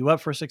to set you up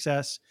for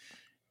success,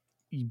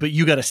 but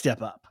you got to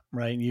step up,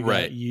 right?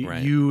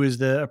 You as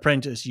the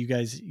apprentice, you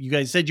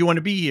guys said you want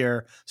to be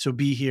here, so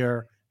be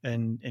here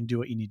and do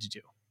what you need to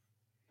do.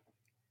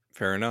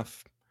 Fair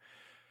enough.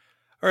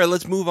 All right,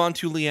 let's move on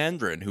to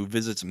Leandrin, who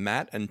visits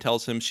Matt and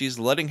tells him she's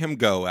letting him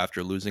go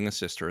after losing a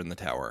sister in the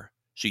tower.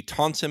 She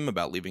taunts him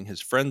about leaving his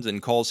friends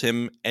and calls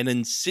him an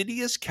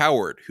insidious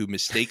coward who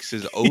mistakes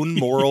his own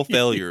moral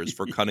failures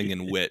for cunning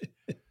and wit.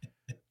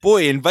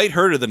 Boy, invite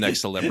her to the next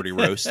celebrity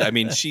roast. I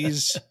mean,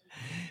 she's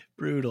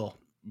brutal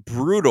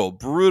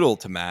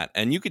to Matt.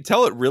 And you could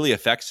tell it really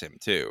affects him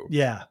too.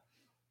 Yeah.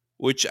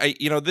 Which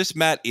this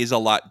Matt is a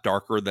lot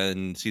darker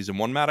than season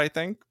 1 Matt, I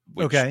think.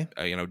 Which, okay.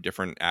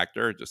 Different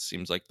actor. It just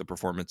seems like the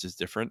performance is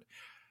different.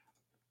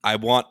 I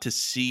want to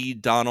see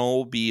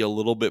Donald be a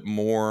little bit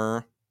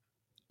more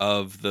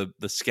of the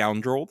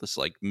scoundrel, this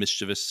like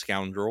mischievous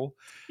scoundrel.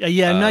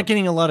 Yeah. I'm not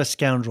getting a lot of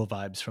scoundrel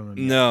vibes from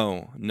him.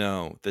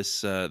 No.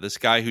 This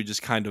guy who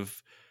just kind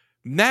of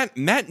Matt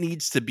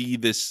needs to be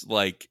this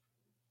like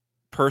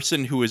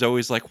person who is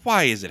always like,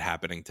 why is it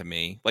happening to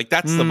me? Like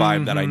that's the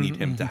vibe that I need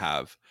him to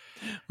have.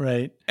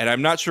 Right. And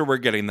I'm not sure we're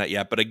getting that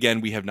yet, but again,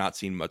 we have not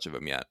seen much of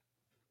him yet.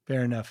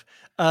 Fair enough.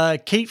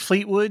 Kate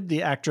Fleetwood,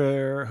 the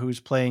actor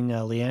who's playing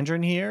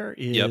Leandrin here,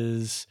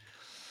 is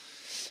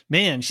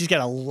man, she's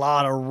got a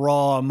lot of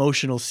raw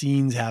emotional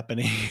scenes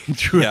happening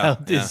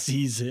throughout this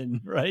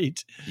season,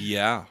 right?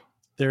 Yeah.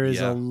 There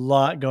is a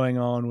lot going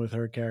on with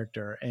her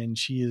character, and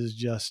she is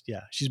just,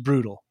 she's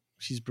brutal.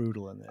 She's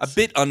brutal in this. A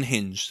bit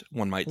unhinged,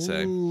 one might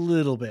say. A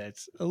little bit.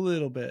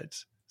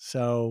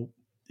 So,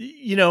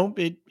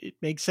 it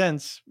makes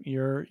sense.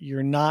 You're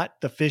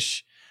not the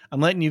fish.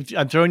 I'm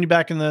throwing you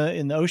back in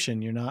the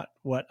ocean. You're not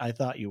what I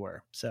thought you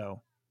were.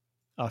 So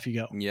off you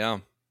go. Yeah.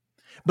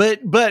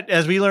 But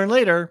as we learn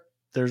later,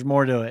 there's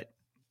more to it.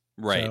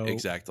 Right. So,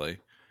 exactly.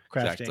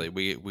 Crafting.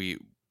 Exactly.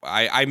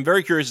 I'm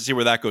very curious to see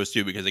where that goes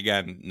too, because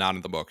again, not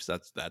in the books.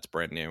 That's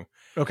brand new.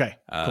 Okay.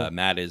 Cool.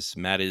 Matt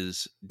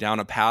is down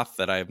a path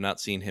that I have not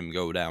seen him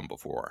go down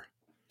before.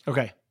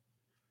 Okay.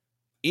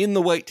 In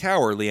the White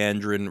Tower,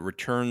 Leandrin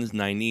returns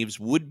Nynaeve's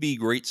would-be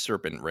Great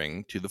Serpent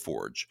ring to the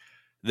Forge,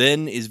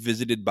 then is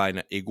visited by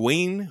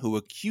Egwene, who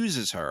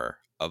accuses her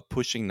of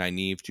pushing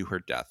Nynaeve to her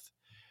death.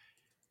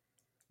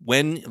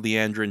 When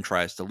Leandrin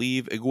tries to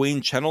leave,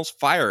 Egwene channels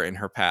fire in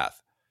her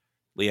path.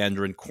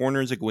 Leandrin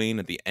corners Egwene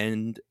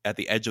at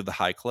the edge of the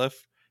high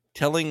cliff,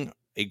 telling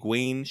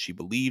Egwene she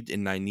believed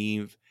in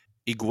Nynaeve.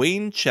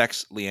 Egwene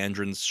checks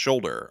Leandrin's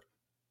shoulder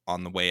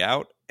on the way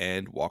out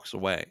and walks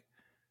away.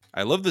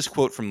 I love this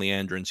quote from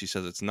Leandrin. She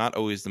says, "It's not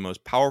always the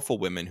most powerful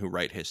women who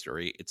write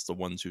history. It's the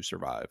ones who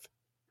survive."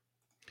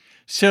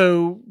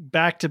 So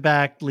back to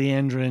back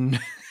Leandrin,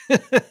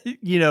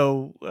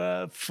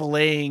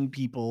 filleting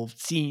people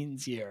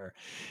scenes here.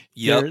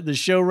 Yep. The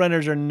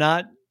showrunners are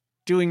not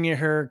doing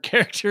her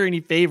character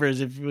any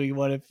favors if we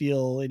want to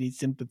feel any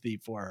sympathy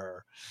for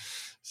her.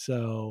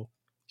 So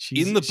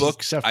in the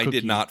books, I cookie.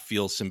 did not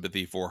feel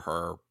sympathy for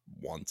her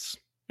once.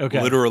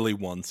 Okay. Literally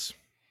once.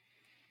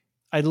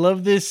 I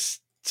love this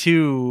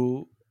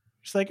too.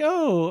 She's like,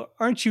 "Oh,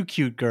 aren't you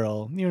cute,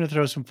 girl? You want to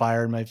throw some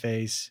fire in my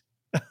face?"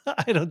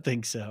 I don't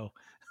think so.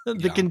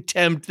 The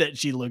contempt that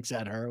she looks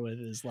at her with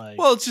is like,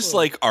 well, it's just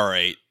like, all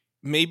right,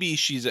 maybe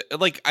she's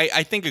like,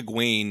 I think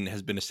Egwene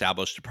has been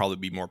established to probably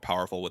be more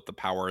powerful with the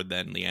power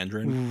than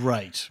Leandrin.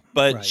 Right.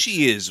 But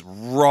she is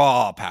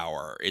raw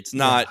power. It's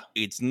not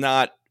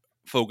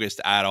focused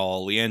at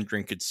all.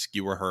 Leandrin could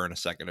skewer her in a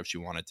second if she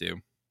wanted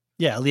to.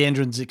 Yeah,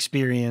 Leandrin's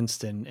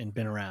experienced and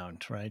been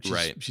around, right?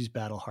 Right. She's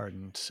battle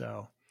hardened.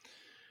 So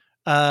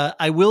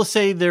I will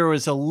say there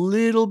was a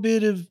little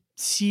bit of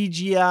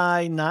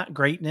CGI, not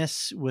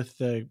greatness, with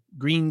the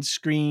green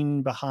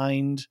screen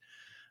behind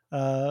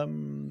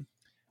them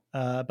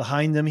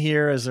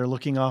here as they're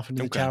looking off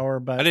into the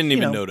tower. But I didn't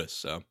even notice.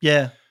 So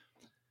yeah.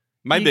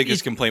 My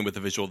biggest complaint with the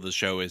visual of the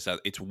show is that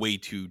it's way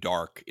too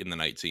dark in the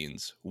night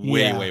scenes.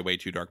 Way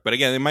too dark. But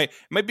again, it might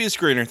be a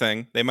screener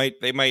thing. They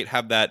might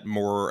have that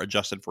more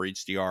adjusted for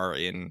HDR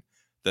in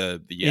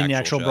the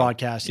actual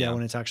broadcast,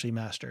 when it's actually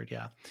mastered.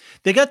 Yeah.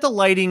 They got the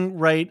lighting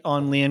right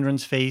on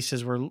Leandrin's face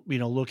as we're,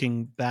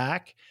 looking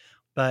back.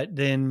 But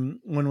then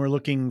when we're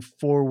looking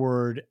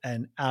forward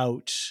and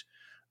out,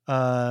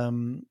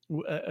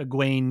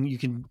 Egwene, you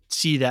can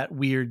see that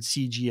weird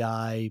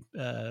CGI,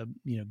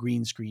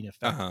 green screen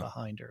effect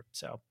behind her.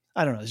 So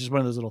I don't know. It's just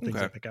one of those little things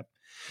I pick up.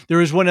 There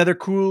was one other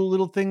cool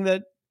little thing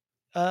that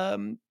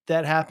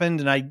happened,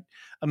 and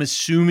I'm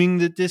assuming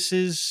that this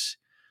is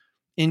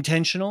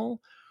intentional.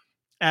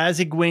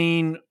 As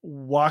Egwene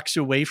walks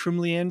away from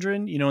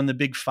Leandrin, in the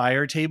big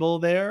fire table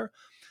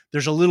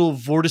there's a little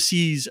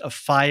vortices of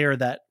fire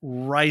that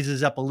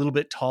rises up a little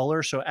bit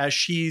taller. So as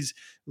she's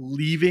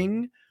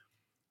leaving,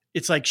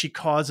 it's like she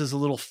causes a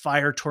little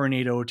fire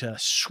tornado to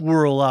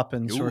swirl up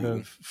and sort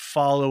of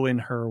follow in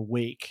her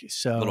wake.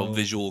 So a little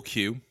visual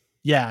cue.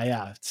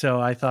 Yeah.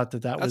 So I thought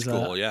that was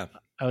cool. Yeah.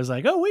 I was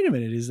like, oh, wait a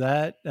minute. Is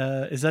that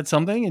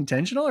something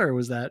intentional, or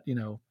was that,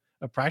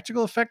 a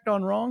practical effect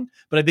gone wrong?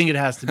 But I think it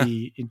has to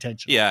be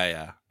intentional.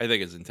 Yeah. I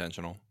think it's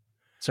intentional.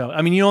 So,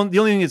 I mean, the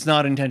only thing that's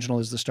not intentional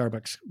is the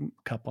Starbucks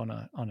cup on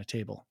a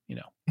table,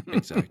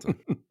 Exactly.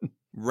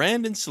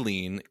 Rand and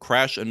Selene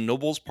crash a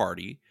noble's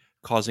party,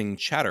 causing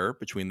chatter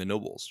between the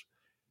nobles.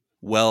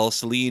 While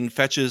Selene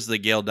fetches the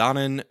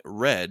Ghealdanin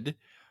Red,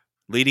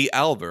 Lady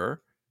Alver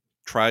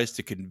tries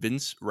to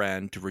convince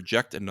Rand to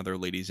reject another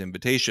lady's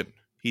invitation.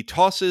 He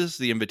tosses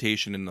the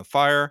invitation in the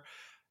fire,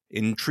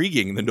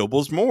 intriguing the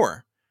nobles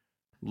more.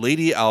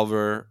 Lady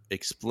Alver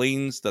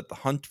explains that the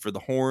hunt for the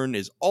horn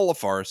is all a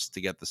farce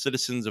to get the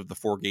citizens of the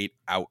Foregate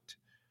out.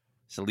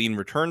 Selene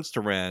returns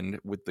to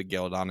Rand with the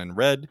Ghealdanin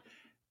Red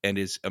and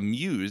is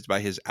amused by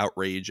his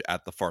outrage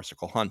at the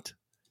farcical hunt.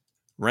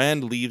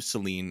 Rand leaves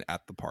Selene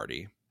at the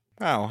party.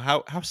 Wow,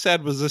 how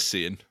sad was this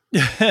scene?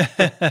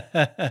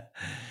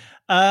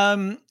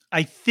 I'm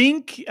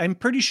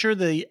pretty sure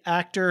the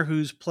actor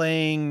who's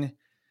playing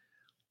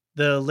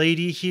the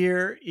lady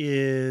here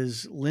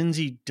is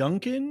Lindsay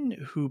Duncan,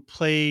 who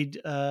played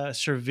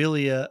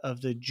Servilia of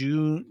the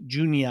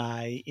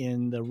Junii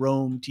in the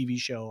Rome TV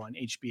show on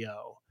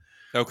HBO.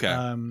 Okay.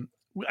 I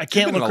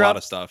can't look a up lot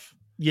of stuff.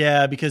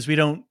 Yeah, because we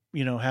don't,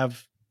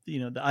 have the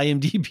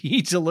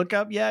IMDb to look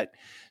up yet.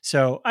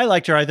 So I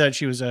liked her. I thought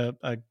she was a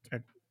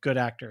good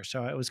actor.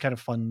 So it was kind of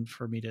fun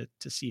for me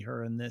to see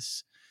her in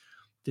this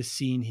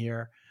scene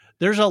here.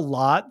 There's a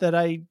lot that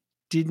I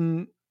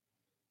didn't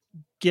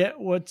get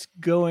what's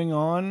going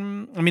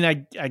on. I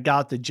mean, I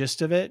got the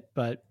gist of it,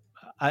 but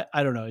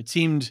I don't know. It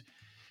seemed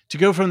to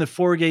go from the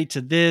Foregate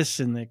to this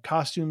and the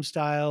costume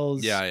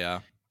styles. Yeah.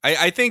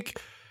 I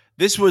think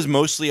this was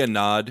mostly a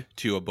nod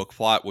to a book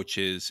plot, which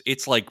is,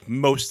 it's like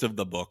most of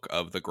the book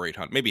of The Great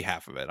Hunt, maybe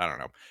half of it. I don't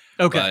know.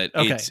 Okay.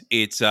 But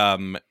it's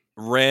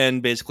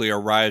Rand basically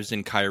arrives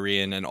in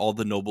Cairhien, and all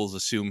the nobles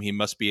assume he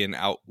must be an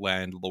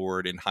outland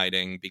lord in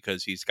hiding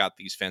because he's got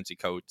these fancy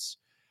coats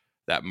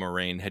that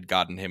Moraine had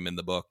gotten him in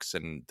the books.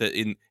 And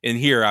in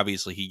here,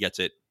 obviously, he gets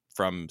it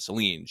from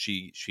Selene.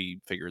 She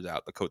figures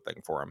out the coat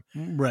thing for him.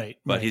 Right.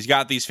 But he's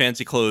got these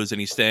fancy clothes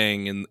and he's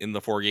staying in the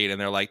Foregate, and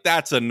they're like,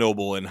 that's a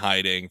noble in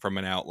hiding from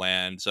an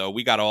outland. So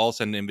we got to all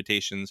send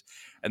invitations.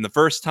 And the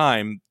first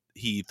time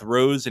he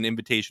throws an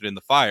invitation in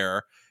the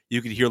fire,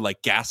 you could hear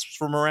like gasps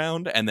from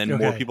around, and then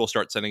more people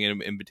start sending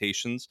him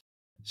invitations.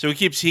 So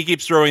he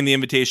keeps throwing the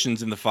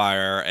invitations in the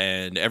fire,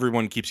 and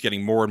everyone keeps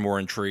getting more and more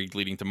intrigued,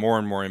 leading to more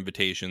and more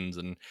invitations.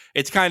 And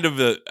it's kind of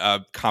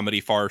a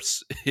comedy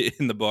farce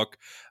in the book.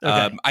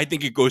 I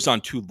think it goes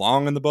on too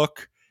long in the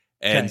book.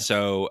 And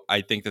so I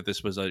think that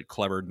this was a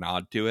clever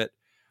nod to it.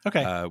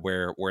 Okay.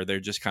 Where they're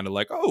just kind of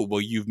like, oh,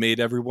 well, you've made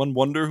everyone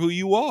wonder who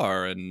you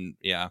are, and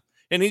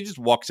and he just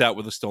walks out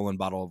with a stolen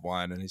bottle of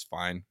wine, and he's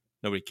fine.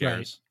 Nobody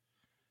cares.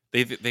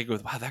 Right. They go,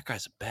 wow, that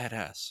guy's a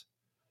badass.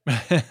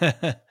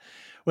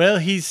 Well,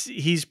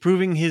 he's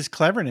proving his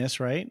cleverness,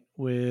 right,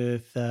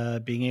 with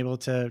being able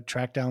to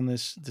track down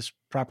this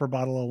proper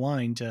bottle of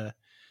wine to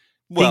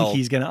think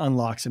he's going to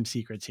unlock some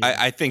secrets here.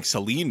 I think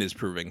Celine is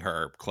proving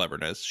her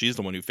cleverness. She's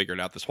the one who figured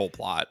out this whole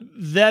plot.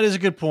 That is a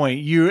good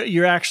point.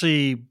 You're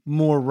actually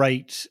more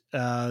right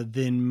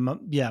than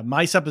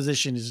my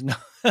supposition is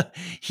not.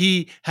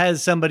 He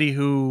has somebody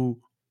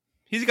who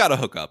he's got a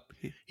hookup.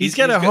 He's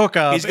got a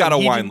hookup. He's got a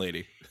wine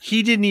lady.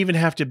 He didn't even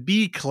have to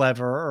be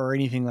clever or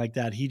anything like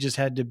that. He just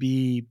had to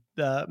be,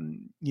 the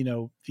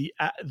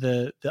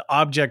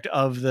object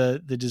of the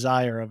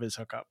desire of his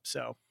hookup.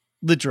 So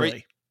literally.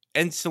 Right.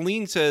 And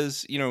Celine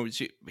says,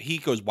 he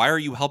goes, why are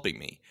you helping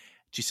me?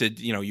 She said,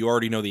 you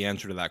already know the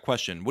answer to that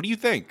question. What do you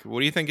think? What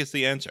do you think is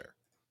the answer?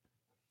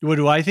 What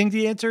do I think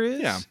the answer is?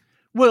 Yeah.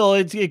 Well,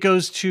 it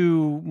goes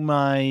to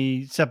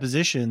my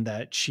supposition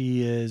that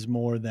she is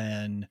more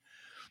than,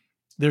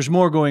 there's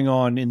more going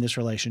on in this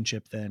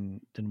relationship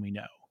than we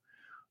know.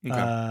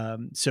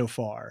 Okay. So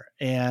far.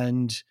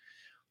 And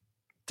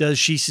does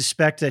she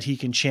suspect that he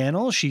can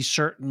channel? She's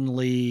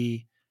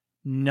certainly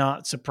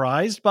not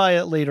surprised by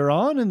it later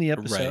on in the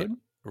episode.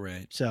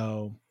 Right.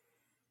 So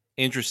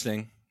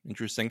interesting.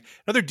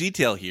 Another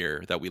detail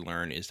here that we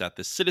learn is that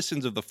the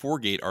citizens of the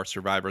Foregate are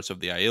survivors of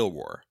the Aiel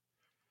War.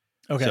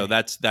 Okay. So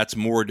that's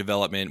more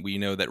development. We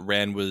know that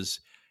Rand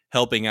was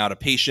helping out a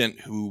patient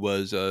who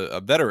was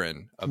a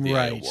veteran of the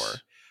Aiel War.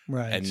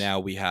 Right. And now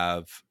we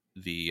have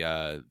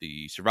the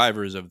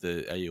survivors of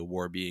the Aiel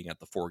War being at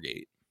the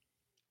Foregate.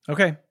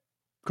 Okay.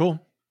 Cool.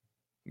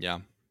 Yeah.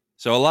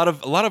 So a lot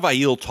of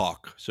Aiel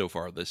talk so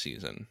far this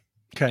season.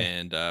 Okay.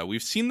 And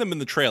we've seen them in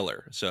the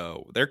trailer,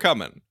 so they're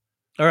coming.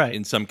 All right.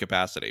 In some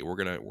capacity. We're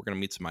gonna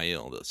meet some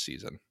Aiel this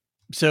season.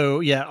 So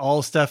yeah,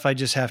 all stuff I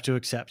just have to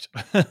accept.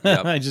 Yep.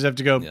 I just have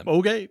to go,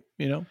 okay,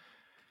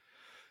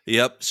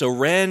 Yep. So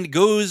Rand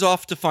goes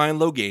off to find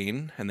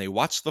Logain, and they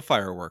watch the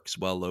fireworks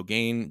while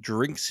Logain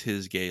drinks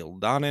his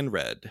Galedanan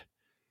Red.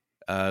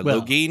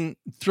 Logain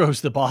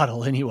throws the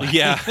bottle anyway.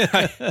 Yeah.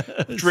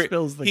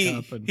 Spills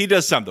the cup. He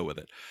does something with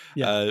it.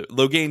 Yeah.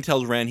 Logain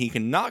tells Rand he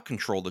cannot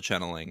control the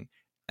channeling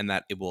and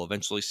that it will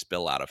eventually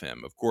spill out of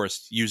him. Of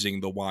course,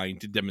 using the wine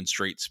to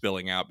demonstrate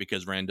spilling out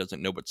because Rand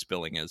doesn't know what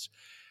spilling is.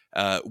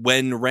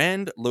 When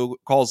Rand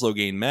calls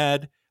Logain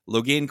mad,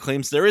 Logain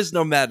claims there is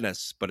no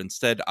madness, but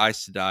instead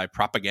Aes Sedai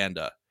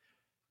propaganda.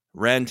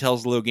 Rand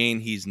tells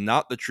Logain he's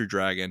not the true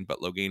dragon, but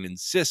Logain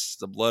insists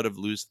the blood of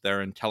Lews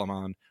Therin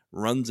Telamon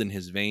runs in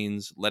his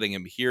veins, letting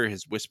him hear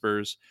his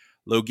whispers.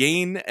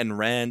 Logain and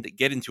Rand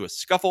get into a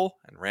scuffle,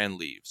 and Rand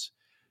leaves.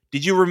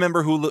 Did you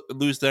remember who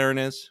Lews Therin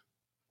is?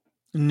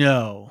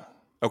 No.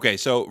 Okay,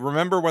 so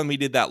remember when we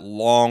did that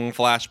long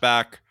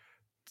flashback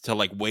to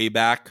like way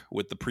back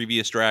with the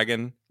previous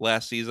dragon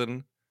last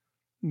season?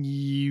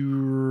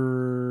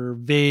 You're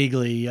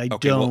vaguely. I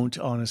don't,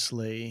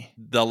 honestly.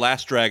 The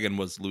last dragon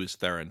was Lews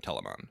Therin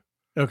Telamon.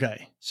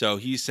 Okay. So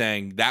he's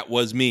saying that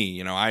was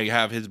me. I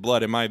have his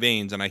blood in my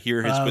veins and I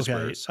hear his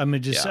whispers. I'm a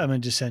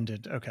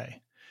descendant.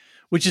 Okay.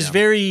 Which is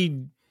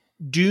very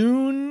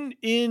Dune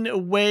in a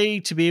way,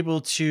 to be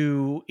able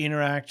to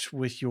interact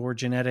with your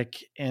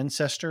genetic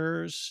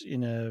ancestors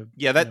in a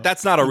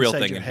that's not a real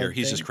thing in here.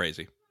 He's just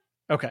crazy.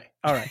 Okay.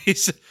 All right.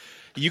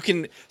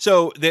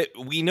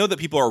 We know that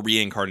people are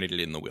reincarnated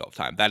in the Wheel of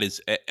Time. That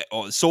is,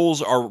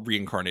 souls are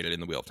reincarnated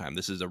in the Wheel of Time.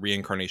 This is a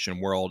reincarnation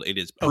world. It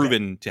is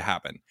proven to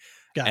happen.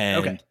 Got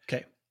it.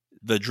 Okay.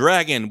 The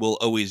dragon will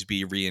always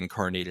be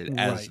reincarnated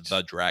as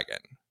the dragon.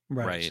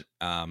 Right.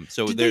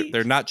 So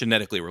they're not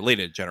genetically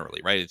related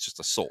generally, right? It's just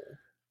a soul.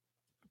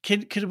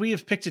 Could we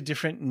have picked a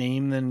different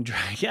name than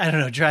dragon? I don't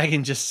know.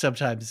 Dragon just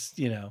sometimes,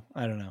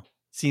 I don't know.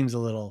 Seems a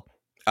little.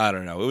 I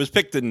don't know. It was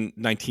picked in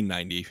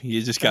 1990.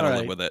 You just got to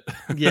live with it.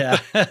 Yeah.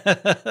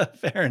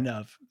 Fair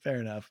enough.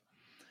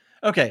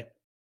 Okay.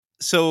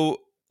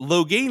 So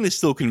Logain is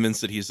still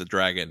convinced that he's a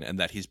dragon and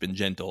that he's been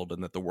gentled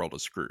and that the world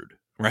is screwed,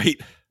 right?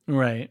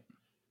 Right.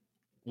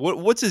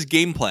 What's his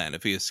game plan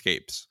if he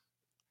escapes?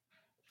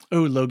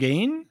 Oh,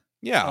 Logain?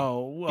 Yeah.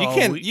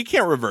 Oh, you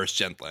can't reverse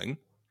gentling.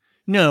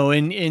 No,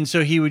 and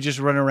so he would just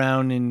run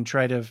around and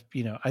try to,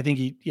 I think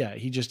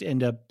he just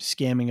end up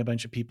scamming a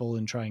bunch of people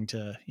and trying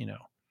to,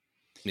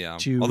 Yeah.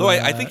 Although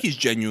I think he's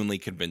genuinely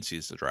convinced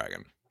he's the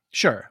dragon.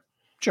 Sure.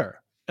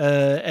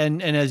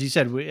 And as you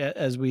said,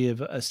 as we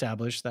have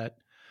established, that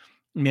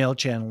male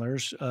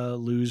channelers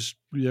lose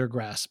their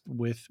grasp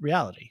with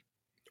reality.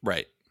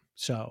 Right.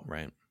 So.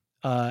 Right.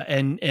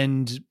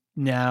 And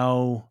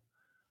now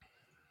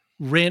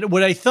Rand,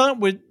 what I thought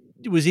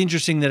was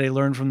interesting that I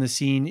learned from the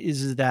scene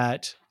is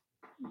that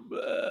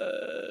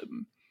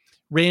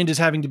Rand is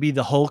having to be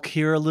the Hulk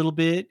here a little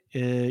bit.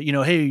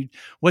 Hey,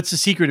 what's the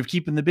secret of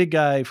keeping the big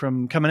guy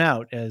from coming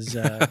out? As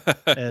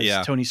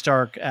Tony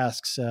Stark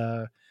asks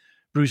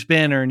Bruce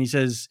Banner, and he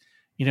says,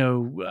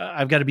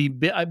 I have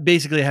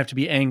to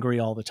be angry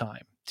all the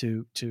time.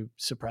 to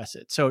suppress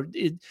it. So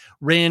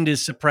Rand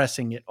is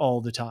suppressing it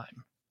all the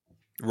time.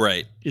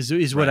 Right.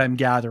 Is what I'm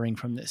gathering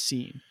from this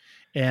scene.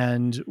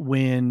 And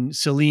when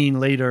Selene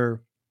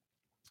later,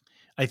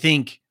 I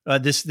think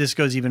this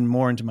goes even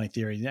more into my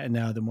theory. And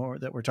now the more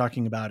that we're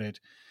talking about it,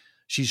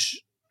 she's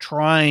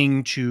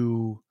trying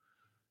to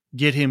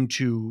get him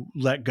to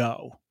let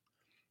go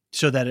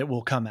so that it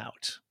will come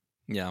out.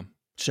 Yeah.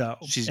 So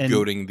she's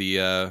goading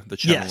the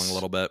channeling a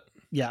little bit.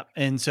 Yeah.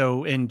 And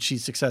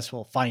she's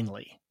successful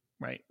finally.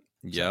 Right.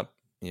 Yep.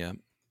 So, yeah.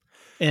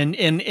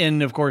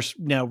 And of course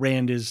now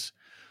Rand is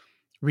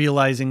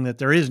realizing that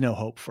there is no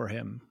hope for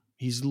him.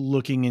 He's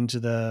looking into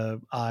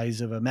the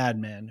eyes of a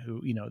madman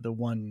who, the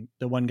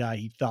one guy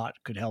he thought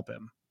could help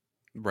him.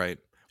 Right.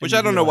 Which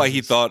I don't know why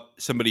he thought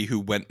somebody who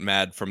went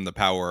mad from the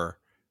power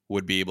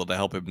would be able to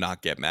help him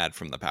not get mad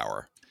from the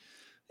power.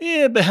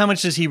 Yeah, but how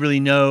much does he really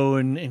know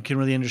and can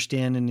really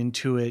understand and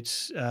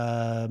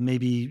intuit?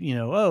 Maybe,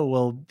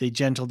 they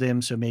gentled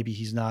him, so maybe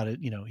he's not,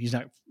 he's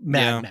not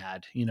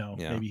mad.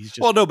 Maybe he's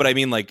just. Well, no, but I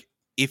mean, like,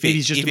 if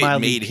it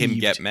made him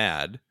peeved. get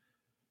mad,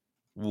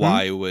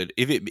 why would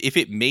if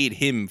it made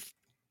him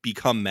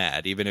become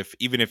mad, even if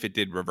it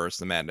did reverse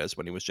the madness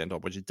when he was gentle,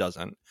 which it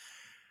doesn't,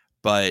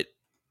 but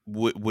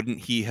wouldn't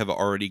he have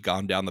already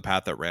gone down the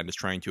path that Rand is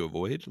trying to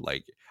avoid?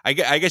 Like, I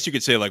guess you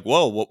could say, like,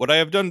 whoa, what would I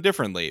have done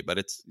differently? But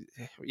it's,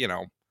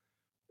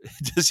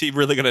 is he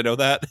really going to know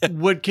that?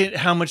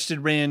 How much did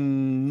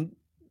Rand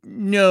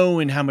know,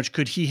 and how much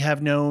could he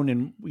have known?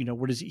 And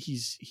what is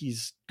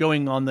he's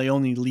going on the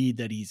only lead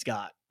that he's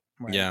got.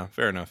 Right? Yeah,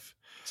 fair enough.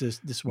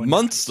 This one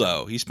months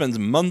though, he spends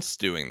months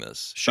doing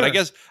this. Sure.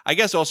 But I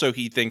guess also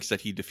he thinks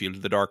that he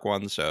defeated the Dark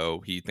One,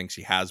 so he thinks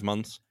he has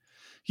months.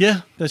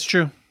 Yeah, that's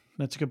true.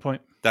 That's a good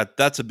point.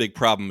 That's a big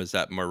problem, is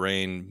that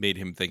Moraine made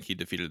him think he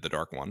defeated the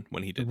Dark One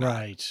when he did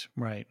not.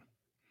 Right.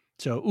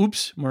 So,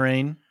 oops,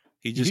 Moraine.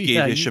 He just gave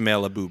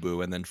Ishamael a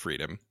boo-boo and then freed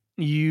him.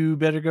 You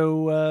better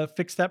go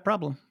fix that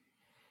problem.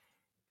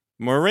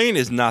 Moraine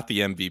is not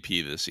the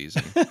MVP this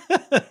season.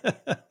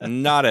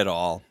 Not at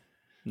all.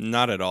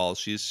 Not at all.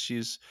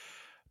 She's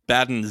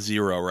batting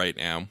 0 right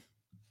now.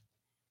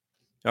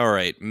 All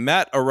right.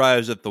 Matt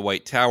arrives at the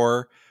White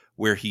Tower,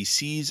 where he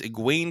sees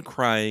Egwene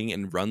crying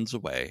and runs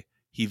away.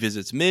 He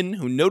visits Min,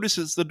 who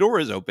notices the door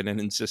is open and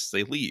insists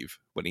they leave.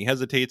 When he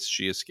hesitates,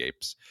 she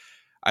escapes.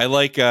 I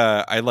like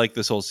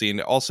this whole scene.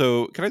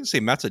 Also, can I just say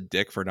Matt's a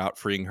dick for not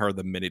freeing her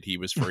the minute he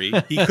was free?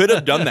 He could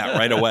have done that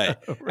right away.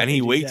 Right, and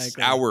he waits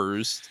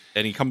hours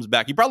and he comes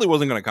back. He probably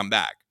wasn't going to come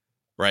back,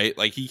 right?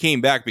 Like, he came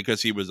back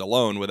because he was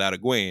alone without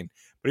Egwene,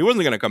 but he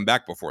wasn't going to come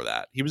back before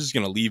that. He was just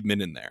going to leave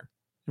Min in there.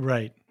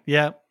 Right.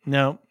 Yeah.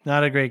 No,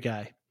 not a great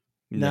guy.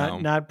 No.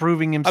 Not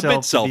proving himself. A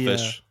bit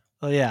selfish.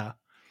 Yeah.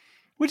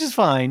 Which is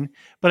fine,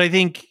 but I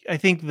think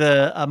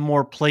a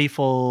more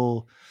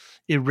playful,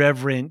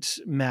 irreverent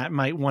Matt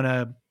might want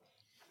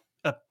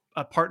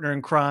a partner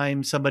in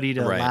crime, somebody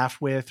to laugh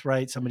with,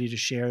 right? Somebody to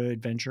share an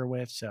adventure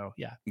with. So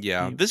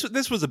yeah.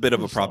 This was a bit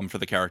of a problem for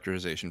the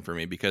characterization for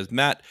me, because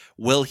Matt,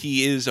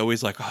 he is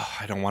always like, oh,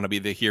 I don't want to be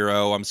the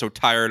hero. I'm so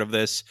tired of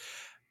this.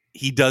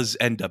 He does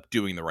end up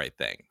doing the right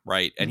thing,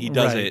 right? And he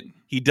does it.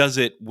 He does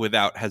it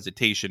without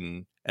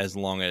hesitation, as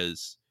long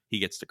as he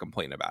gets to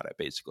complain about it,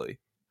 basically.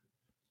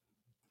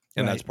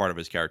 And that's part of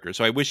his character.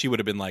 So I wish he would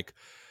have been like,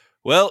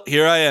 well,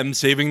 here I am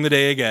saving the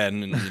day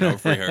again,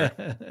 and free her.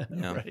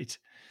 Yeah. Right.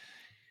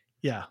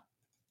 Yeah.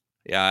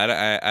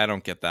 Yeah, I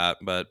don't get that,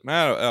 but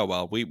oh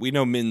well, we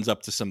know Min's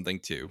up to something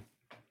too.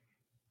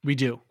 We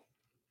do.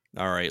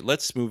 All right,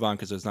 let's move on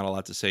because there's not a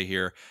lot to say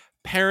here.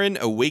 Perrin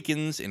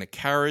awakens in a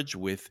carriage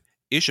with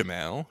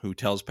Ishamael, who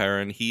tells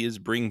Perrin he is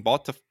being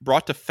brought to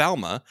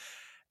Falma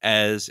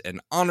as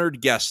an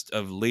honored guest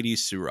of Lady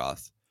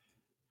Suroth.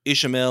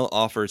 Ishamael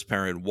offers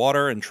Perrin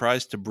water and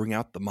tries to bring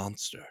out the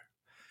monster.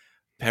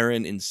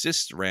 Perrin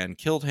insists Rand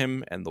killed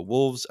him, and the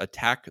wolves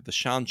attack the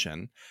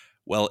Shanchen,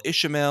 while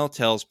Ishamael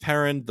tells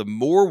Perrin the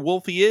more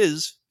wolf he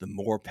is, the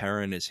more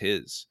Perrin is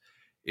his.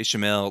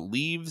 Ishamael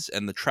leaves,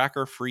 and the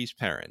tracker frees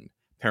Perrin.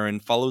 Perrin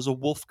follows a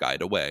wolf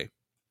guide away.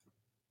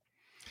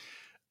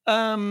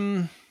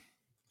 I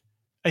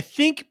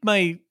think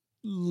my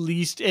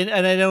least, and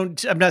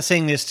I'm not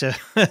saying this to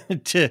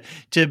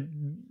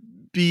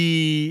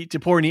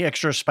pour any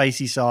extra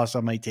spicy sauce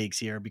on my takes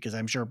here, because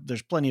I'm sure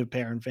there's plenty of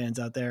Perrin fans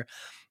out there.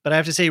 But I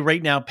have to say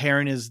right now,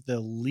 Perrin is the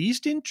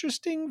least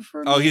interesting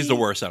for me. Oh, he's the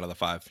worst out of the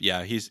 5.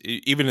 Yeah, he's,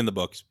 even in the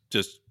books,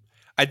 just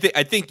I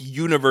think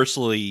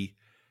universally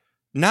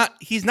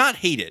he's not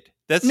hated.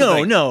 That's the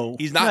thing. No,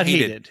 he's not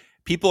hated.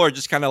 People are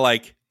just kind of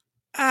like,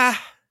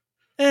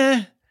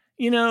 and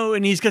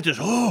he's got this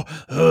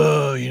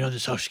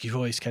this husky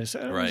voice kind of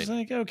stuff. Right. It's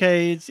like,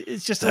 okay,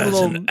 it's just there's a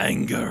little an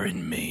anger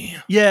in me.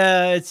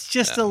 Yeah, it's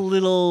just a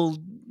little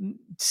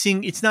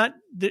it's not,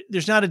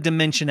 there's not a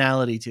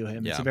dimensionality to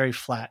him. It's a very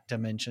flat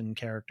dimension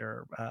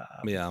character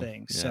thing.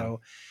 Yeah.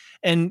 So,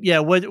 and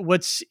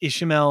what's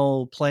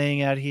Ishamael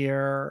playing at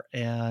here?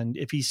 And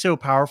if he's so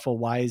powerful,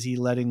 why is he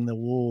letting the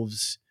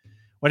wolves?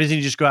 Why doesn't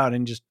he just go out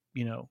and just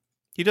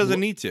He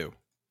doesn't need to.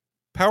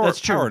 That's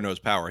true. Power knows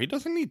power. He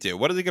doesn't need to.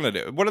 What are they going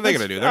to do? What are they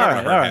going to do? They're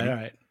not going to hurt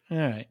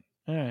him.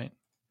 All right.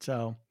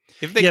 So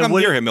if they come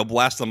near him, he'll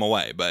blast them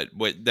away, but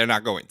they're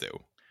not going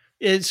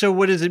to. So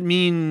what does it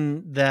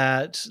mean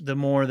that the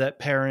more that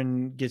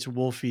Perrin gets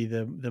wolfy,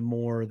 the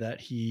more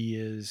that he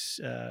is,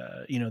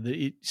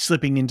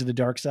 slipping into the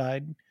dark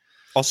side?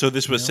 Also,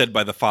 this was said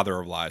by the father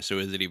of lies, so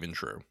is it even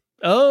true?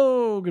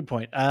 Oh, good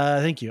point.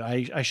 Thank you.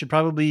 I should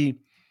probably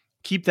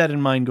keep that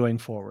in mind going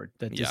forward.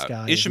 That this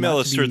guy Ishmael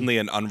is certainly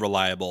an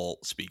unreliable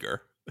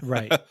speaker.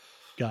 Right.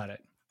 Got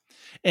it.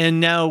 And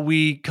now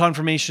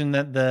confirmation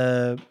that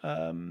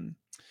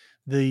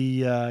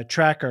the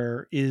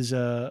tracker is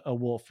a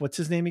wolf. What's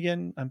his name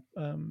again?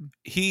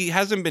 He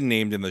hasn't been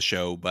named in the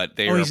show, but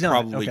they are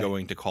probably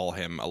going to call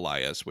him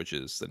Elias, which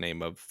is the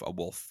name of a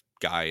wolf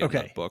guy in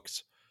the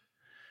books.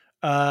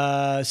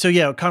 So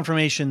yeah,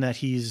 confirmation that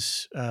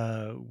he's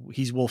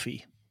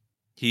wolfy.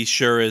 He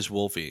sure is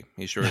wolfy.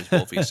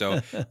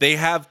 So they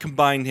have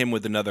combined him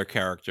with another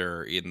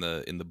character in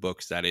the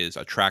books that is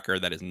a tracker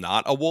that is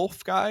not a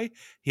wolf guy.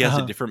 He has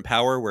a different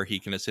power where he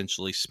can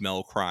essentially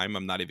smell crime.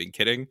 I'm not even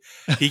kidding.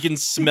 He can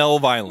smell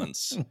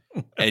violence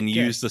and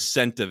use the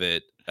scent of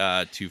it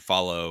to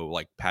follow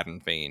like Patton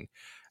Fane.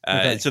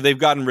 So they've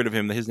gotten rid of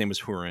him. His name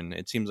is Hurin.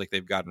 It seems like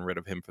they've gotten rid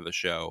of him for the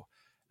show,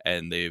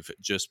 and they've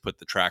just put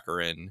the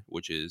tracker in,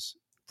 which is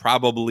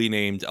probably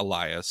named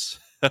Elias.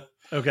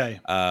 Okay.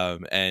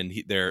 And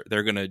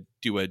they're gonna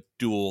do a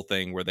dual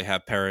thing where they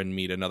have Perrin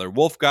meet another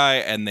wolf guy,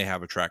 and they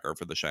have a tracker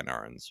for the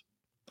Shinarans.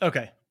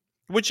 Okay.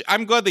 Which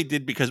I'm glad they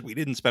did, because we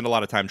didn't spend a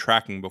lot of time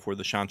tracking before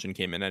the Shanshan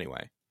came in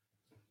anyway.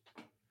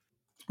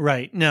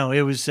 Right. No,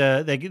 it was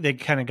they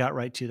kind of got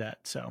right to that.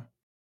 So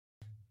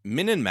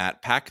Min and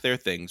Matt pack their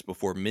things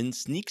before Min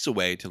sneaks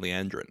away to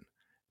Leandrin.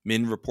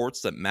 Min reports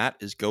that Matt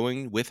is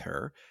going with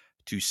her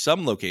to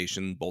some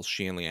location both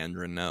she and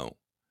Leandrin know.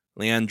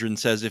 Leandrin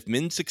says if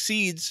Min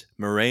succeeds,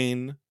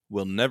 Moraine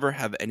will never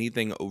have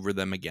anything over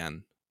them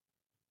again.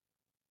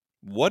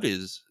 What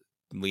is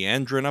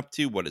Leandrin up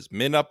to? What is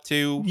Min up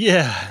to?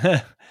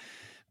 Yeah.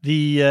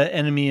 The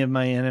enemy of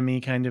my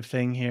enemy kind of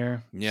thing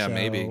here. Yeah, so,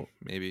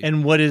 maybe.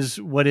 And what is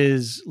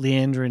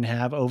Leandrin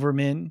have over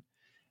Min?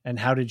 And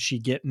how did she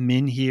get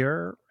Min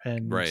here?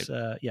 And right.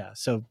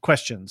 So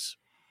questions.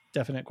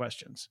 Definite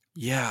questions.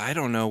 Yeah, I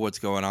don't know what's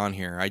going on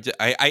here.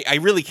 I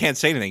really can't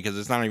say anything because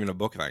it's not even a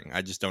book thing.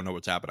 I just don't know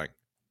what's happening.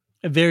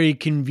 Very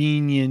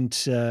convenient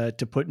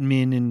to put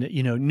Min in,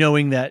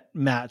 knowing that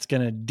Matt's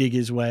going to dig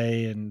his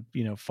way and,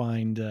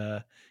 find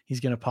he's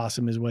going to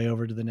possum his way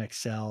over to the next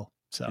cell.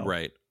 So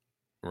Right.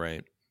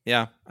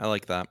 Yeah, I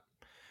like that.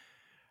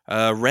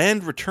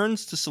 Rand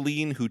returns to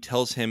Selene, who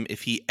tells him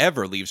if he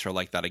ever leaves her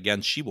like that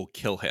again, she will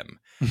kill him.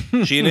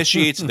 She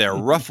initiates their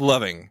rough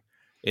loving,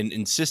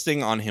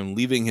 insisting on him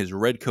leaving his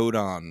red coat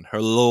on,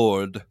 her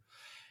lord.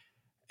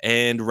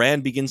 And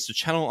Rand begins to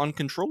channel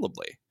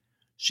uncontrollably.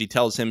 She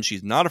tells him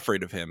she's not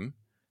afraid of him.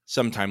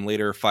 Sometime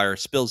later, fire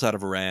spills out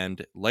of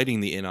Rand,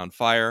 lighting the inn on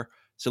fire.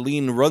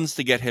 Selene runs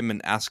to get him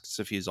and asks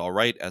if he's all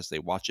right as they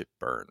watch it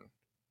burn.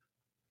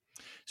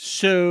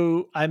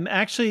 So I'm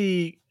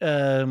actually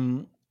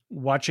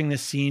watching the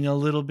scene a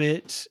little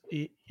bit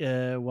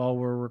while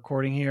we're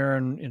recording here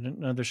in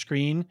another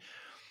screen.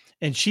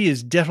 And she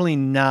is definitely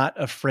not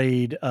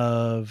afraid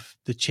of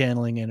the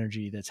channeling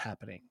energy that's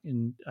happening.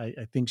 And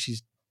I think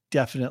she's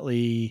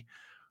definitely,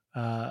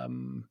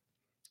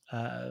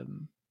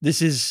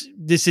 this is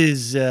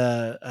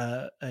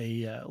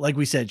like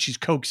we said,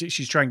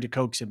 she's trying to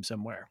coax him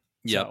somewhere.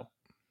 Yep.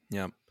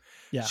 So,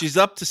 Yeah. She's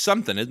up to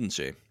something, isn't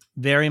she?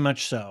 Very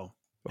much so.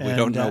 But we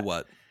don't know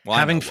what. Well,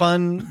 having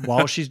fun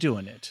while she's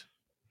doing it.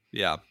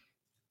 Yeah.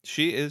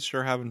 She is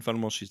sure having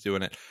fun while she's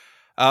doing it.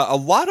 A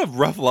lot of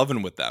rough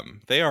loving with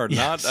them. They are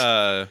not.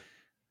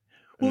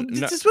 Well,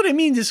 this is what I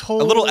mean. This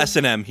whole a little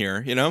S&M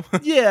here,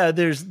 Yeah,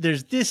 there's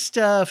this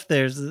stuff.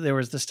 There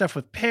was the stuff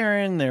with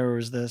Perrin. There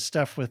was the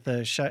stuff with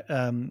the.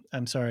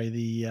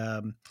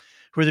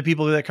 Who are the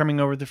people that are coming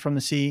over from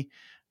the sea?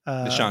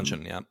 The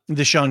Shanshan, yeah.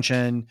 The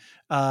Shanshan.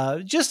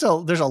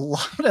 There's a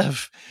lot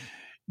of.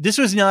 This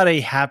was not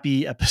a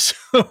happy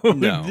episode.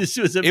 No, this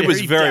was it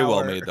was very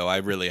well made, though. I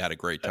really had a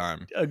great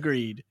time.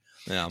 Agreed.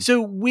 Yeah.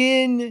 So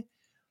when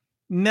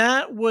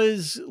Matt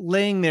was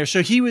laying there,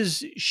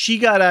 she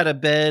got out of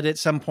bed at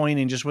some point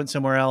and just went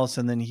somewhere else,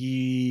 and then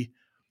he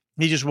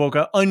just woke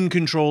up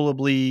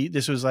uncontrollably.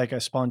 This was like a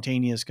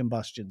spontaneous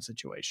combustion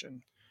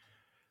situation.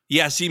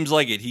 Yeah, seems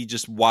like it. He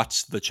just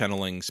watched the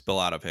channeling spill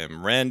out of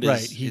him. Rand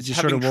is He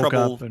just having sort of woke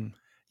trouble. up and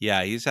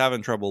he's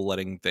having trouble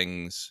letting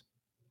things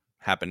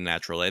happen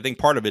naturally. I think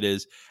part of it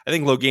is, I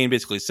think Logain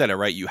basically said it,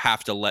 right? You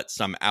have to let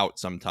some out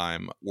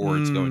sometime or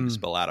it's going to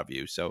spill out of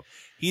you. So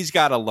he's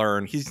got to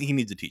learn. He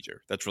needs a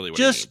teacher. That's really what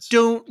he needs. Just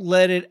don't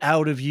let it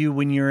out of you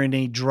when you're in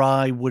a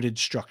dry wooded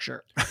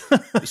structure.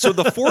 So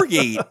the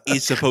foregate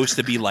is supposed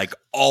to be like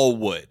all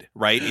wood,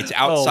 right? It's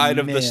outside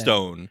of the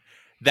stone.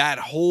 That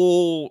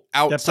whole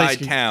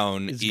outside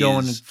town is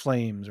going in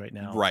flames right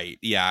now. Right.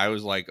 Yeah. I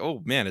was like,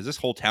 oh man, is this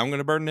whole town going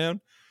to burn down?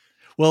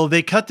 Well,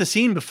 they cut the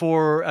scene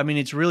before. I mean,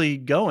 it's really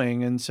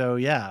going, and so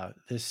yeah,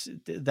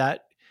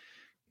 that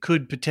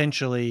could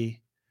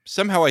potentially.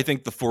 Somehow I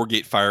think the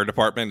Foregate Fire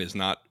Department is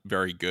not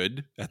very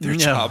good at their No.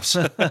 jobs.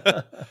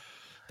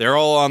 They're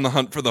all on the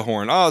hunt for the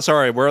horn. Oh,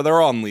 sorry,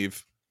 they're on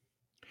leave.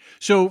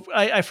 So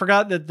I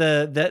forgot that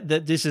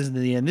that this isn't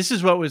the end. This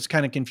is what was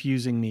kind of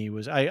confusing me.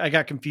 Was I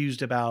got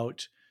confused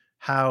about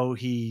how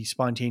he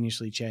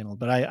spontaneously channeled,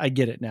 but I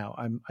get it now.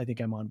 I think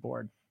I'm on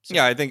board. So.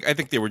 Yeah, I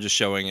think they were just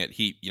showing it.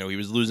 He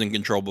was losing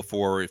control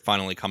before it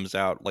finally comes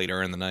out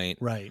later in the night.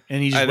 Right,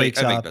 and he just wakes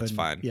up. I think that's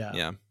fine.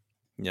 Yeah.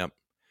 Yep.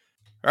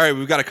 All right,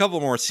 we've got a couple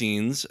more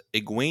scenes.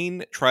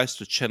 Egwene tries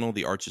to channel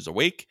the Arches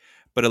awake,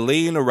 but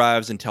Elaine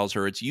arrives and tells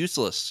her it's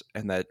useless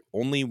and that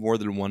only more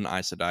than one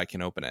Aes Sedai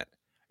can open it.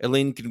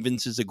 Elaine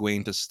convinces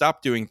Egwene to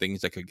stop doing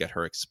things that could get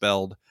her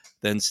expelled,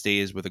 then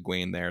stays with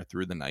Egwene there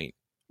through the night.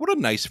 What a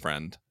nice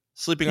friend.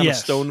 Sleeping on a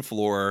stone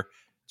floor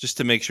just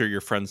to make sure your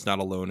friend's not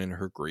alone in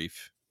her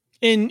grief.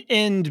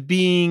 And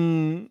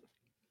being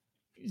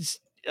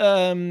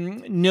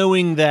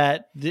knowing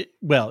that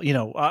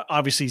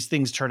obviously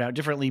things turn out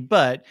differently,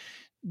 but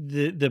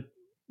the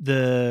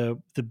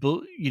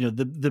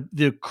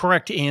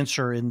correct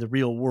answer in the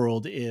real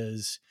world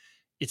is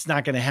it's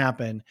not going to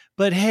happen.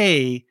 But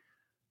hey,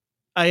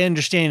 I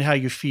understand how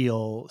you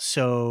feel,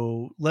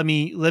 so let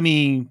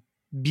me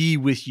be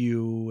with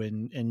you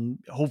and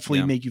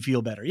hopefully make you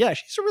feel better. Yeah,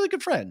 she's a really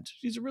good friend.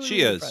 She's a really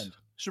good friend.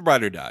 She's a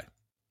ride or die.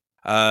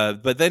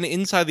 But then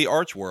inside the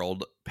Arch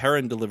world,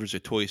 Perrin delivers a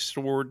toy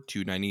sword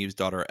to Nynaeve's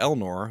daughter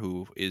Elnor,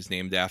 who is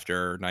named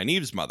after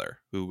Nynaeve's mother,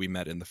 who we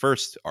met in the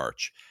first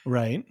Arch.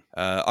 Right.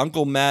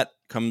 Uncle Matt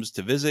comes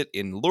to visit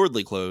in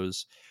lordly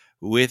clothes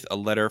with a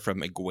letter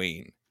from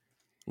Egwene.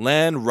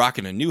 Lan,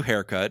 rocking a new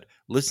haircut,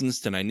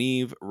 listens to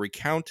Nynaeve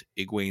recount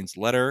Egwene's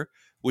letter,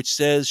 which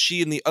says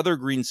she and the other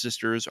Green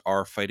Sisters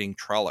are fighting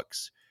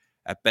Trollocs.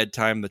 At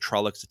bedtime, the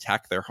Trollocs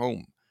attack their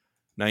home.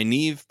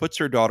 Nynaeve puts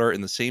her daughter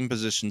in the same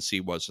position she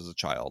was as a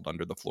child,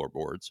 under the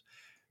floorboards.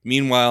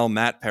 Meanwhile,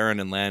 Matt, Perrin,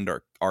 and Land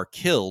are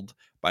killed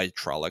by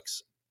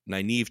Trollocs.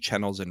 Nynaeve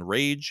channels in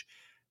rage,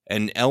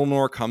 and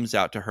Elnor comes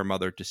out to her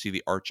mother to see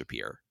the Arch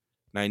appear.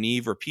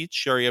 Nynaeve repeats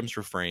Sheriam's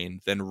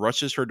refrain, then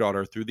rushes her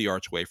daughter through the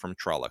archway from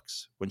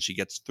Trollocs. When she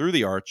gets through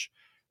the arch,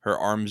 her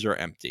arms are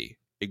empty.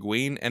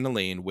 Egwene and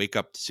Elaine wake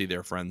up to see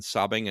their friends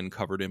sobbing and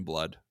covered in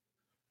blood.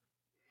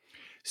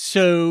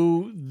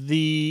 So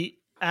the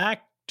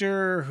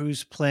actor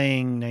who's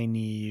playing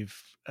Nynaeve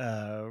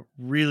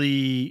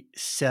really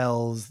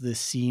sells this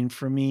scene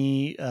for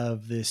me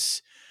of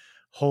this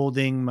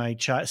holding my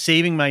child,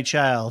 saving my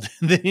child,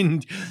 and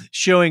then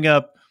showing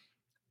up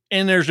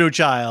and there's no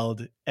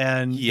child,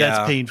 and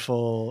that's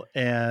painful.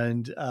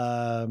 And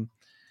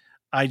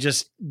I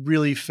just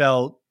really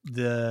felt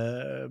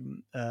the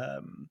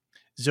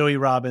Zoe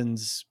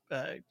Robbins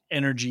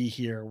energy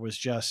here was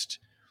just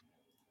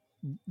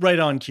right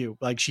on cue.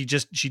 Like she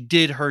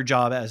did her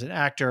job as an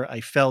actor.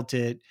 I felt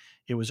it.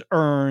 It was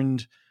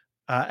earned.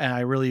 And I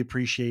really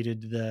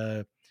appreciated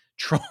the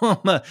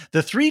trauma,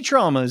 the 3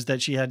 traumas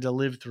that she had to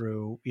live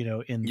through,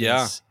 in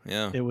this.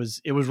 Yeah. It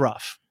was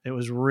rough. It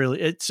was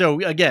really,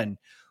 so again,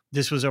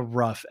 this was a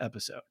rough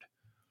episode.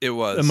 It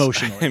was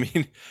emotionally. I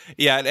mean,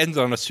 it ends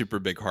on a super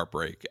big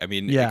heartbreak. I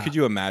mean, could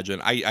you imagine?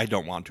 I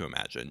don't want to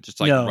imagine just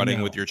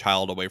running with your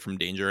child away from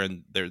danger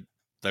and they're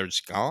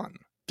just gone.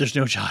 There's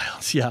no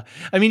child. Yeah.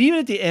 I mean, even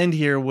at the end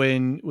here,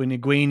 when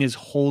Egwene is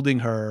holding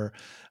her,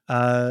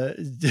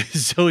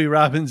 Zoe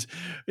Robbins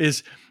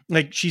is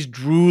like, she's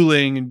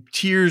drooling and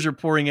tears are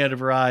pouring out of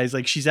her eyes.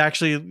 Like she's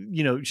actually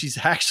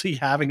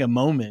having a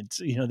moment,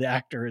 the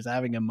actor is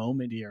having a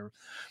moment here.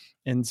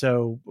 And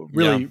so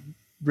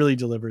really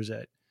delivers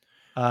it.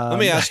 Let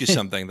me ask you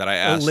something that I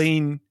asked.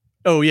 Elaine.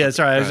 Oh yeah.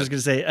 Sorry. I was just going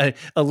to say,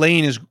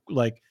 Elaine is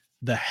like,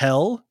 the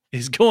hell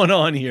is going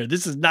on here?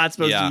 This is not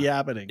supposed to be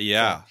happening.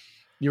 Yeah. So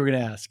you were going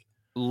to ask.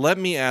 Let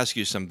me ask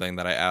you something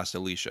that I asked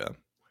Alicia.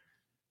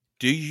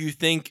 Do you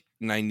think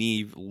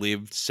Nynaeve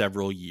lived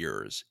several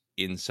years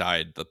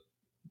inside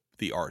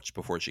the Arch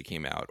before she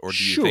came out? Or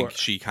do you think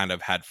she kind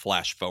of had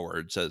flash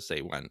forwards as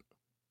they went?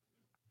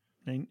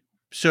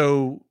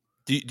 So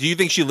do you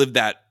think she lived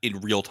that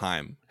in real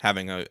time,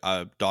 having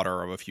a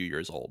daughter of a few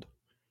years old?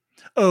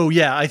 Oh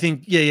yeah, I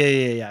think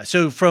yeah.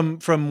 So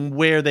from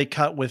where they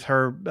cut with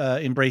her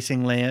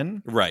embracing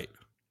Lan, right,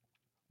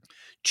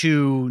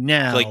 to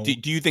now, like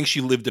do you think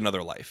she lived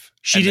another life?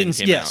 She didn't.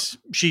 Yes,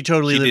 she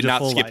totally lived. She did not a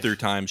full skip life. through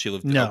time. She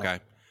lived. No, okay.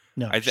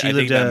 No, I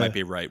think that might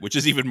be right, which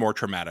is even more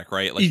traumatic,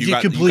 right? Like you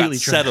got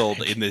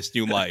settled in this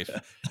new life,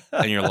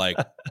 and you're like,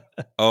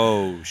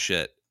 oh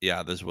shit,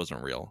 yeah, this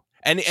wasn't real.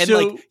 And so,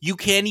 like you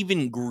can't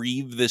even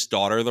grieve this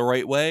daughter the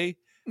right way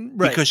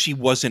because she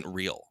wasn't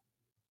real.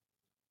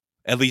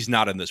 At least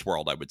not in this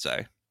world, I would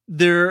say.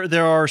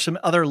 There are some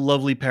other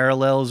lovely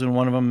parallels, and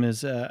one of them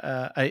is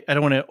I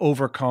don't want to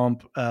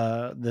overcomp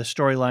the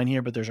storyline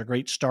here, but there's a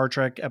great Star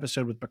Trek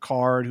episode with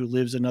Picard who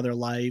lives another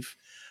life.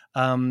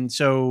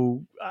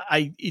 So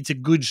it's a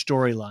good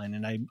storyline,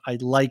 and I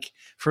like,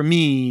 for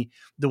me,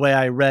 the way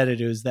I read it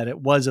is that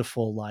it was a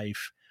full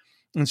life.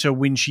 And so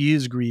when she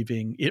is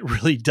grieving, it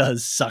really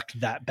does suck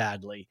that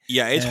badly.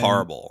 Yeah, it's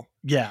horrible.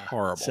 Yeah.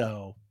 Horrible.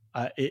 So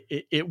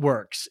it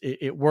works.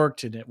 It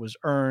worked, and it was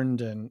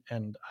earned,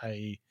 and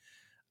I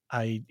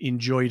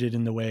enjoyed it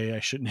in the way I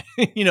shouldn't,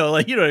 you know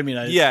what I mean?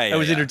 I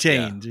was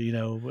entertained,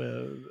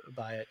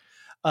 by it.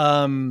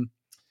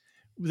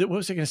 What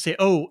was I going to say?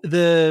 Oh,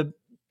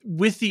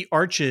 with the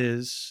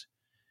arches.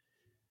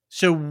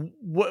 So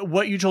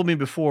what you told me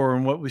before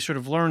and what we sort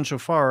of learned so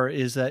far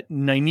is that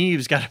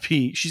Nynaeve's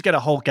she's got to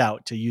Hulk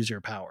out to use her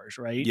powers,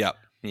 right? Yep.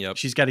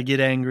 She's got to get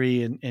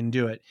angry and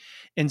do it.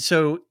 And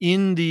so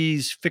in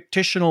these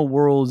fictional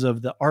worlds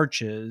of the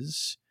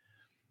arches,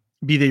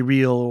 be they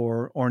real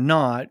or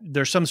not,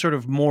 there's some sort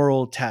of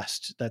moral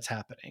test that's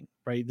happening,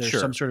 right? There's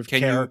some sort of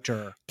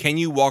character. Can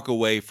you walk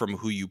away from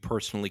who you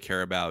personally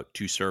care about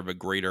to serve a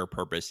greater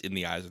purpose in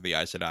the eyes of the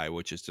Aes Sedai,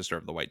 which is to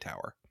serve the White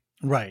Tower?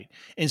 Right.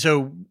 And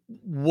so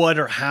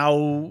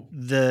how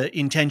the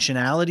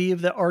intentionality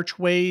of the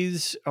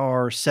archways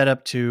are set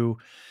up to,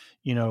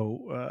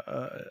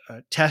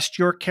 test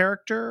your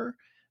character,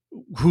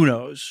 who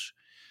knows?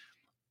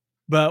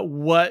 But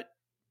what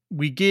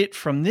we get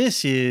from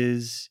this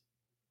is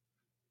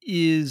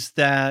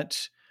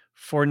that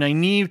for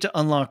Nynaeve to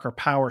unlock her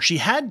power, she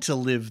had to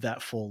live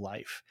that full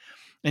life,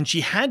 and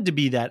she had to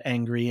be that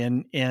angry.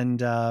 And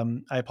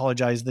I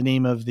apologize, the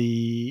name of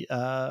the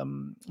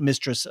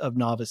mistress of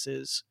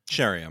novices,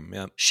 Sheriam.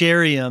 Yeah,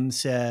 Sheriam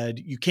said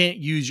you can't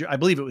use I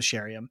believe it was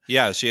Sheriam.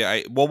 Yeah,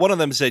 one of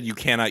them said you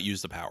cannot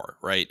use the power,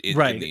 right?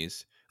 In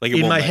these. Like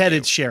in my head,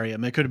 it's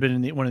Sheriam. It could have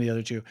been in one of the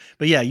other two,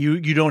 but yeah,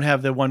 you don't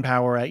have the one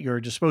power at your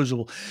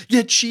disposal.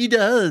 Yet she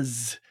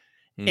does,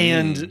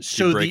 and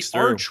so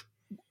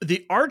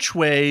the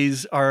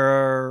archways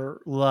are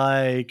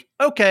like,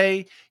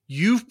 okay,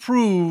 you've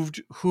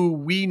proved who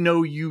we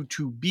know you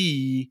to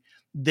be.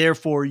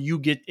 Therefore, you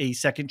get a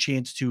second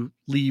chance to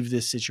leave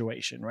this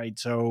situation, right?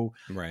 So,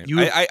 right.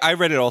 I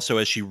read it also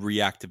as she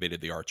reactivated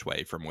the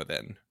archway from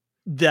within.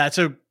 That's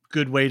a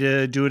good way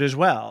to do it as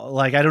well.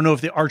 Like, I don't know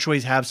if the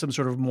archways have some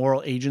sort of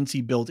moral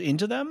agency built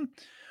into them,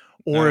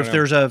 or if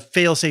there's a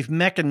fail-safe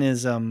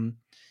mechanism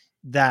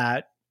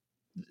that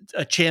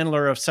a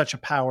channeler of such a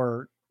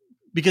power,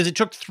 because it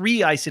took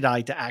 3 Aes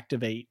Sedai to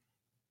activate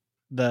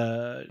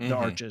the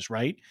arches,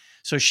 right?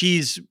 So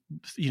she's,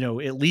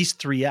 at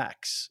least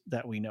 3x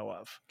that we know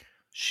of.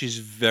 She's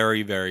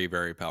very, very,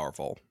 very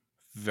powerful.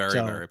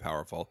 Very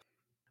powerful.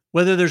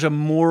 Whether there's a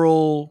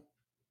moral,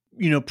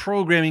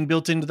 programming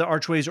built into the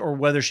archways, or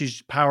whether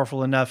she's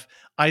powerful enough,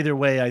 either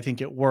way, I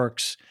think it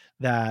works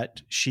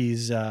that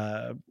she's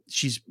done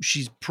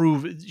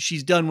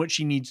what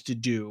she needs to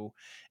do,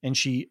 and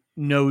she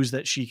knows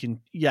that she can.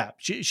 Yeah,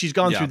 she's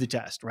gone through the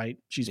test, right?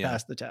 She's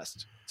passed the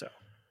test. So,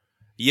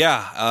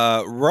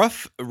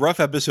 rough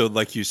episode,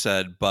 like you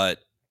said, but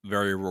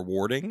very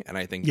rewarding, and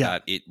I think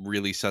that it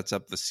really sets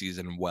up the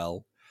season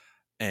well.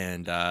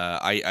 And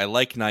I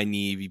like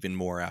Nynaeve even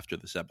more after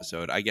this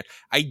episode.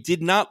 I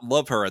did not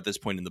love her at this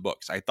point in the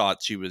books. I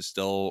thought she was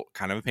still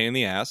kind of a pain in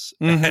the ass.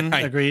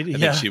 Agreed. I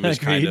think she was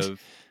kind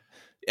of,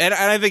 and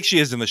I think she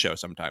is in the show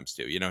sometimes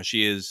too.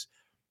 She is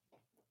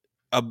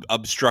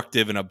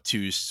obstructive and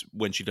obtuse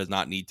when she does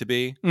not need to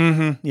be.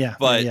 Yeah,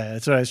 but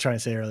that's what I was trying to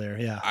say earlier.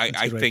 Yeah,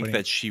 I think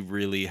that she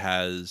really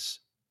has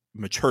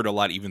matured a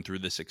lot even through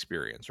this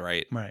experience.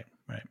 Right.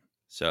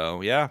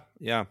 So yeah.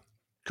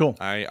 Cool.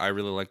 I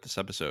really like this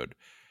episode.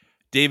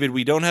 David,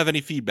 we don't have any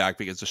feedback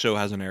because the show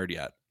hasn't aired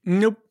yet.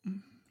 Nope.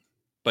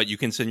 But you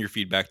can send your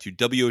feedback to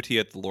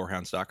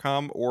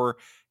wot@thelorehounds.com or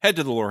head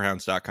to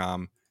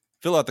thelorehounds.com,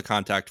 fill out the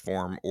contact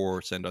form,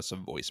 or send us a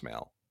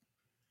voicemail.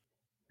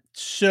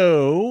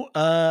 So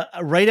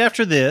right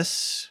after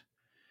this,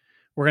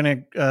 we're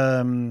going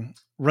to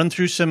run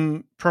through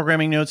some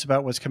programming notes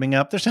about what's coming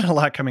up. There's not a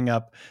lot coming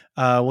up.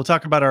 We'll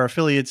talk about our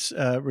affiliates.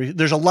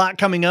 There's a lot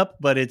coming up,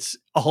 but it's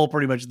all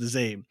pretty much the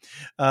same.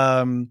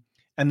 And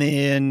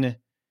then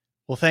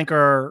we'll thank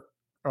our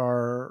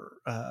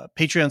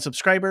Patreon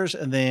subscribers,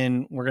 and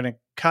then we're going to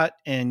cut,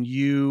 and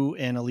you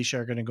and Alicia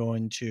are going to go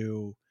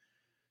into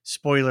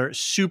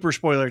super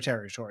spoiler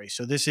territory.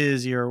 So this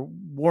is your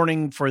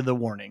warning for the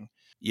warning.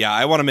 Yeah,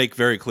 I want to make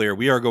very clear,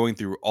 we are going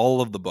through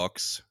all of the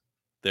books.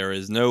 There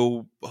is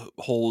no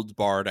holds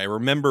barred. I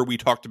remember we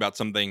talked about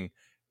something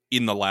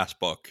in the last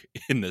book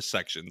in this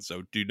section,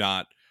 so do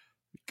not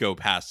go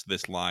past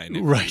this line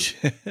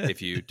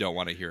if you don't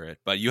want to hear it.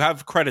 But you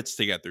have credits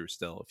to get through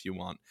still if you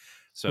want.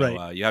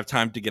 So you have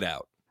time to get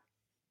out.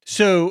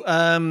 So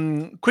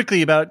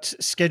quickly about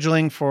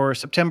scheduling for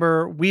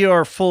September, we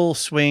are full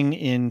swing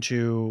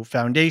into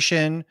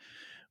Foundation.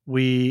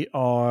 We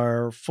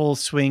are full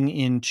swing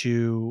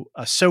into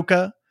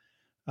Ahsoka.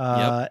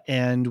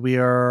 And we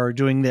are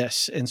doing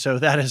this. And so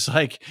that is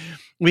like,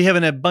 we have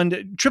an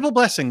abundant triple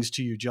blessings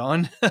to you,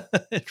 John.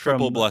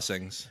 Triple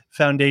blessings.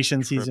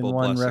 Foundation season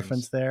 1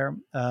 reference there.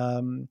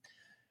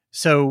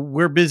 So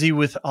we're busy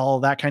with all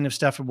that kind of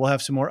stuff, and we'll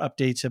have some more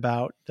updates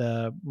about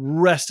the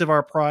rest of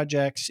our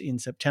projects in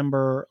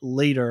September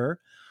later.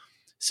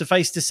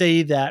 Suffice to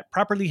say that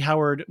Properly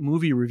Howard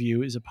Movie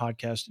Review is a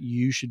podcast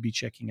you should be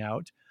checking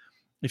out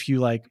if you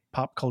like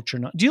pop culture.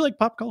 Do you like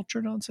pop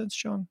culture nonsense,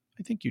 John?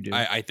 I think you do.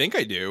 I think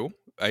I do.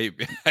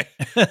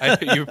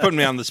 You're putting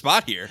me on the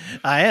spot here.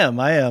 I am.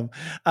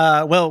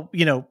 Well,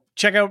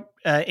 check out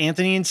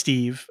Anthony and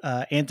Steve.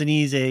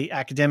 Anthony's a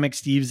academic.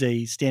 Steve's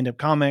a stand-up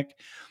comic.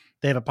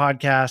 They have a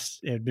podcast.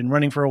 It had been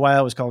running for a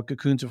while. It was called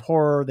Cocoons of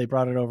Horror. They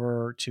brought it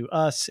over to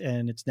us,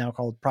 and it's now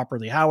called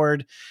Properly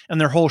Howard. And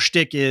their whole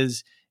shtick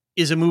is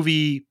a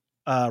movie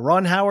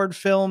Ron Howard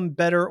film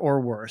better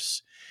or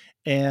worse?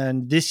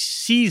 And this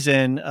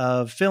season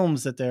of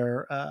films that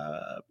they're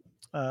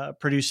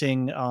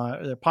producing,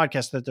 the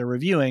podcast that they're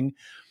reviewing,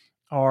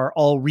 are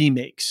all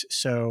remakes.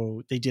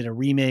 So they did a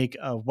remake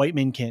of White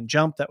Men Can't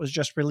Jump that was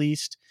just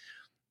released.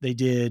 They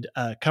did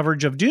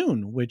coverage of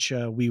Dune, which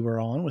we were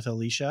on with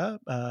Alicia,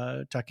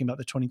 talking about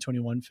the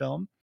 2021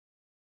 film.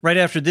 Right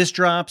after this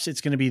drops,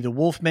 it's going to be the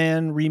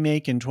Wolfman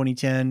remake in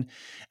 2010.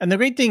 And the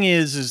great thing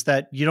is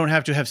that you don't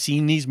have to have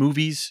seen these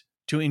movies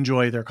to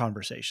enjoy their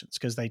conversations,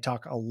 because they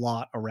talk a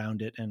lot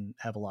around it and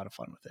have a lot of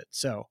fun with it.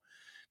 So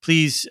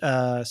please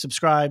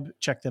subscribe,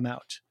 check them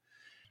out.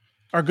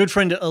 Our good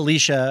friend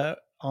Alicia,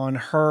 on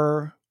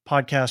her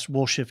podcast,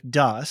 We'll Shift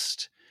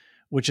Dust,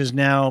 which is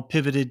now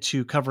pivoted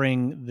to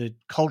covering the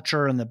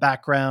culture and the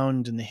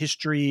background and the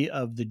history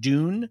of the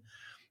Dune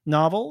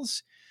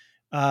novels.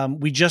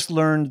 We just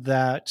learned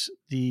that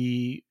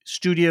the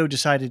studio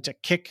decided to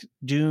kick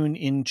Dune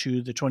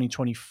into the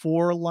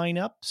 2024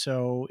 lineup,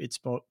 so it's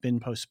been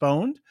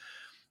postponed.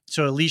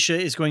 So Alicia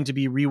is going to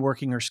be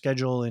reworking her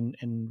schedule and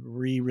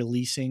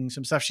re-releasing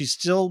some stuff. She's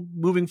still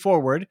moving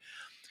forward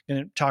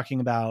and talking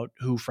about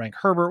who Frank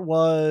Herbert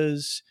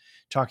was,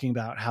 talking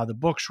about how the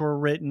books were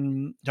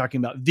written, talking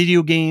about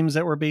video games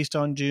that were based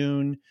on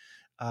Dune,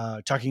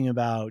 talking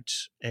about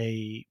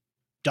a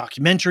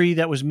documentary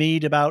that was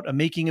made about a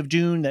making of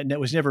Dune that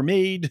was never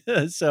made.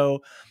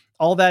 So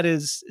all that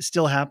is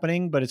still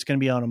happening, but it's going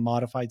to be on a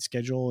modified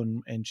schedule,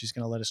 and she's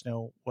going to let us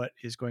know what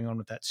is going on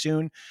with that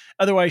soon.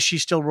 Otherwise,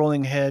 she's still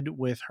rolling ahead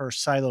with her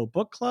Silo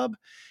Book Club,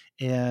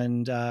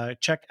 and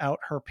check out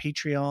her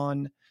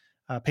Patreon,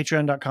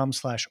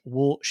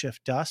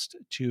 patreon.com/woolshiftdust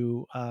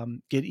to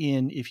get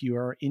in if you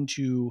are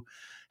into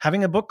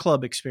having a book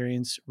club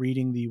experience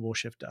reading the Wool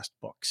Shift Dust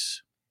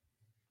books.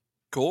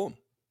 Cool.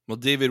 Well,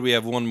 David, we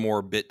have one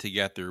more bit to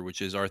get through,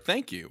 which is our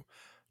thank you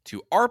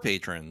to our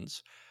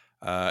patrons,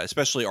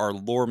 especially our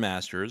lore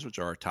masters, which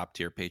are our top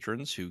tier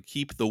patrons who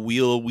keep the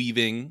wheel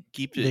weaving,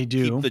 keep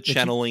the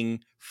channeling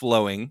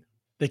flowing.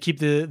 They keep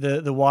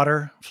the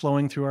water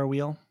flowing through our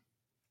wheel.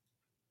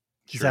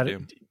 Sure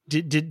do.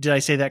 Did I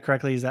say that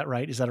correctly? Is that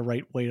right? Is that a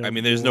right way to? I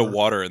mean, there's no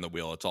water in the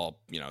wheel. It's all,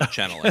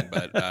 channeling,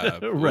 but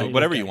right,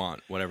 whatever okay. you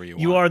want,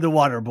 You are the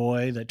water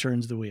boy that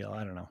turns the wheel.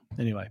 I don't know.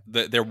 Anyway,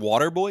 they're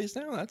water boys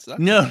now. That's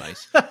no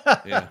nice.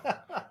 Yeah.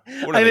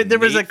 I mean, there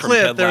was a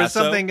clip. There was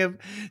Lasso? something of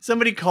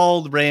somebody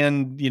called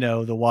Rand,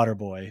 the water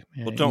boy.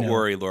 Well, don't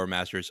worry, lore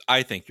masters.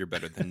 I think you're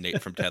better than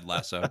Nate from Ted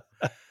Lasso.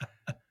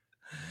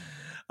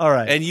 All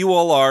right, and you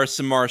all are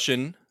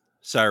Samartian,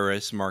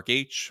 Cyrus, Mark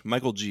H,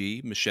 Michael G,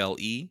 Michelle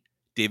E,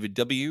 David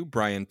W,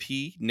 Brian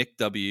P, Nick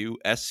W,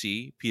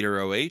 SC, Peter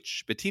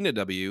OH, Bettina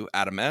W,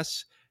 Adam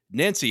S,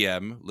 Nancy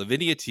M,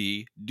 Lavinia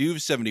T,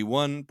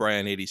 Duve71,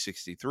 Brian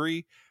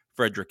 8063,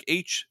 Frederick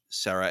H,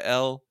 Sarah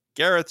L,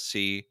 Gareth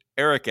C,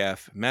 Eric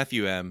F,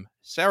 Matthew M,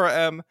 Sarah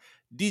M,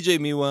 DJ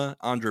Miwa,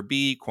 Andra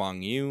B,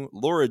 Kwang Yu,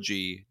 Laura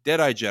G,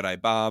 Deadeye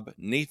Jedi Bob,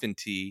 Nathan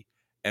T,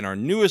 and our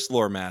newest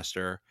lore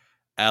master,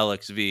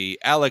 Alex V.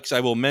 Alex, I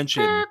will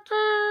mention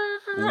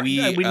we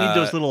need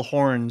those little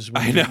horns.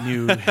 I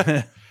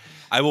know.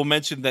 I will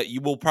mention that you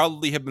will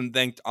probably have been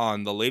thanked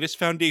on the latest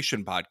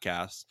Foundation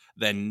podcast,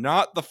 then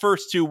not the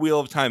first two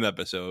Wheel of Time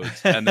episodes,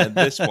 and then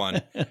this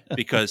one,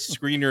 because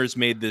screeners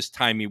made this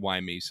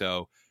timey-wimey.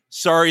 So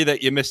sorry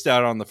that you missed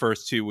out on the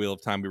first two Wheel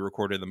of Time. We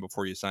recorded them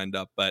before you signed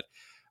up, but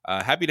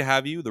happy to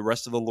have you, the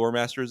rest of the lore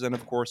masters, and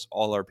of course,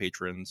 all our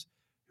patrons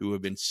who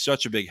have been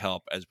such a big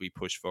help as we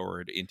push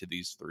forward into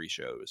these three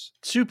shows.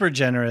 Super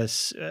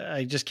generous.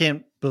 I just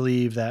can't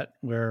believe that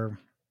we're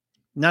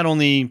not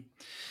only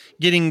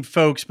getting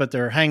folks, but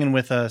they're hanging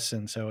with us.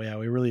 And so, yeah,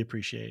 we really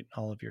appreciate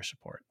all of your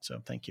support. So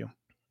thank you.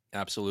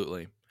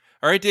 Absolutely.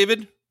 All right,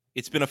 David,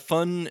 it's been a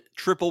fun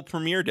triple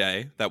premiere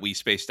day that we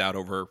spaced out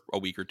over a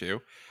week or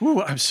two.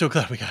 Ooh, I'm so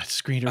glad we got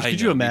screeners.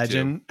 Could you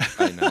imagine?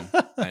 I know.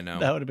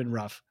 That would have been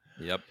rough.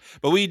 Yep.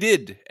 But we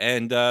did.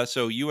 And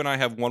so you and I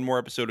have one more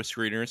episode of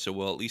screeners. So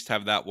we'll at least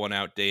have that one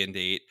out day and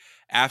date.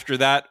 After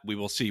that, we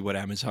will see what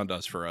Amazon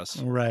does for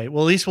us. Right.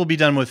 Well, at least we'll be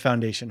done with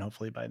Foundation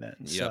hopefully by then.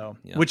 Yep.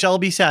 Which I'll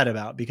be sad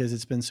about because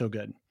it's been so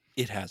good.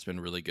 It has been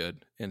really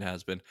good. It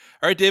has been.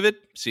 All right, David.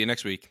 See you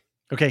next week.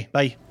 Okay.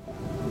 Bye.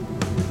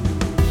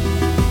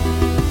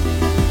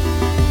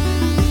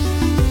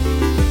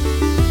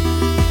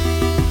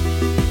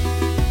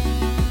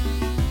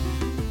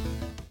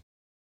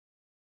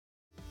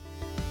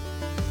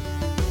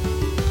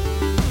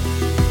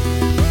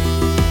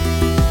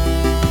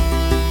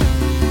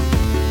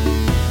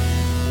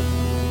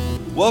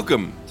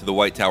 Welcome to the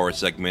White Tower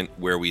segment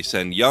where we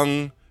send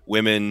young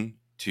women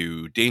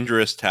to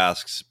dangerous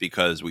tasks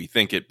because we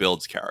think it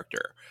builds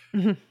character.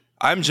 Mm-hmm.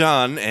 I'm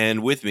John,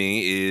 and with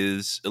me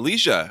is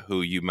Alicia,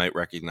 who you might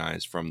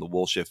recognize from the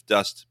Woolshift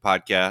Dust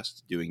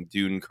podcast, doing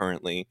Dune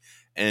currently,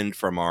 and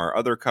from our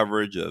other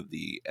coverage of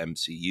the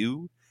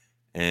MCU.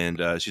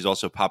 And she's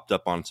also popped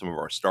up on some of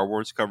our Star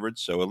Wars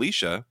coverage. So,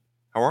 Alicia,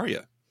 how are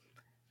you?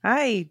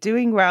 Hi,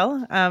 doing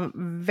well.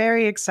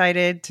 Very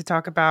excited to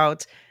talk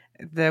about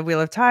the Wheel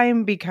of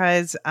Time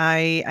because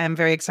I am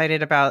very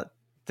excited about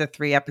the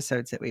 3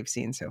 episodes that we've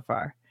seen so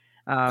far.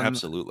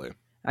 Absolutely.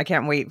 I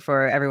can't wait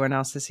for everyone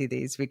else to see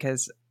these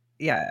because,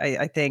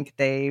 I think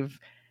they've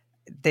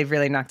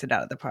really knocked it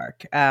out of the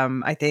park.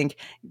 I think,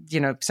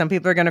 some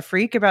people are going to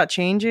freak about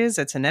changes.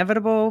 It's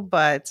inevitable,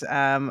 but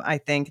I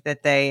think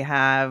that they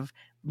have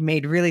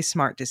made really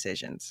smart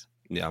decisions.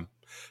 Yeah.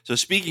 So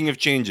speaking of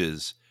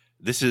changes,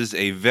 this is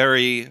a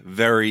very,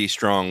 very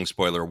strong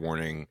spoiler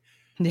warning.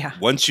 Yeah.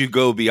 Once you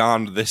go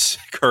beyond this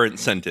current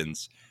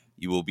sentence,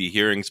 you will be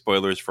hearing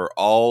spoilers for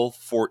all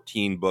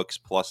 14 books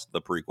plus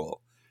the prequel.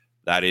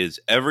 That is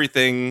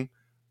everything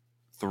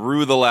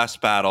through the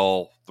last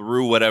battle,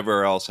 through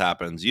whatever else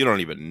happens. You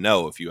don't even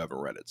know if you haven't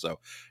read it. So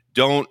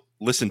don't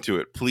listen to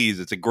it, please.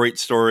 It's a great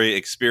story.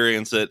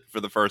 Experience it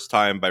for the first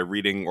time by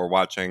reading or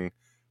watching,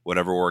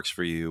 whatever works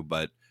for you.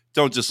 But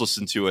don't just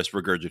listen to us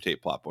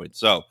regurgitate plot points.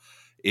 So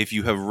if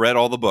you have read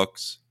all the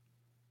books,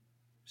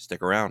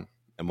 stick around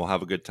and we'll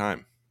have a good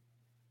time.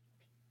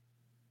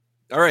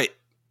 All right.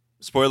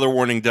 Spoiler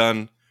warning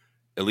done.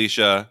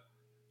 Alicia,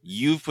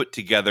 you've put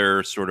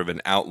together sort of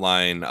an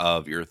outline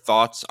of your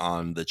thoughts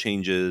on the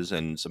changes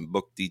and some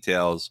book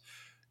details.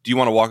 Do you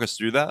want to walk us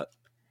through that?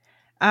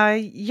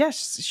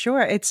 Yes, sure.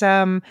 It's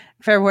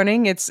fair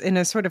warning. It's in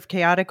a sort of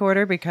chaotic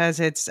order because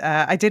it's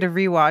I did a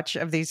rewatch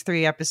of these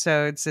 3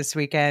 episodes this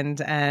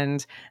weekend,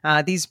 and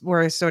these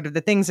were sort of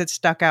the things that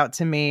stuck out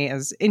to me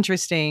as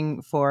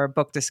interesting for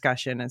book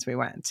discussion as we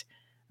went.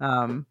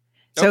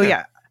 Okay.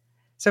 Yeah.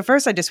 So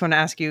first, I just want to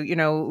ask you.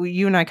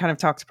 You and I kind of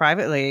talked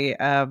privately,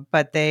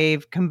 but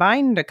they've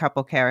combined a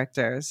couple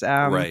characters.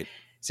 Right.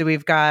 So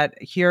we've got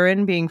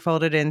Huron being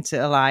folded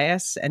into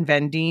Elias, and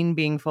Vendine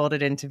being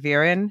folded into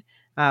Viren.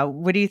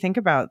 What do you think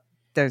about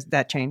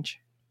that change?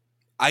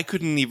 I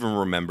couldn't even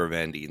remember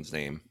Vandine's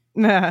name.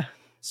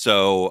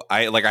 So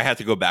I had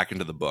to go back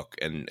into the book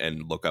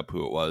and look up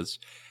who it was.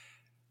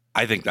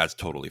 I think that's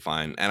totally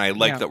fine. And I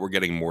like that we're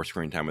getting more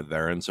screen time with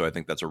Varen. So I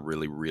think that's a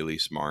really, really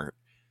smart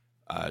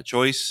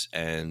choice.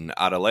 And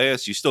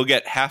Adeleas, you still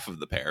get half of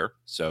the pair.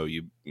 So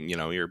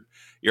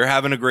you're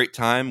having a great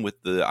time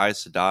with the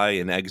Aes Sedai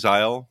in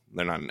exile.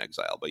 They're not in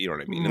exile, but you know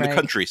what I mean. In the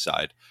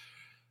countryside.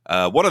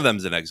 One of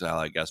them's in exile,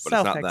 I guess, but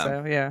it's not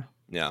them.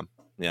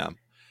 Yeah.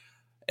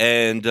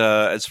 And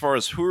as far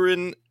as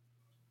Huron,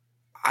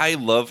 I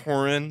love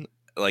Huron.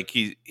 Like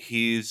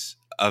he's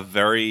a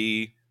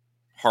very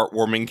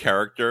heartwarming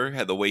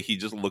character. The way he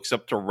just looks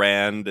up to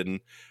Rand and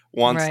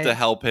wants to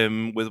help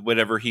him with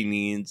whatever he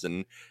needs,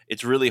 and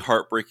it's really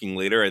heartbreaking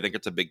later. I think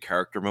it's a big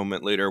character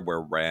moment later where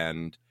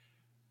Rand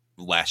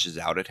lashes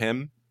out at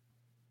him,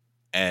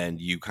 and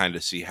you kind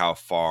of see how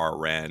far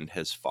Rand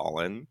has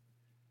fallen.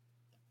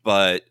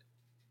 But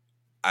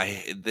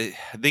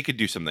they could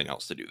do something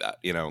else to do that.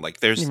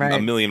 There's a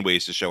million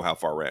ways to show how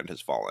far Rand has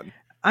fallen.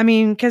 I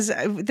mean, because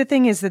the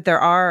thing is that there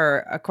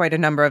are quite a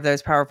number of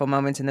those powerful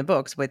moments in the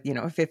books with, a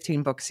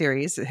 15-book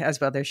series,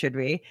 as well there should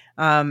be.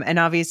 And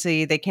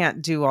obviously they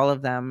can't do all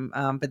of them,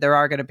 but there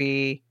are going to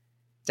be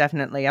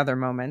definitely other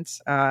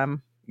moments.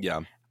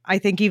 I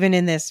think even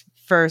in these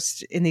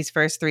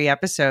first 3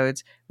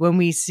 episodes, when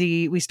we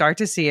start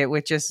to see it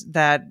with just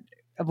that,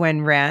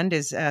 when Rand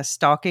is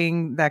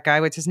stalking that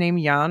guy, what's his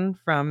name, Jan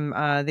from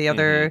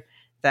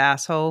the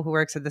asshole who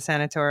works at the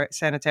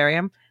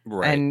sanitarium.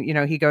 Right.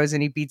 And, he goes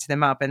and he beats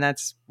them up. And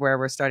that's where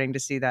we're starting to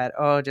see that,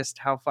 just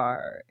how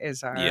far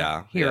is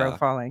our hero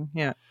falling.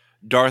 Yeah.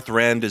 Darth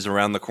Rand is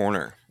around the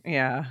corner.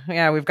 Yeah.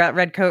 Yeah. We've got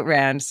Red Coat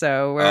Rand.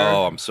 So we're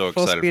I'm so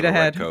excited for the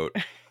ahead. Red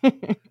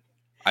Coat.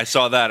 I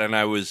saw that and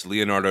I was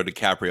Leonardo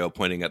DiCaprio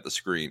pointing at the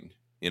screen,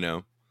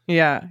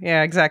 Yeah,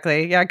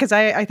 exactly. Yeah, because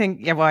I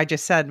think, I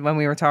just said when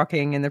we were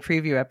talking in the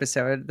preview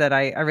episode that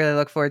I really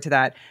look forward to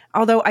that.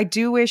 Although I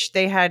do wish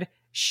they had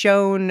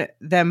shown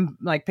them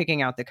like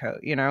picking out the coat,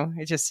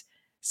 it just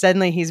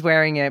suddenly he's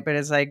wearing it, but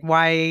it's like,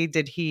 why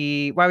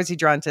was he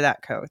drawn to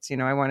that coat?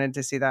 I wanted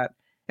to see that.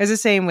 It's the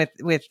same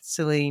with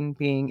Celine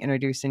being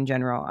introduced in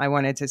general. I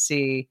wanted to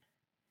see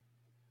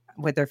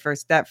with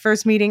that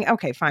first meeting.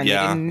 Okay, fine. They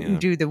didn't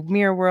do the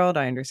mirror world.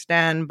 I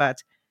understand,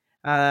 but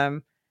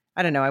I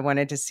don't know. I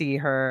wanted to see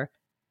her.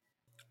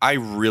 I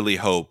really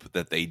hope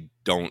that they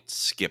don't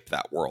skip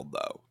that world,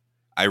 though.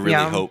 I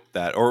really hope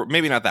that, or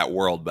maybe not that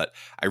world, but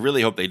I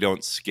really hope they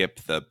don't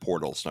skip the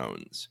portal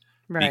stones.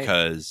 Right.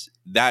 Because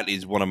that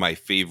is one of my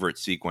favorite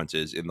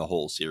sequences in the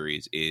whole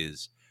series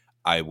is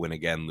I win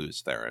again,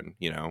 lose Theron,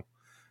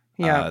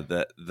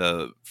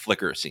 the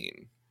flicker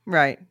scene.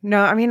 Right.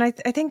 No, I mean, I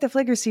think the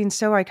flicker scene's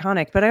so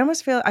iconic, but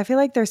I feel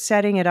like they're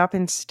setting it up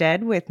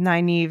instead with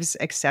Nynaeve's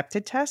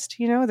accepted test,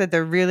 that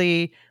they're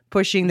really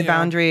pushing the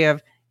boundary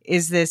of,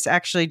 is this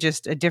actually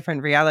just a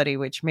different reality,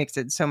 which makes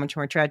it so much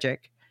more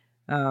tragic?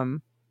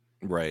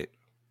 Right.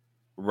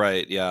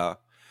 Right. Yeah.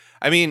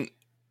 I mean,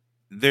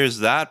 there's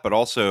that, but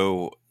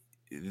also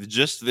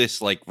just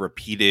this like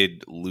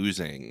repeated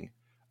losing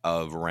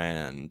of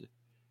Rand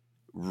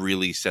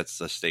really sets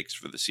the stakes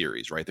for the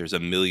series, right? There's a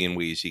million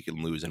ways he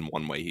can lose and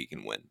one way he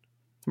can win.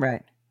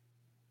 Right.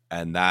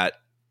 And that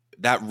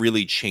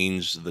really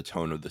changed the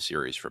tone of the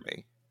series for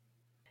me.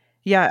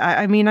 Yeah,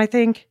 I mean, I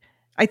think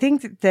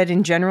that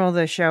in general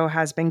the show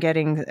has been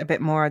getting a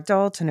bit more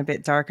adult and a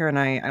bit darker, and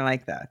I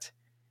like that.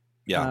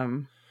 Yeah.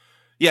 Um,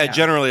 Yeah, yeah.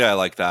 generally I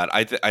like that.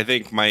 I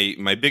think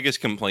my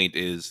biggest complaint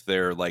is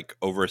they're like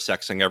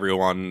over-sexing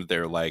everyone.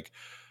 They're like,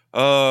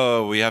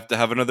 "Oh, we have to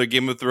have another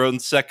Game of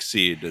Thrones sex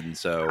scene." And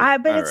so,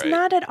 But all it's right.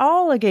 not at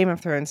all a Game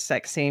of Thrones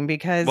sex scene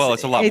because Well,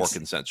 it's a lot more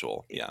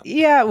consensual. Yeah.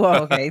 yeah,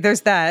 well, okay,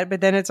 there's that,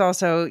 but then it's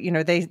also,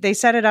 they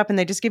set it up and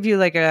they just give you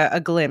like a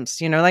glimpse,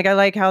 like I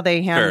like how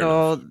they Fair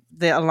enough. handle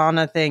the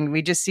Alana thing.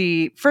 We just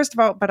see, first of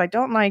all, but I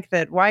don't like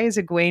that. Why is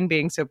Egwene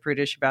being so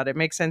prudish about it?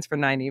 Makes sense for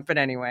Nynaeve, but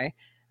anyway.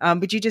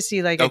 But you just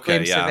see like a Okay,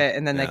 glimpse of yeah. it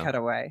and then they Yeah. cut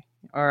away.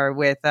 Or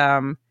with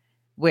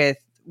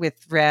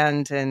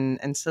Rand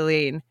and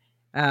Celine.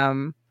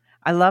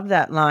 I love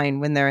that line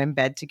when they're in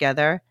bed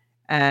together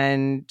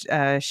and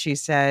she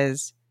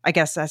says, I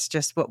guess that's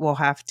just what we'll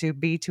have to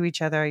be to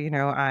each other.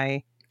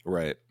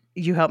 Right.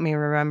 You help me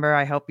remember,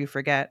 I help you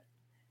forget.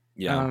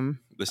 Yeah.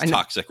 This I know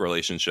toxic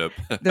relationship.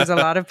 there's a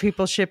lot of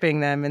people shipping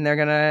them and they're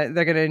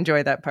gonna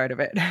enjoy that part of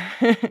it.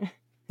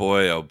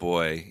 Boy, oh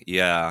boy.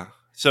 Yeah.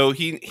 So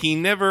he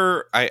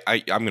never I'm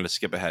gonna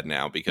skip ahead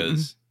now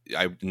because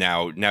I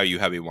now you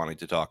have me wanting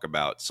to talk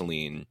about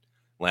Celine,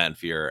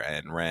 Lanfear,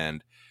 and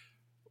Rand.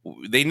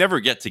 They never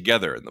get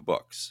together in the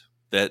books.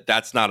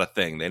 That's not a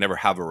thing. They never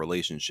have a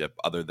relationship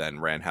other than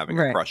Rand having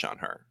a Right. crush on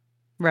her.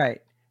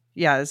 Right.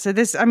 Yeah. So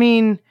this, I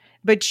mean,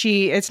 but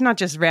it's not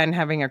just Rand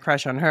having a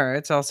crush on her.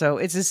 It's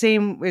the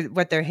same with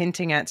what they're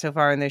hinting at so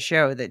far in the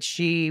show, that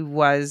she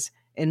was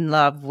in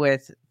love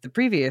with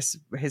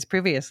his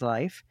previous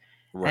life,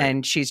 Right.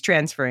 and she's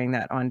transferring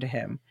that onto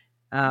him.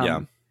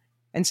 Yeah.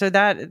 And so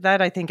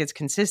that I think is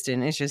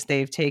consistent. It's just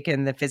they've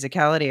taken the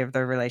physicality of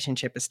their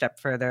relationship a step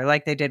further,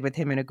 like they did with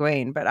him and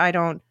Egwene. But I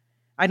don't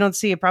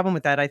see a problem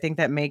with that. I think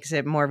that makes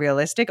it more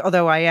realistic.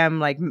 Although I am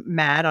like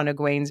mad on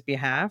Egwene's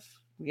behalf.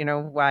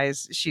 Why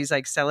is she's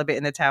like celibate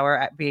in the tower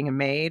at being a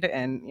maid,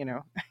 and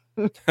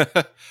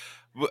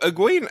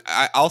Egwene,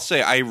 I'll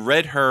say I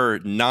read her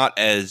not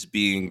as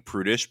being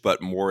prudish,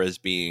 but more as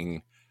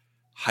being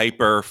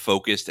hyper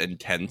focused and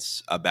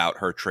tense about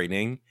her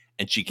training,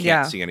 and she can't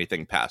Yeah. see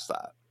anything past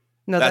that.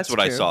 no, That's what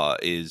I true. saw.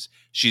 Is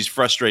she's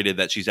frustrated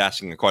that she's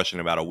asking a question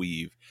about a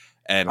weave,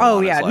 and Oh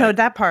Alana's yeah, like, no,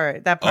 that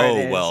part oh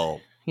is,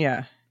 well,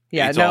 yeah.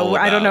 it's No, all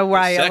I don't know about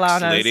why the sex,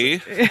 Alana.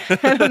 lady.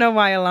 I don't know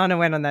why Alana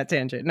went on that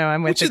tangent. No,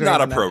 I'm with Which is Egwene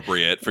not on that.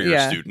 appropriate for your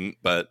Yeah. student,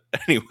 but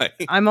anyway.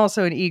 I'm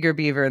also an eager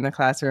beaver in the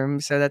classroom,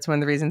 so that's one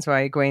of the reasons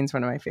why Egwene's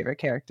one of my favorite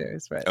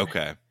characters. But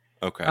Okay,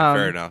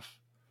 fair enough.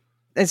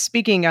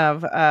 speaking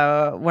of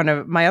one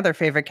of my other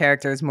favorite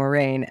characters,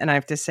 Moraine, and I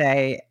have to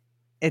say,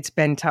 it's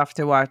been tough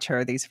to watch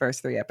her these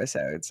first 3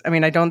 episodes. I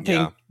mean, I don't think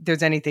Yeah.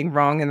 there's anything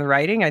wrong in the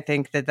writing. I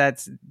think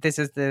this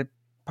is the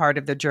part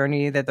of the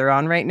journey that they're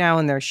on right now,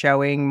 and they're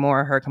showing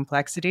more of her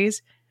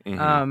complexities.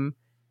 Mhm.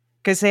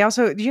 Because they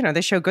also,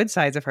 they show good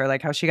sides of her,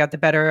 like how she got the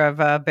better of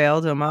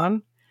Bael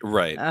Domon.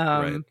 Right,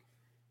 right.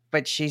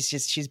 But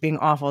she's being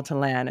awful to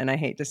Lan, and I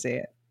hate to see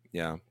it.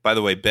 Yeah. By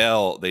the way,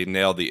 Belle, they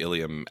nailed the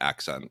Ilium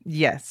accent.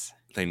 Yes.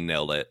 They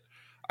nailed it.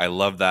 I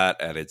love that,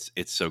 and it's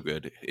so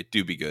good. It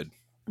do be good.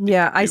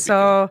 Yeah, I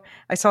saw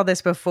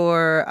this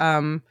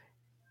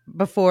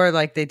before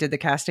like they did the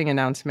casting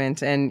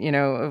announcement,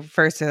 and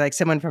first they're like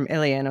someone from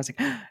Ilion, and I was like,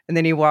 and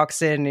then he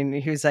walks in and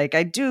he was like,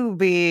 I do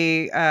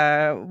be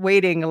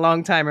waiting a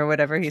long time or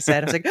whatever he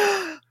said. I was like,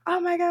 oh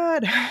my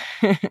god.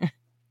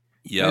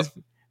 Yep. I was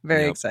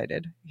very Yep.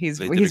 excited. He's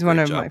They did a one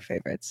great of job. my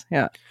favorites.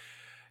 Yeah.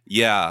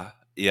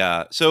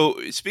 Yeah. So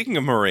speaking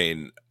of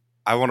Moraine,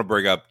 I want to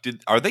bring up,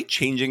 are they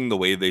changing the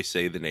way they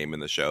say the name in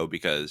the show?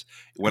 Because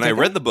when I Did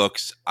read they? the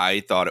books,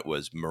 I thought it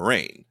was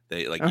Moraine.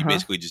 They you Uh-huh.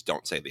 basically just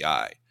don't say the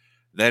I.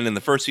 Then in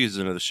the first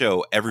season of the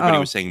show, everybody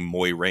Oh. was saying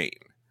Moiraine.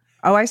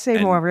 Oh, I say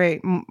And-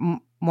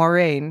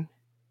 Moraine.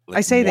 Like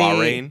I say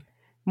Moiraine?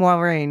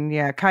 Moraine,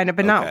 yeah, kind of,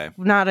 but Okay.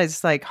 not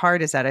as like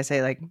hard as that. I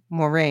say like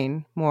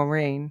Moraine.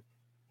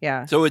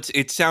 Yeah. So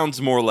it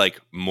sounds more like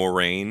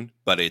Moraine,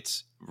 but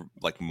it's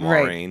like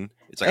Moraine.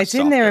 It's like It's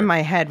in there in softer-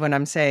 my head when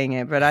I'm saying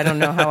it, but I don't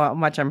know how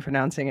much I'm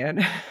pronouncing it.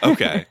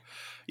 Okay.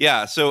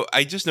 Yeah, so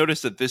I just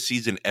noticed that this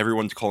season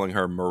everyone's calling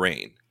her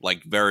Moraine,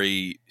 like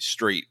very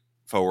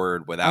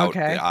straightforward without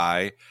Okay. the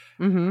I.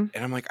 Mm-hmm.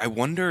 And I'm like, I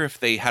wonder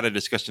if they had a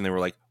discussion. They were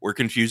like, we're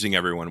confusing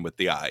everyone with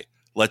the I.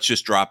 Let's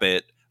just drop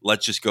it.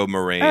 Let's just go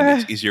Moraine.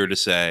 It's easier to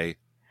say.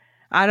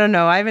 I don't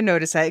know. I haven't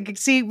noticed that.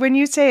 See, when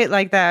you say it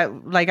like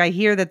that, like I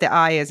hear that the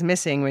I is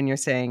missing when you're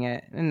saying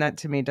it, and that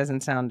to me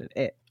doesn't sound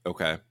it.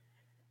 Okay.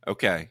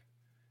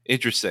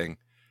 Interesting.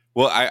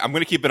 Well, I'm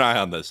going to keep an eye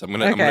on this. I'm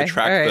going to Okay,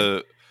 track all right.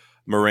 the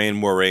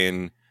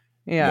Moraine,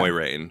 Yeah.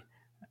 Moiraine.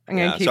 I'm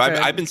gonna Yeah. So keep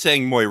it. I've been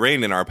saying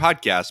Moiraine in our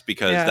podcast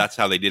because Yeah. that's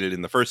how they did it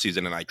in the first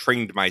season, and I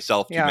trained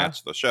myself to Yeah.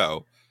 match the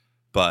show.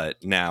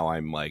 But now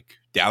I'm like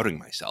doubting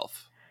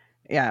myself.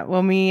 Yeah,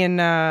 well, me and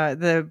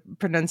the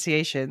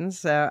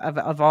pronunciations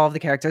of all of the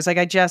characters, like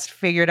I just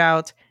figured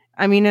out.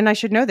 I mean, and I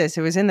should know this;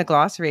 it was in the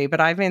glossary,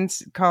 but I've been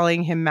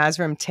calling him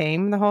Mazrim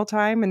Tame the whole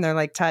time, and they're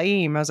like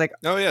Taim. I was like,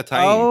 Oh yeah,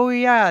 Taim. oh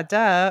yeah,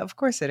 duh, of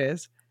course it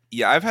is.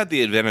 Yeah, I've had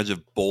the advantage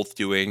of both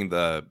doing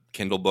the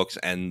Kindle books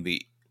and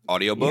the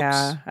audiobooks,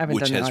 Yeah, I haven't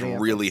which done the has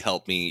really audiobooks.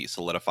 helped me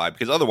solidify,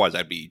 because otherwise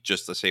I'd be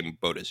just the same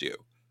boat as you.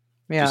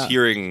 Yeah, Just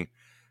hearing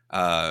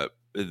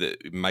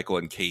Michael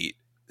and Kate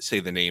say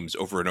the names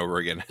over and over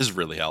again has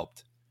really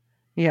helped.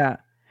 yeah,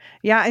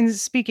 yeah. And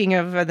speaking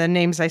of the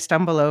names I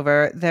stumble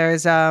over,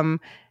 there's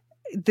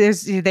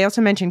they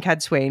also mentioned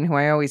Cadswain, who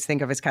I always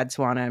think of as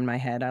Cadswana in my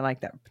head. I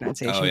like that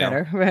pronunciation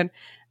better.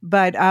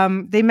 But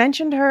they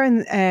mentioned her,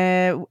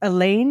 and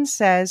Elaine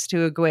says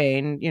to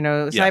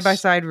Egwene, side by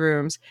side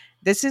rooms.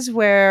 This is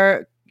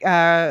where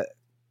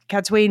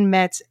Cadswain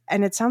met,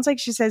 and it sounds like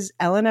she says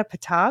Elena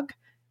Patag,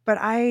 but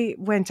I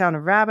went down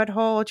a rabbit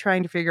hole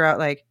trying to figure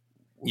out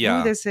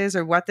who this is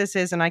or what this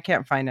is, and I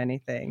can't find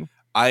anything.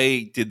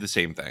 I did the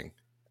same thing.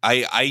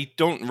 I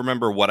don't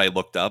remember what I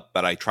looked up,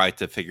 but I tried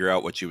to figure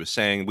out what she was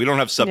saying. We don't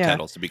have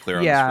subtitles, to be clear,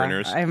 on the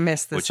screeners. I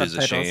missed the which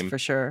subtitles is a shame. for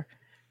sure.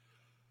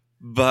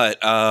 But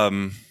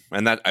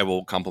and that I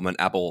will compliment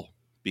Apple,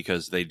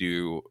 because they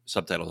do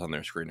subtitles on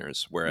their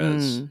screeners,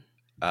 whereas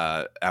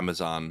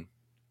Amazon,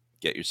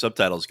 get your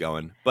subtitles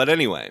going. But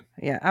anyway.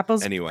 Yeah,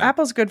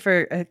 Apple's good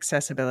for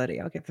accessibility.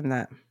 I'll give them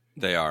that.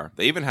 They are.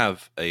 They even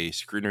have a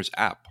screeners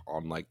app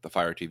on like the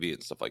Fire TV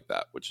and stuff like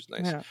that, which is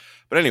nice. Yeah.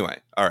 But anyway,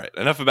 all right.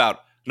 Enough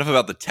about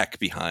the tech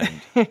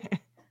behind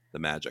the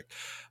magic.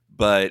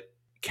 But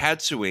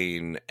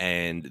Cadsuane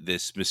and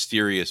this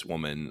mysterious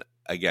woman,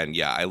 again,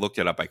 yeah, I looked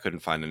it up. I couldn't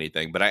find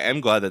anything. But I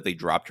am glad that they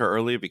dropped her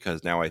early,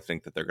 because now I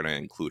think that they're going to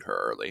include her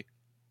early.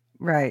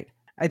 Right.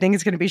 I think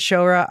it's going to be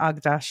Shora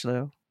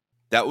Agdashlu.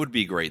 That would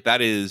be great.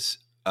 That is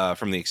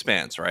from The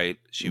Expanse, right?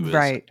 She was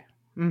right.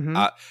 Mm-hmm.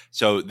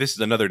 So this is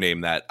another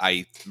name that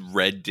I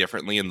read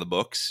differently in the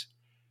books,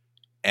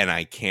 and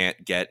I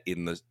can't get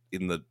in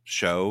the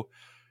show.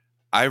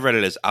 I read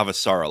it as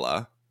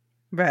Avasarala,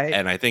 right?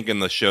 And I think in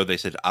the show they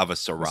said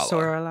Avasarala.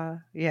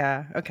 Sorala,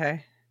 yeah,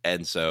 okay.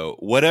 And so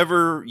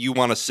whatever you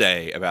want to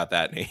say about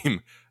that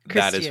name,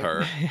 that is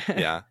her.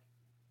 Yeah,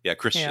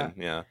 Christian.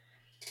 Yeah.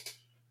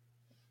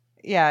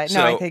 Yeah,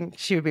 no, I think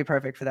she would be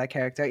perfect for that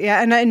character.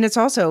 Yeah, and it's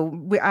also,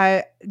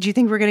 do you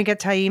think we're going to get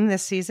Taim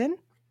this season?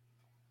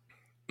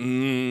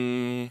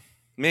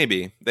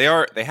 Maybe. They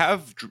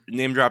have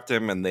name dropped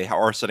him, and they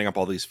are setting up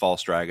all these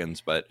false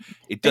dragons, but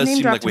it does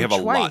seem like we have a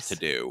lot to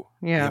do.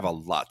 Yeah. We have a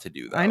lot to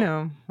do, though. I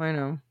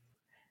know.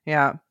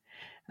 Yeah.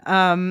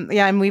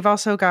 And we've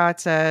also got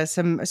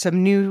some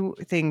new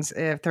things,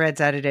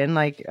 threads added in,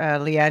 like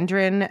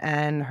Leandrin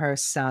and her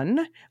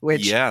son,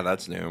 which... Yeah,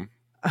 that's new.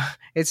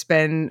 It's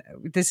been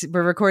this.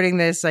 We're recording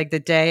this like the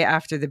day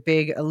after the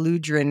big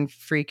Eludrin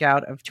freak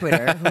out of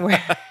Twitter.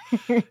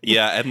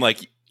 Yeah, and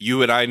like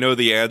you and I know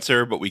the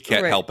answer, but we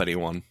can't help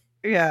anyone.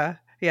 Yeah.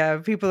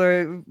 People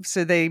are.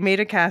 So they made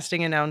a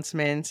casting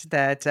announcement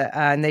that,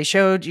 and they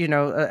showed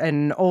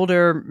an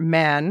older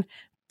man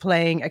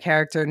playing a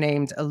character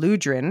named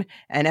Eludrin,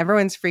 and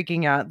everyone's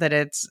freaking out that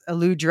it's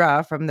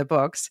Eludra from the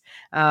books.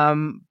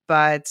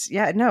 But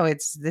yeah, no,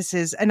 this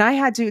is, and I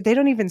had to. They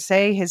don't even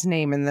say his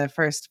name in the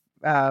first.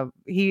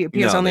 He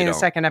appears only in the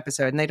second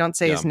episode, and they don't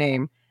say his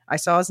name. I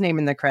saw his name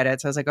in the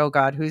credits. I was like, oh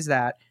God, who's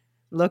that?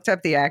 Looked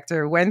up the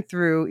actor, went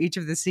through each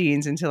of the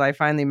scenes until I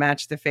finally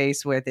matched the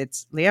face with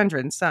it's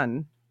Leandrin's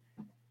son.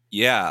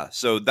 Yeah.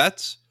 So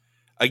that's,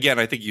 again,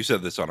 I think you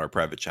said this on our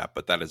private chat,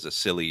 but that is a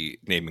silly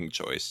naming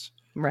choice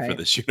for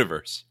this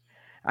universe.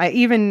 I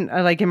even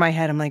in my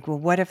head, I'm like, well,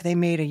 what if they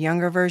made a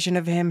younger version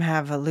of him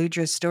have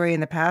Eludra's story in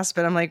the past?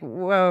 But I'm like,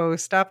 whoa,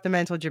 stop the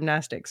mental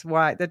gymnastics.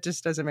 Why? That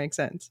just doesn't make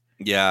sense.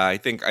 Yeah, I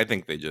think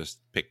they just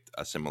picked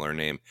a similar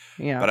name.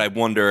 Yeah. But I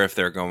wonder if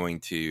they're going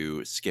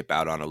to skip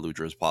out on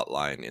Eludra's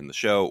plotline in the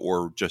show,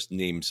 or just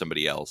name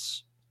somebody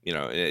else.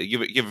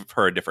 Give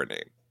her a different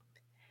name.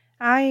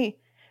 I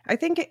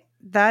think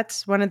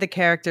that's one of the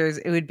characters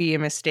it would be a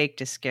mistake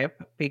to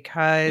skip,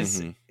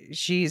 because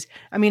she's,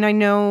 I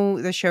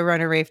know the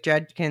showrunner Rafe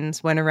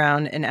Judkins went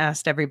around and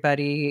asked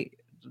everybody,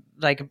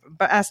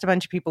 asked a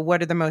bunch of people,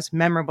 what are the most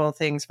memorable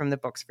things from the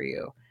books for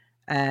you?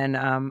 And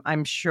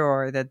I'm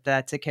sure that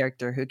that's a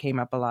character who came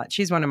up a lot.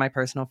 She's one of my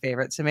personal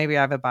favorites, so maybe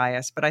I have a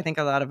bias, but I think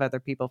a lot of other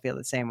people feel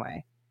the same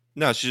way.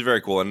 No, she's very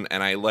cool. And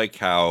I like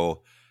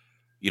how,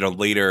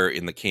 later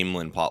in the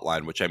Camelin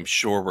plotline, which I'm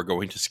sure we're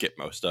going to skip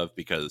most of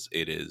because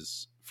it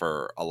is,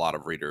 for a lot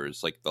of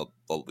readers, like the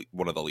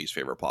one of the least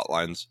favorite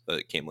plotlines,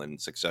 the Camelin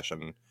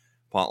succession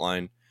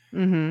plotline.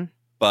 Mm-hmm.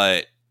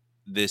 But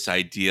this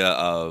idea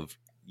of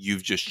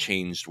you've just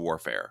changed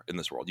warfare in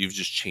this world. You've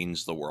just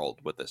changed the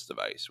world with this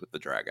device, with the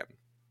dragon.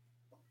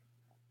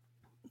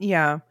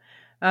 Yeah.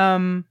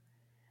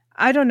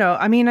 I don't know.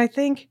 I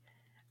think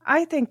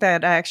I think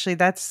that actually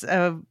that's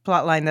a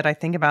plot line that I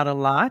think about a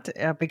lot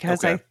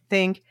because Okay.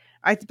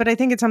 but I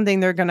think it's something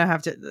they're going to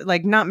have to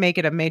like not make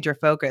it a major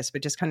focus,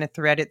 but just kind of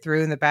thread it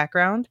through in the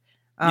background.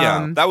 Yeah,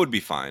 Um, that would be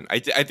fine. I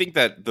think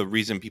that the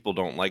reason people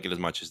don't like it as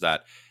much is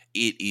that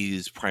it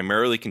is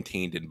primarily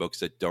contained in books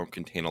that don't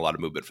contain a lot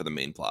of movement for the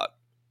main plot.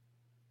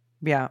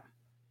 yeah.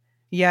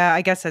 Yeah,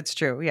 I guess that's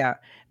true. Yeah.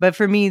 But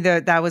for me,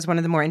 that was one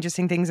of the more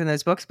interesting things in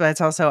those books. But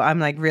it's also, I'm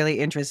like really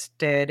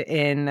interested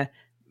in,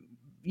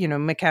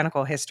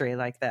 mechanical history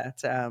like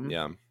that. Yeah.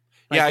 Yeah,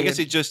 Like I we guess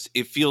would,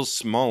 it feels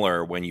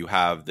smaller when you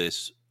have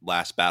this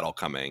last battle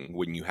coming,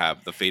 when you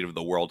have the fate of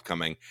the world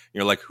coming.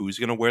 You're like, who's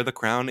going to wear the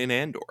crown in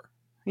Andor?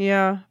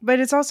 yeah.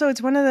 But it's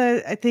one of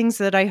the things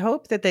that I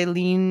hope that they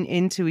lean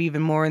into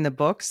even more in the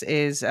books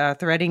is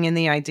threading in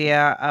the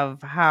idea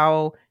of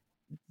how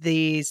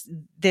this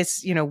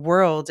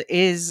world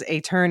is a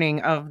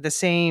turning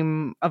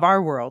of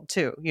our world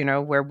too,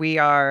 where we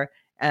are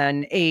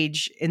an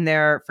age in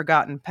their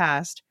forgotten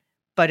past,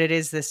 but it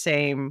is the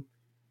same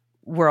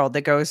world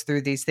that goes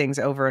through these things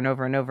over and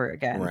over and over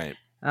again. Right.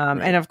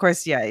 And of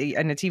course, yeah,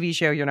 in a TV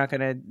show, you're not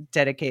going to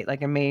dedicate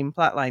like a main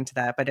plot line to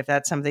that. But if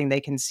that's something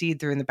they can see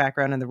through in the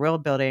background and the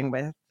world building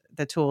with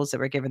the tools that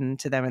were given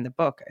to them in the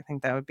book, I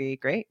think that would be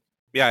great.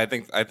 Yeah, I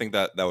think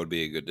that would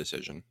be a good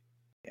decision.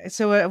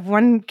 So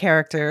one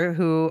character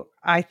who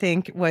I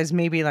think was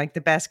maybe like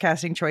the best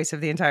casting choice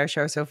of the entire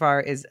show so far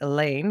is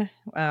Elaine.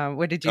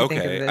 What did you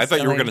think of Okay. I this, thought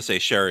you were going Elaine? to say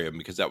Sheriam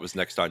because that was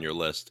next on your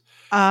list.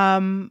 But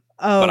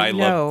Oh I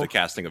loved the no.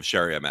 casting of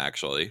Sheriam,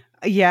 actually.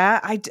 Yeah,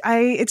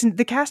 it's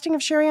the casting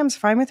of Sheriam's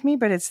fine with me,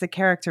 but it's the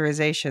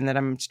characterization that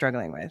I'm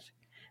struggling with.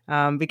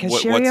 Because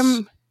What's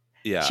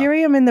yeah.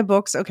 Shiriam in the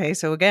books, okay,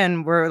 so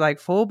again, we're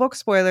like full book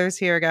spoilers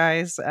here,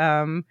 guys.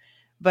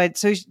 But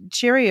so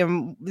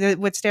Shiriam,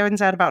 what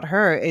stands out about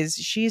her is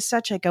she's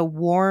such like a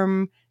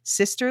warm,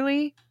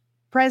 sisterly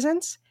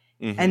presence.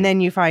 And Mhm.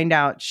 then you find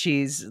out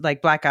she's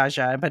like Black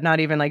Aja, but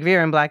not even like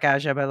Viren Black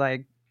Aja, but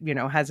like,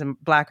 has a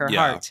blacker Yeah.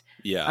 heart.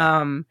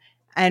 Yeah.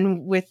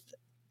 And with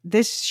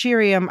this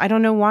Shiriam, I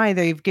don't know why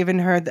they've given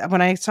her.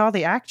 When I saw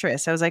the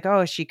actress, I was like,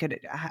 oh, she could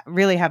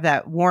really have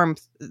that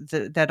warmth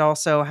that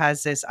also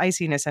has this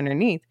iciness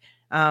underneath.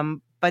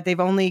 But they've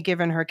only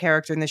given her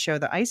character in the show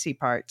the icy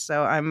part.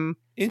 So I'm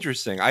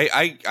Interesting.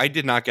 I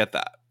did not get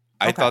that.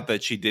 I okay. thought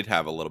that she did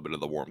have a little bit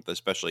of the warmth,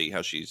 especially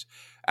how she's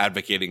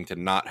advocating to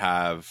not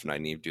have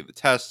Nynaeve do the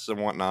tests and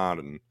whatnot.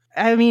 And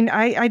I mean,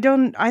 I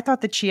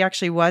thought that she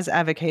actually was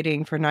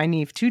advocating for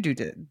Nynaeve to do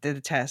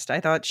the test. I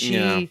thought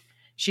yeah,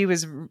 she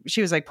was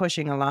like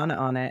pushing Alana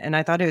on it, and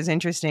I thought it was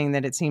interesting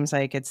that it seems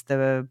like it's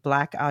the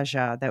Black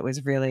Aja that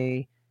was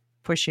really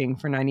pushing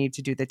for Nynaeve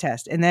to do the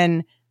test. And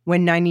then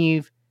when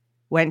Nynaeve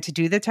went to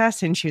do the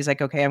test and she was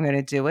like, "Okay, I'm going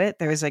to do it,"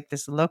 there was like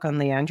this look on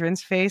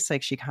Leandrin's face,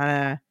 like she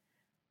kind of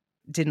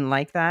didn't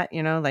like that,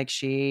 like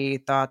she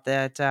thought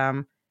that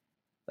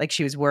like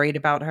she was worried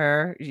about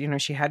her,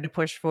 she had to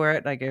push for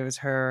it, like it was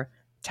her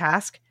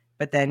task,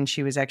 but then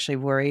she was actually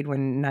worried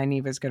when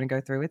Nynaeve was going to go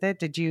through with it.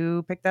 Did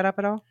you pick that up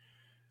at all?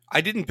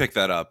 I didn't pick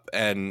that up,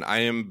 and I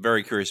am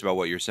very curious about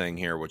what you're saying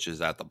here, which is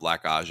that the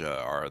Black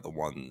Aja are the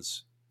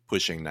ones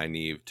pushing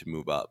Nynaeve to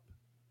move up.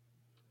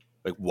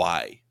 Like,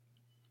 why?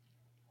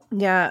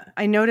 Yeah,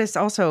 I noticed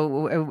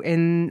also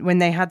in when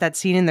they had that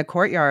scene in the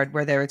courtyard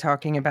where they were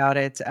talking about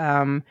it.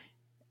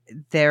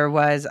 There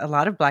was a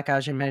lot of Black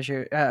Aja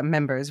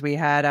members. We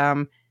had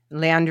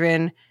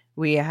Landrin,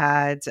 we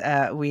had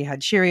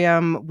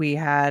Shiriam, we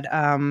had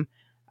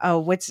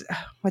what's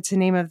the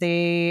name of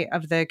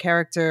the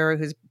character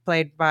who's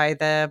played by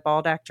the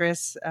bald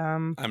actress?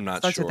 I'm not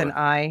Starts with an sure.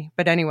 I,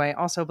 but anyway,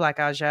 also Black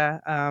Aja.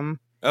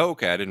 Oh,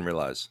 okay. I didn't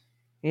realize.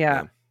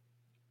 Yeah. Yeah.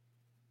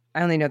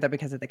 I only know that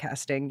because of the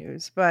casting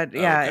news, but Oh,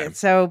 yeah,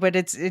 okay. but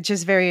it's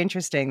just very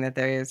interesting that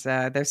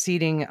they're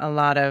seeding a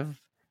lot of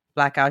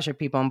Black Aja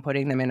people and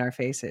putting them in our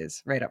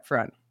faces right up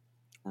front.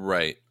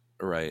 Right.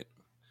 Right.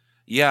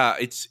 Yeah,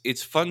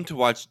 it's fun to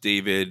watch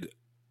David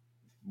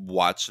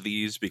watch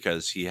these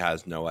because he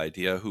has no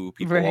idea who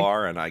people Right.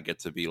 are, and I get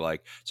to be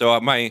like, so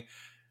my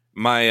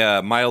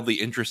mildly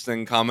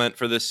interesting comment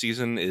for this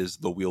season is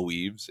the wheel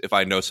weaves. If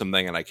I know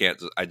something and I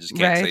just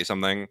can't say Right.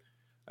 something,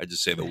 I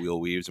just say the wheel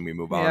weaves and we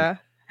move on. Yeah.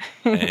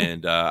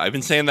 And I've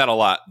been saying that a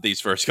lot these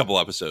first couple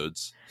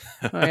episodes.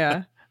 Oh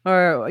yeah.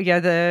 Or yeah,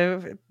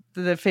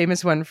 the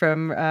famous one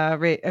from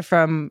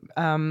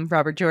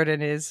Robert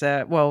Jordan is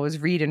was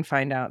read and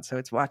find out, so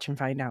it's watch and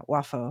find out.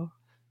 Waffo.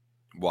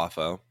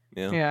 Waffo.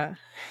 Yeah.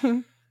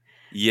 Yeah.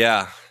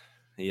 Yeah.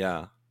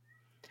 Yeah.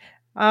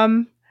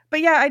 Um,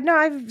 but yeah, I know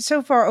I've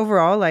so far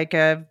overall like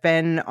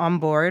been on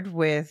board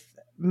with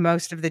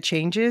most of the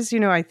changes.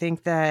 I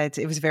think that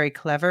it was very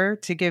clever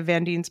to give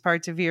Van Dien's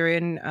part to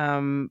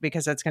Viren,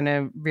 because that's going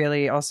to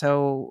really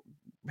also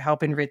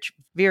help enrich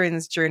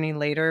Viren's journey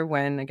later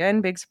when,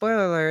 again, big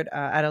spoiler alert,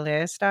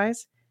 Adeleas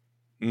dies.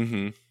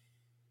 Mm-hmm.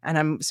 And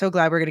I'm so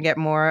glad we're going to get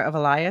more of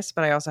Elias,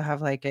 but I also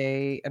have like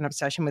an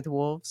obsession with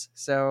wolves.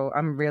 So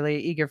I'm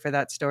really eager for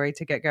that story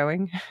to get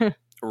going.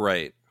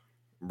 Right.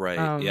 Right.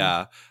 um,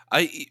 Yeah.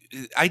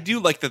 I do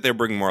like that they're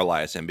bringing more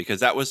Elias in because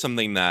that was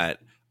something that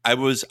I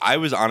was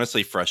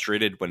honestly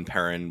frustrated when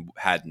Perrin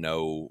had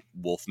no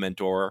wolf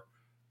mentor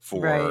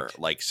for Right.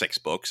 like 6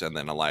 books, and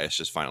then Elias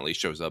just finally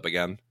shows up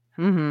again.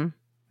 Mm-hmm.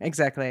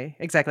 Exactly.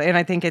 And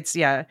I think it's,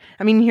 yeah.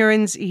 I mean,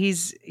 Huron's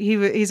he's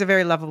a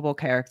very lovable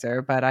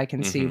character, but I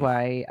can see Mhm.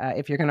 why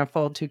if you're going to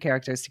fold two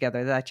characters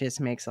together, that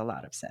just makes a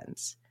lot of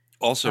sense.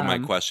 Also, my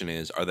Um, question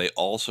is, are they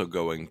also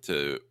going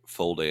to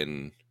fold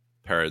in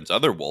Perrin's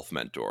other wolf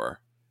mentor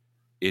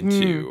hmm.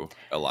 into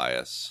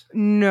Elias?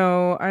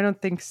 No, I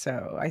don't think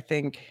so. I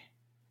think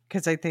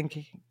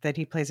that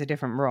he plays a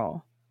different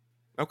role.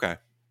 Okay.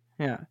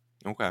 Yeah.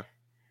 Okay.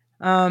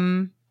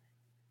 Um.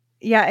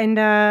 Yeah, and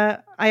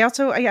I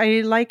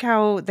like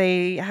how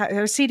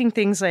they're seeding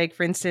things like,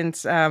 for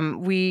instance,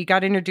 we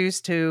got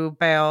introduced to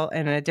Bale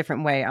in a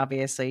different way.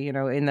 Obviously,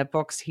 in the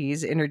books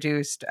he's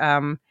introduced.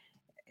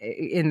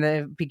 In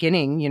the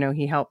beginning,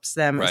 he helps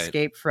them Right.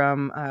 escape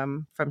from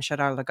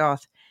Shadar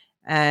Lagoth.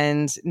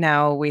 And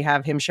now we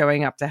have him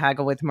showing up to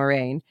haggle with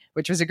Moraine,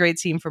 which was a great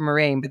scene for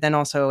Moraine. But then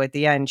also at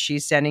the end,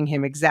 she's sending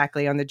him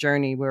exactly on the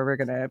journey where we're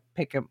going to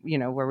pick him,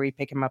 where we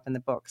pick him up in the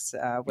books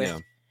Yeah.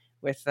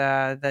 with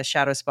the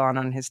shadow spawn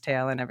on his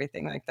tail and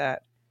everything like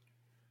that.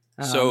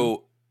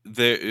 So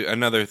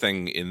another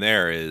thing in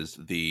there is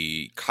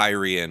the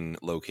Kyrian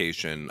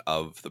location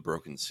of the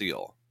Broken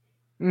Seal.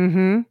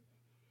 Mm-hmm.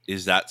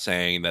 Is that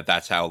saying that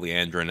that's how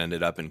Leandrin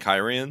ended up in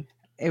Kyrian?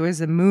 It was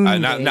the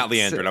Moon Not Gate.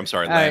 Leandrin. I'm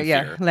sorry,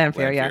 Yeah,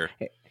 Lanfear. Lanfear.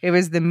 Yeah, it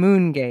was the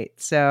Moon Gate.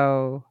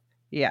 So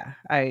yeah,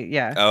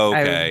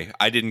 Okay,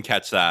 I didn't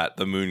catch that.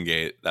 The Moon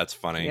Gate. That's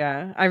funny.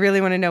 Yeah, I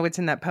really want to know what's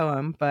in that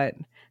poem, but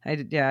I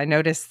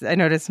noticed.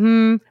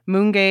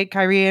 Moongate,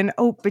 Kyrian.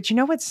 Oh, but you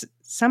know what's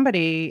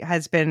somebody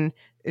has been.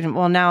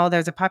 Well, now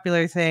there's a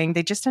popular thing.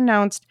 They just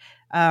announced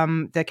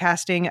the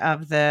casting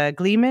of the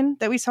Gleeman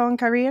that we saw in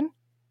Kyrian.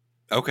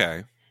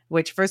 Okay.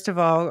 Which, first of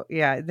all,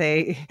 yeah,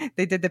 they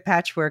did the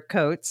patchwork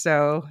coat,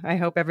 so I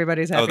hope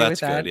everybody's happy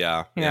with that. Good.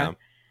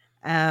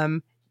 Yeah.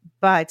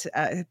 But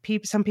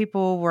some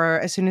people were,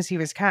 as soon as he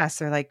was cast,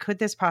 they're like, could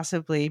this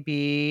possibly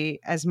be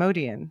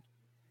Asmodean?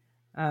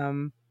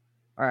 Or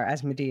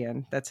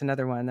Asmodean. That's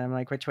another one. I'm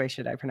like, which way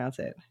should I pronounce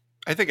it?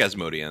 I think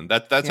Asmodean.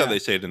 That's how they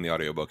say it in the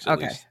audiobooks, at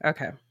least.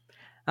 Okay.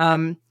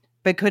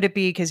 But could it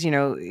be because,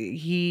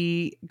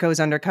 he goes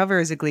undercover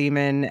as a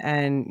Gleeman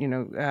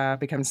and,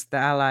 becomes the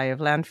ally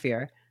of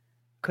Lanfear?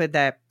 Could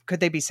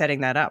they be setting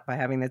that up by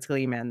having this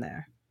Gleeman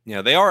there?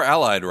 Yeah, they are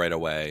allied right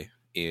away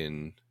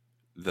in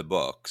the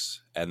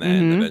books, and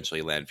then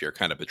eventually Lanfear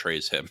kind of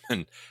betrays him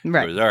and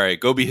goes, all right,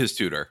 go be his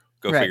tutor.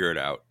 Go figure it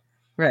out.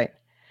 Right.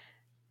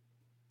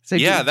 So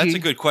that's a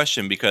good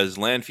question, because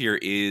Lanfear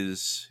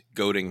is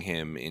goading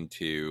him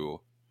into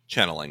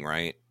channeling,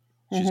 right?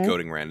 She's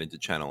goading Rand into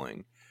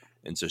channeling.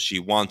 And so she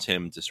wants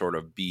him to sort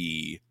of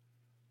be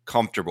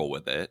comfortable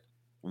with it.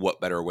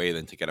 What better way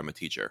than to get him a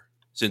teacher?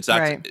 Since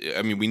that's,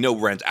 I mean, we know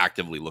Rand's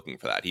actively looking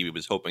for that. He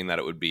was hoping that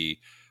it would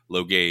be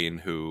Logain,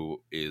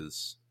 who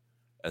is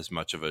as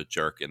much of a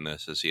jerk in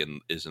this as he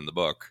is in the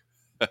book.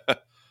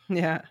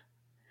 Yeah.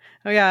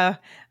 Oh, yeah.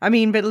 I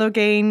mean, but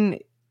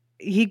Logain,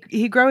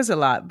 he grows a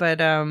lot, but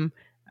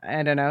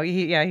I don't know.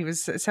 He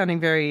was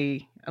sounding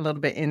a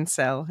little bit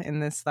incel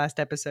in this last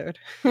episode.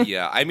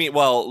 Yeah, I mean,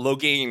 well,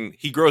 Logain,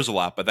 he grows a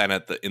lot, but then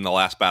in the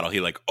last battle, he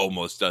like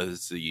almost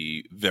does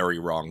the very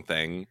wrong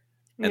thing,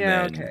 and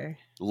then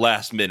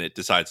last minute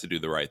decides to do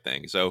the right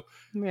thing. So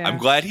I'm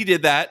glad he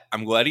did that.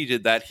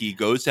 He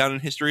goes down in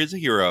history as a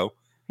hero.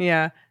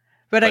 Yeah,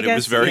 but I guess it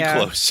was very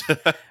close.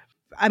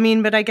 I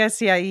mean, but I guess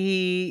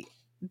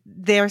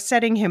they're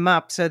setting him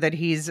up so that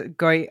he's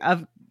going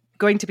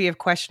to be of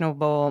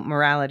questionable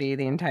morality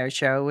the entire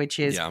show, which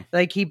is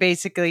like he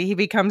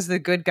becomes the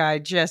good guy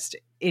just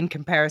in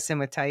comparison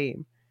with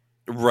Taim.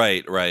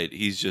 Right.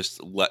 He's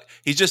just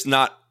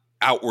not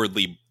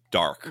outwardly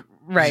dark.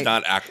 Right. He's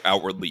not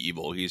outwardly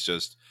evil. He's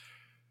just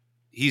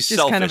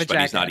selfish, kind of but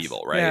he's not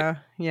evil. Right.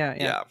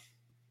 Yeah.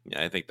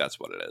 I think that's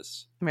what it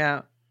is.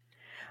 Yeah.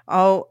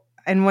 Oh,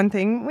 and one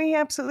thing we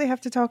absolutely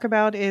have to talk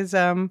about is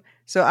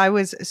so I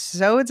was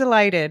so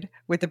delighted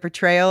with the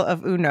portrayal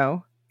of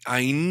Uno.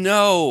 I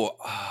know.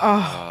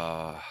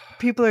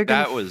 People are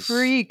going to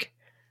freak.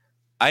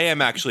 I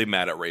am actually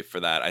mad at Rafe for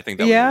that. I think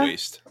that was a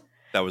waste.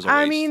 That was a waste.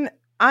 I mean,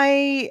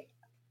 I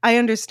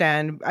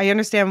understand. I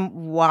understand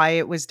why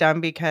it was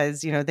done,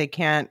 because, they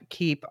can't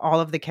keep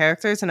all of the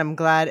characters, and I'm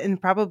glad. And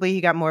probably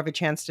he got more of a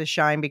chance to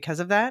shine because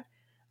of that.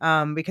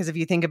 Because if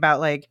you think about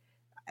like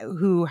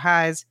who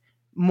has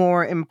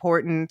more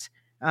important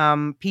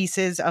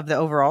pieces of the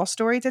overall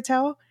story to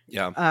tell,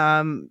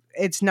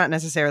 it's not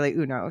necessarily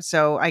Uno.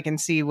 So I can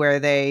see where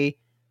they,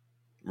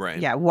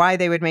 why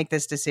they would make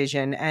this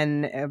decision.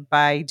 And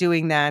by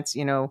doing that,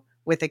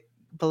 with a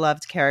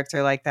beloved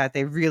character like that,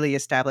 they really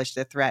established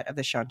the threat of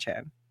the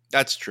Shan-Chan.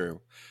 That's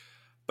true.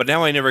 But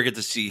now I never get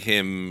to see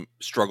him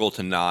struggle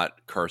to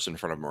not curse in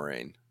front of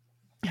Moraine,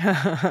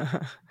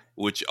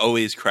 which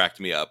always cracked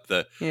me up.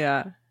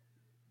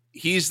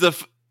 He's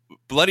the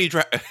bloody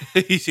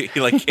he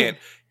like can't.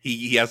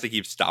 He has to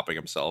keep stopping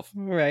himself.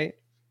 Right.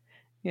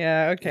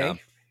 Yeah.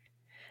 Okay.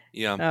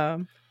 Yeah.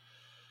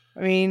 I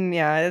mean,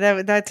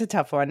 yeah, that's a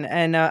tough one.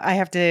 And I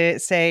have to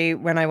say,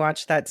 when I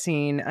watched that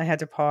scene, I had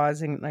to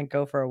pause and like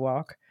go for a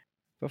walk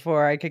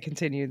before I could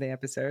continue the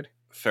episode.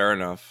 Fair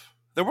enough.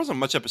 There wasn't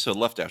much episode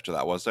left after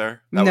that, was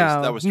there? That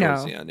No, was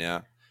towards the no. end,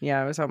 yeah.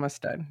 Yeah, I was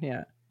almost done.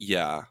 Yeah.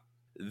 Yeah.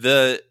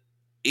 The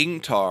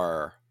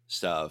Ingtar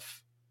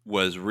stuff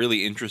was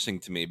really interesting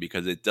to me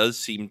because it does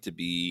seem to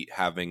be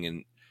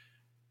having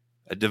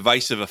a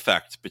divisive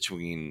effect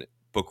between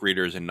book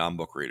readers and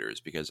non-book readers,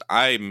 because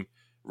I'm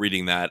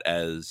reading that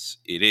as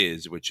it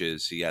is, which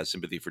is he has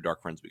sympathy for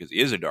dark friends because he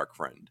is a dark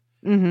friend.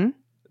 Mm-hmm.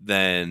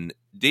 Then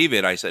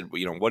David, I said,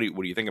 well, what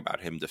do you think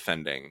about him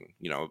defending,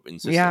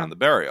 insisting Yeah. on the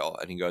burial?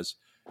 And he goes,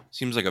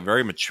 seems like a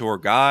very mature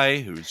guy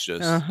who's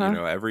just,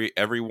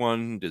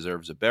 everyone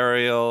deserves a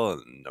burial,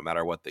 and no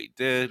matter what they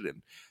did.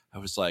 And I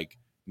was like,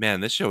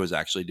 man, this show is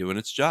actually doing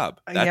its job.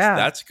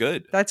 That's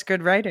good. That's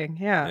good writing.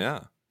 Yeah. Yeah.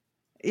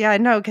 Yeah,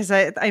 no, because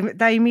I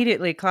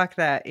immediately clocked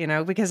that,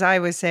 because I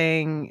was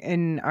saying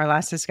in our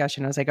last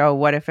discussion, I was like, oh,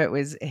 what if it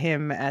was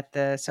him at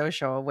the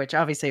social, which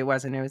obviously it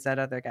wasn't. It was that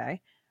other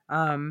guy.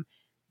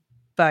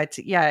 But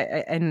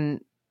yeah,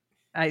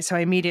 so I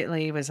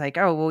immediately was like,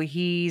 oh, well,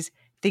 he's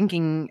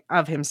thinking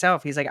of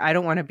himself. He's like, I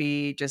don't want to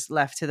be just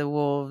left to the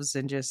wolves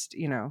and just,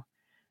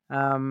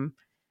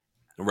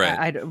 right.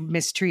 I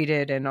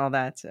mistreated and all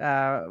that.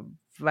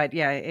 But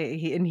yeah,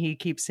 he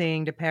keeps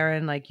saying to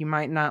Perrin, like, you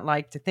might not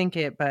like to think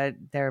it, but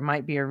there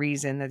might be a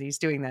reason that he's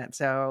doing that.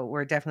 So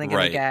we're definitely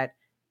going to get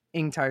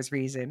Ingtar's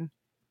reason.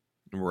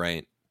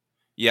 Right.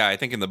 Yeah, I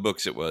think in the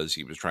books he was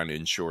trying to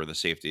ensure the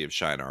safety of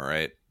Shinar,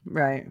 right?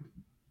 Right.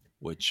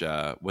 Which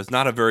was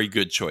not a very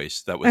good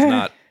choice.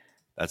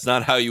 That's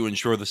not how you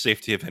ensure the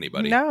safety of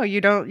anybody. No, you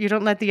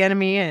don't let the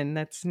enemy in.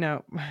 That's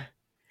no.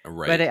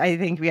 Right. But I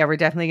think, we're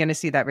definitely going to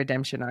see that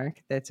redemption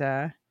arc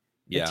that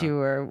you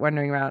were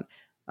wondering about.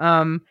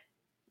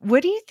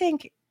 What do you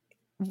think?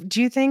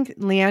 Do you think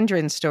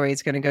Leandrin's story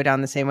is going to go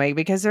down the same way?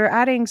 Because they're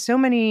adding so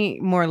many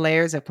more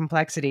layers of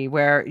complexity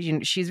where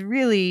she's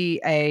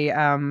really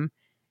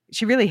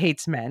she really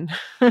hates men.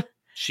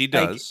 She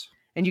does.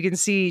 And you can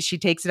see she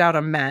takes it out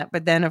on Matt.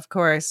 But then, of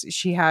course,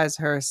 she has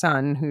her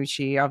son, who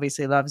she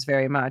obviously loves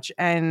very much.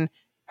 And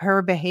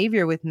her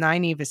behavior with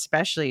Nynaeve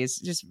especially is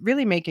just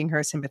really making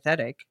her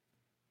sympathetic.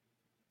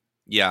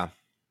 Yeah.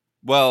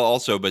 Well,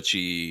 also, but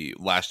she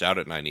lashed out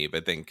at Nynaeve.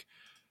 I think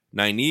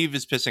Nynaeve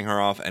is pissing her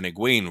off, and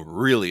Egwene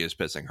really is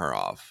pissing her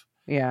off.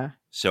 Yeah.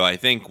 So I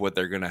think what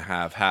they're going to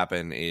have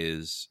happen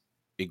is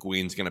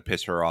Egwene's going to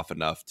piss her off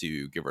enough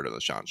to give her to the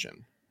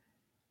Shanshin.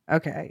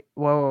 Okay.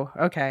 Whoa.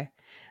 Okay.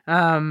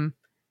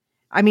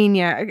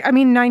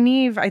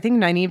 Nynaeve, I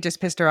think Nynaeve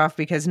just pissed her off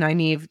because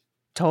Nynaeve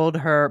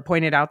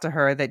pointed out to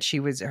her that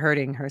she was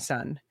hurting her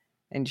son.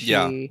 And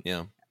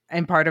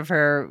and part of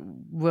her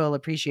will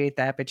appreciate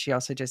that, but she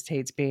also just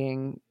hates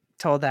being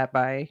told that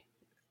by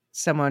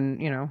someone,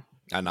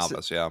 a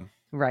novice. Yeah.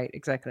 Right.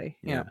 Exactly.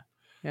 Yeah.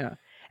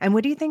 And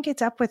what do you think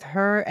it's up with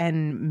her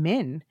and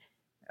Min?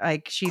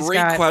 Like,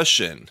 great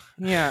question.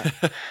 Yeah.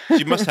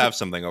 She must have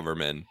something over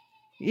Min.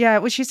 Yeah.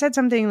 Well, she said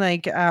something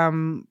like,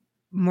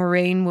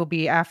 Moraine will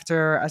be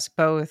after us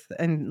both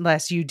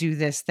unless you do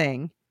this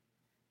thing.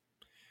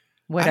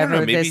 Whatever. I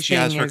don't know. Maybe she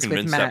has her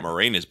convinced that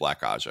Moraine is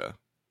Black Aja.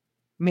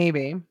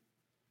 Maybe.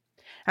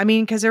 I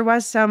mean, because there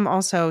was some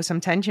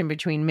tension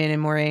between Min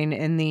and Moraine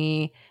in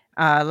the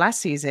last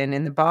season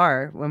in the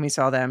bar when we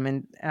saw them,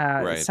 and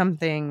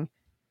something.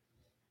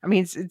 I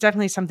mean, it's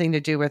definitely something to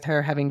do with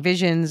her having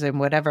visions and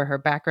whatever her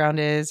background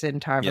is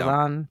in Tar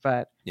Valon.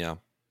 But yeah.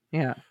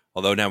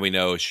 Although now we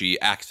know she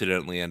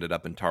accidentally ended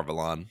up in Tar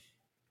Valon.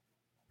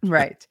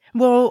 Right.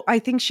 Well, I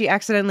think she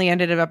accidentally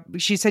ended up.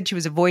 She said she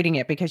was avoiding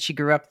it because she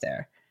grew up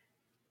there,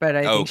 but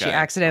I think she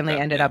accidentally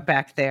ended up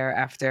back there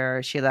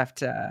after she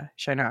left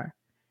Shinar.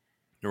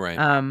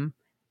 Right.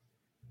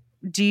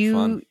 Do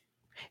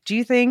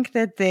you think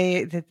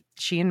that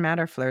she and Matt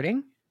are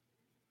flirting?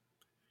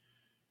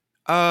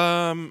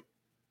 I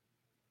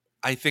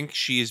think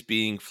she is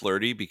being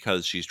flirty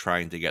because she's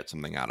trying to get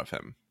something out of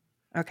him.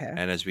 Okay.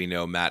 And as we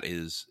know, Matt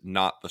is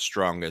not the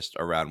strongest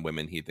around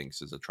women he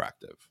thinks is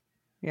attractive.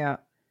 Yeah.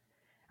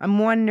 I'm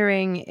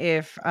wondering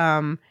if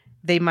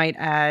they might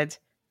add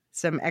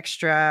some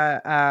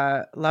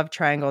extra love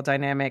triangle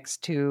dynamics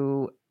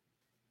to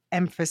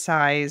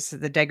emphasize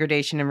the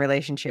degradation in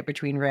relationship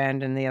between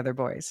Rand and the other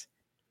boys.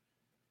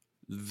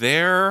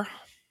 There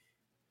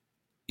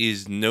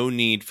is no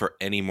need for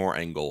any more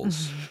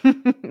angles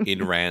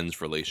in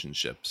Rand's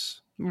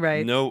relationships.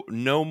 Right. No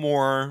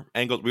more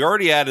angles. We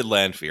already added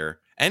Lanfear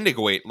and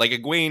Egwene. Like,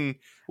 Egwene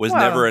was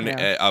never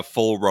a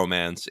full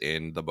romance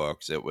in the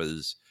books. It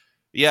was,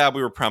 we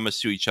were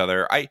promised to each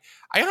other. I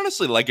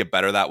honestly like it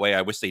better that way.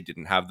 I wish they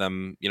didn't have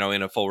them,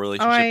 in a full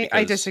relationship.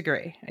 I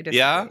disagree.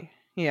 Yeah?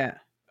 Yeah.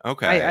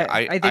 Okay.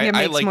 I think it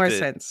makes more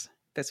sense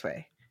this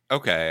way.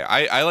 Okay.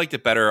 I liked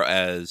it better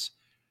as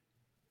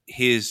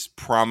his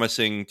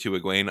promising to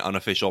Egwene,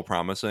 unofficial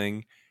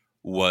promising,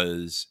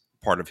 was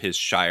part of his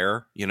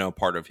Shire,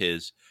 part of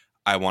his,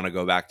 I want to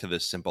go back to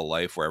this simple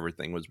life where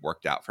everything was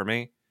worked out for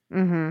me.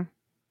 Mm-hmm.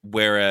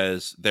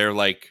 Whereas they're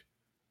like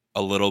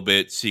a little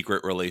bit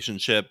secret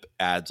relationship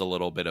adds a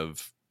little bit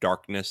of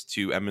darkness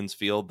to Emmons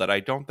Field that I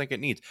don't think it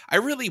needs. I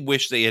really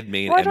wish they had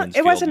made Emmons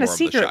Field more of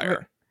the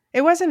Shire.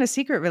 It wasn't a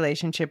secret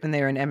relationship when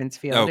they were in Emmons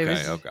Field.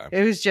 Okay.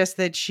 It was just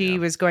that she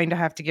was going to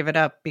have to give it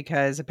up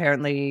because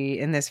apparently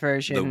in this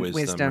version,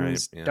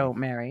 wisdoms right? don't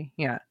marry.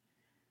 Yeah.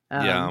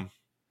 Yeah.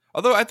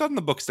 Although I thought in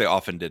the books they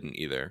often didn't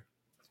either.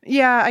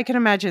 Yeah, I can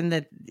imagine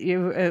that.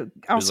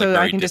 Also,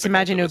 I can just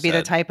imagine it would be the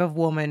said. type of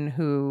woman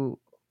who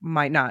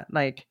might not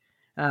like.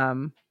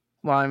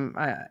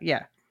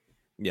 Yeah.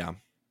 Yeah.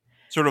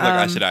 Sort of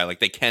like Aes Sedai, like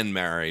they can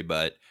marry,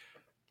 but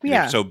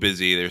they're so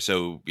busy, they're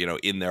so,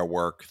 in their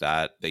work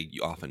that they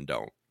often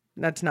don't.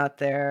 That's not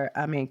their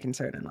main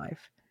concern in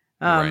life.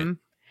 Right.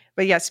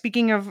 But yeah,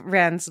 speaking of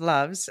Rand's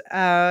loves,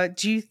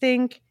 do you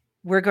think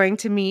we're going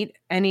to meet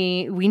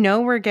any? We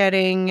know we're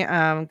getting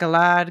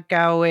Galad,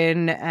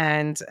 Gawain,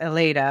 and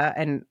Eleda,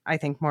 and I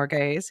think more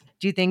gays.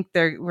 Do you think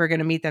we're going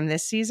to meet them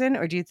this season,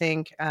 or do you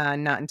think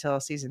not until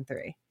season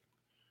 3?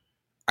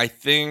 I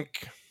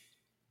think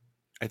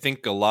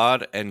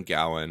Galad and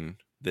Gawain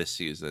this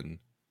season.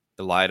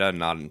 Elida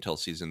not until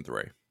season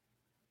 3.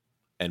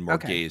 And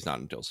Morgaze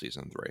not until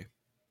season 3.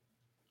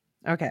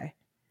 Okay.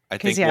 I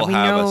think we'll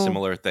have a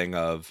similar thing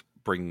of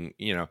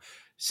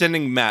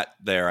sending Matt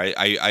there.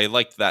 I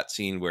liked that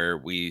scene where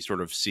we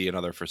sort of see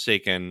another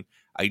Forsaken.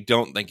 I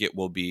don't think it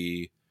will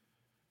be.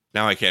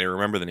 Now I can't even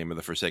remember the name of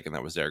the Forsaken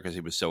that was there because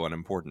he was so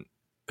unimportant.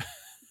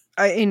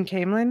 In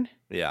Camelin?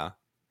 Yeah.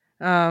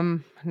 No,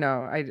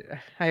 I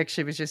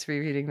actually was just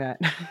rereading that.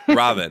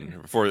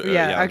 Robin. Okay. Robin.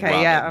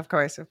 Yeah, of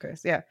course.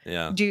 Yeah.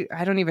 Yeah.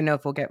 I don't even know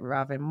if we'll get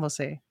Robin. We'll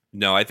see.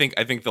 No, I think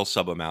they'll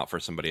sub him out for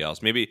somebody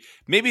else. Maybe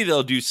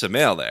they'll do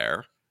Samael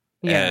there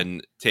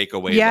and take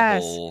away the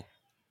whole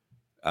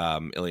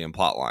Ilium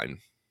plotline.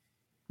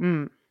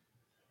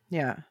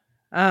 Yeah.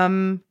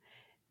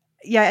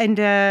 Yeah, and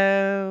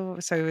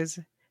so it was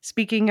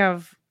speaking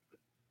of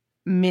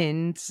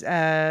Min's.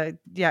 I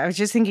was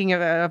just thinking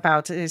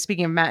about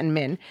speaking of Matt and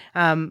Min.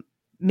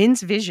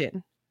 Min's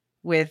vision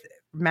with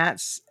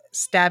Matt's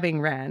stabbing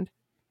Rand.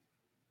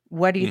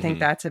 What do you think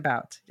that's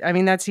about? I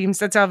mean, that's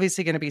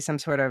obviously going to be some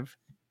sort of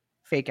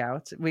fake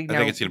out. I think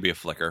it's going to be a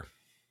flicker.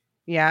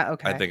 Yeah.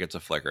 Okay. I think it's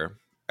a flicker.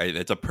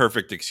 It's a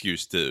perfect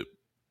excuse to,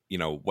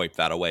 wipe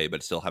that away,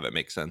 but still have it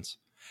make sense.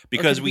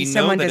 Because we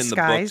know that in the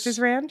books, as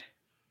Rand.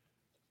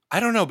 I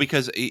don't know,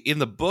 because in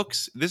the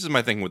books, this is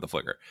my thing with the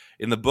flicker.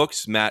 In the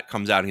books, Matt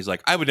comes out and he's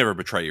like, "I would never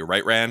betray you,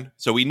 right, Rand?"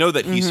 So we know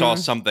that he saw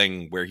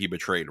something where he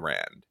betrayed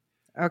Rand.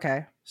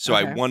 Okay. So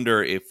I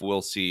wonder if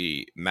we'll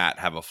see Matt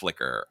have a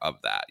flicker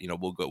of that.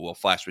 We'll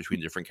flash between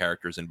different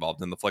characters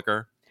involved in the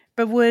flicker.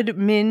 But would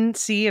Min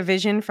see a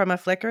vision from a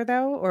flicker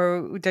though,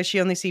 or does she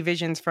only see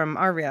visions from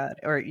our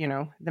reality, or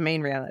the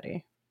main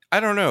reality? I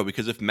don't know,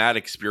 because if Matt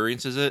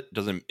experiences it,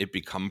 doesn't it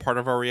become part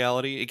of our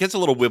reality? It gets a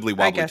little wibbly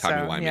wobbly,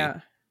 timey-wimey.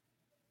 Yeah.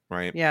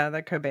 Right. Yeah,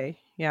 that could be.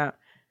 Yeah.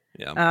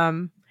 Yeah.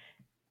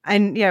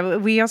 And yeah,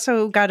 we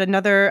also got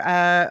another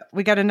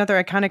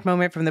iconic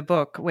moment from the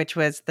book, which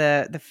was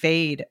the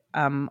fade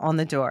on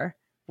the door,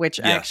 which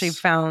I actually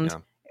found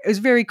it was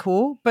very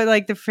cool. But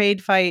like the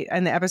fade fight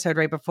and the episode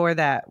right before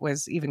that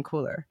was even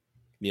cooler.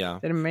 Yeah.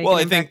 Well,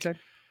 I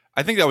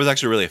think that was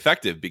actually really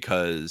effective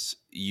because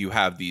you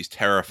have these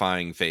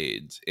terrifying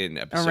fades in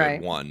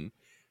episode 1.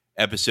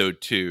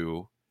 Episode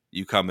 2,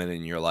 you come in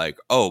and you're like,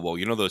 oh, well,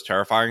 those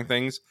terrifying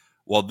things?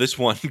 Well, this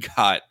one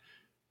got,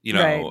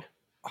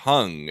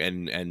 hung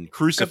and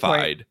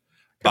crucified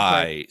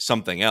by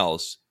something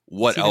else.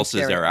 What else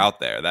is there out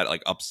there that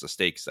like ups the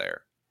stakes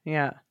there?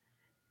 Yeah.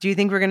 Do you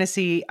think we're going to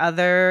see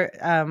other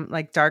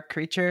like dark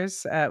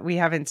creatures? We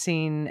haven't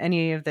seen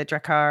any of the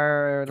Drakkar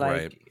or like.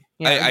 Right.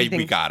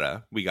 We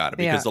gotta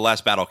because the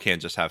last battle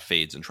can't just have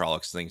fades and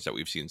Trollocs, things that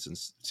we've seen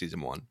since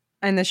season 1.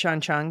 And the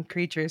Shan-Chang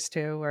creatures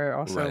too were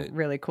also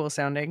really cool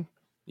sounding.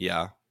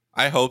 Yeah,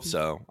 I hope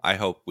so. I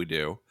hope we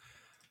do.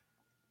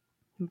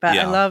 But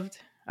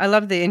I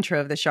loved the intro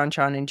of the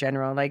Shan-Chang in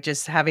general, like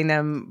just having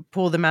them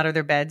pull them out of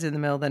their beds in the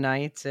middle of the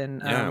night,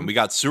 and and we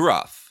got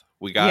Suroth.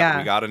 We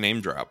got a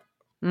name drop.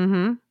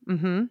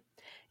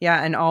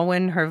 Yeah, and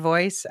Alwyn, her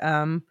voice,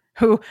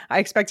 who I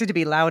expected to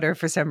be louder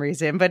for some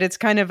reason, but it's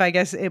kind of, I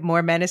guess,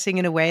 more menacing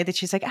in a way that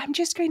she's like, "I'm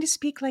just going to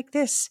speak like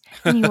this,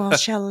 and you all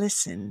shall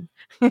listen."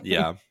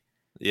 Yeah.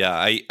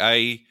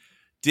 I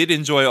did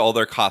enjoy all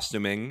their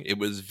costuming. It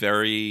was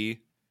just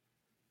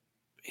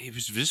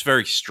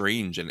very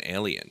strange and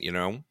alien,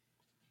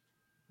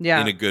 Yeah.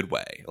 In a good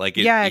way. Like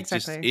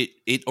exactly.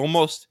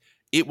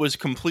 It was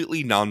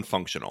completely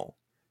non-functional.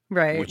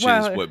 Right. Which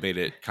is what made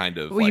it kind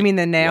of you mean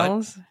the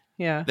nails? What?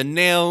 Yeah. The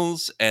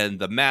nails and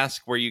the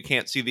mask where you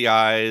can't see the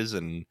eyes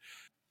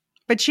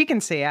But she can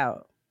see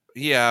out.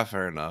 Yeah,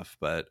 fair enough.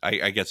 But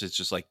I guess it's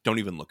just like, don't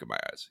even look at my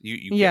eyes.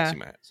 You can't see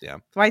my eyes. Yeah.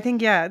 Well, I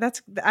think,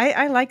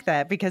 I like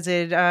that because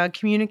it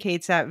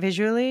communicates that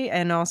visually.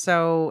 And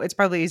also it's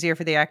probably easier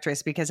for the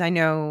actress because I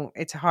know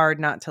it's hard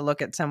not to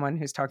look at someone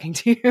who's talking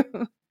to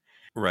you.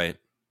 Right.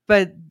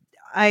 But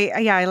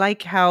I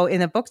like how in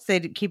the books they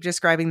keep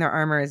describing their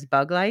armor as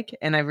bug-like.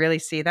 And I really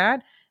see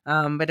that.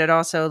 But it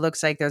also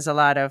looks like there's a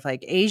lot of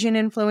like Asian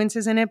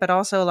influences in it, but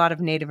also a lot of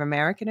Native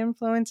American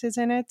influences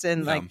in it,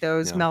 and Yeah, like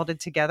those yeah. melded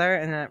together,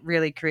 and it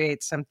really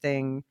creates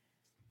something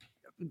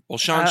Well,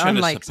 Shanshan is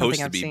unlike something supposed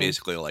to I've be seen.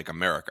 basically like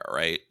America,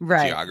 right?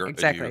 Right,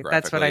 exactly.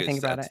 That's what I Geographically, think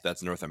about it.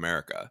 that's North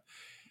America,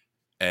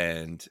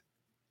 and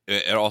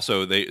it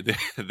also they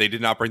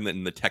did not bring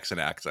in the Texan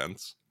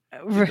accents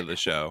into the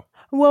show.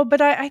 Well,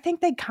 but I think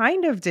they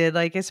kind of did,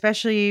 like,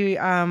 especially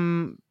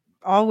Alwyn,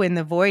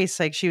 the voice,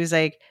 like she was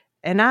like,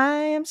 and I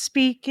am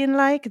speaking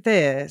like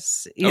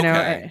this, you know.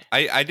 Okay,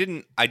 I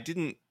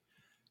didn't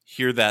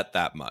hear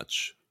that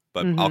much,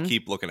 but I'll Mhm.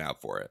 keep looking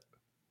out for it.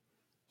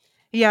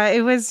 Yeah,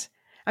 it was.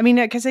 I mean,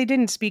 because they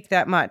didn't speak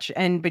that much,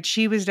 but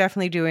she was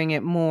definitely doing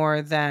it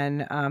more than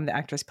the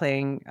actress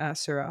playing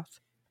Suroth,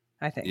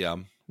 I think. Yeah,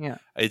 Yeah.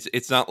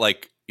 it's not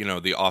like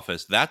The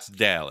Office. That's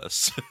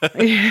Dallas.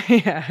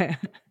 Yeah.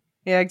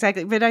 Yeah,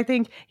 exactly. But I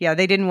think, yeah,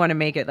 they didn't want to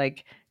make it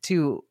like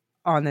too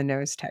on the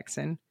nose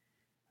Texan.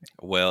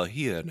 Well,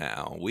 here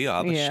now we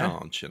are the Yeah.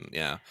 Shanshan.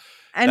 Yeah,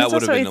 And that it's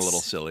would have also been a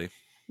little silly.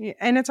 yeah,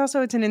 and it's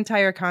an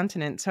entire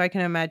continent, so I can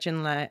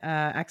imagine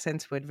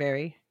accents would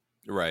vary.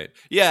 Right.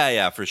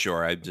 Yeah, for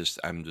sure. I'm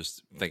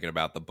just thinking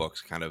about the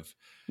books kind of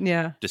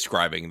Yeah.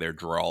 describing their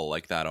drawl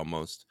like that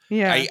almost.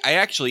 Yeah. I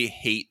actually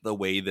hate the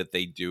way that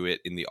they do it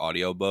in the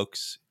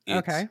audiobooks.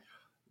 Okay.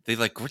 They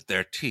like grit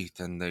their teeth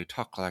and they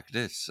talk like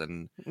this,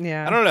 and I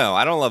Yeah. don't know.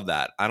 I don't love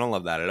that.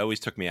 It always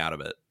took me out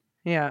of it.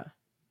 Yeah.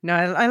 No,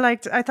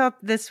 I thought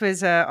this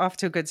was off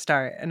to a good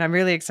start, and I'm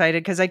really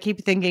excited because I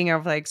keep thinking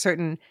of like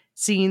certain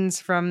scenes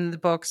from the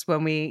books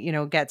when we,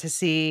 get to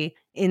see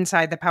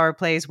inside the power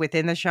plays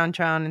within the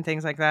Shanchan and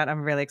things like that.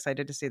 I'm really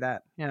excited to see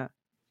that. Yeah.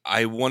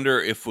 I wonder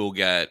if we'll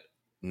get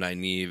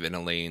Nynaeve and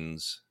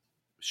Elaine's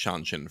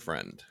Shanshan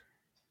friend.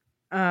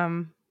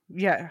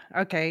 Yeah.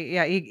 Okay.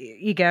 Yeah.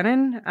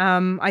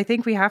 Eganon. I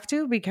think we have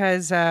to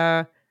because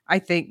I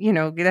think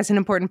that's an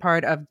important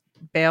part of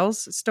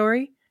Bale's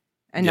story,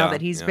 and now Yeah,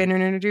 that he's yeah. been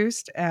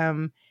introduced,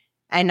 and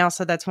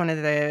also that's one of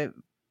the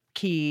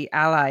key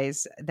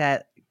allies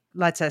that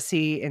lets us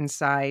see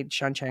inside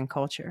Shanshan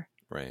culture.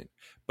 Right.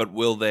 But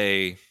will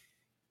they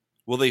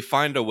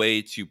find a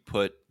way to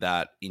put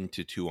that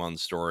into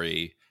Tuon's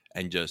story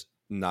and just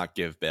not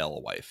give Bale a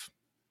wife?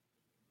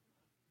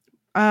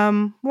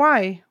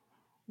 Why?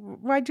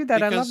 Why do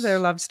that? I love their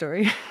Because love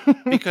story.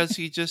 because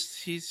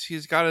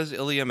he's got his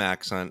Ilium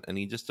accent and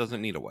he just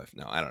doesn't need a wife.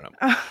 No, I don't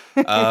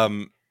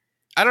know.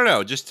 I don't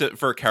know, just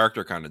for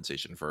character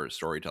condensation, for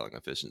storytelling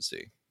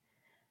efficiency.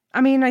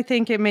 I mean, I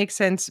think it makes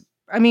sense.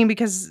 I mean,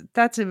 because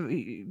that's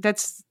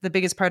the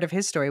biggest part of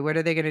his story. What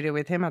are they going to do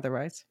with him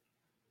otherwise?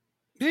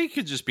 It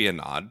could just be a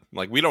nod.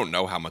 Like, we don't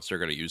know how much they're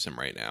going to use him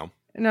right now.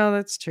 No,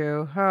 that's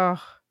true.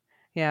 Oh,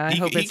 yeah. I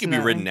hope He it's could be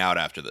not. written out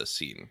after this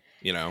scene.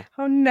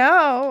 Oh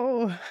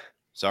no.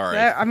 Sorry.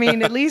 I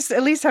mean, at least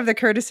have the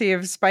courtesy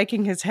of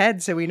spiking his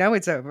head so we know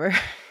it's over.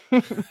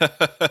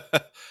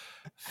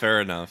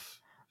 Fair enough.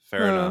 Oh.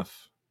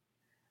 Enough.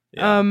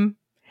 Yeah.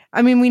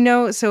 I mean, we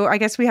know. So I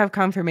guess we have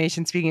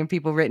confirmation. Speaking of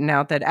people written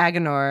out, that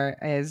Agenor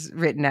is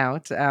written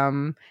out.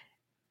 And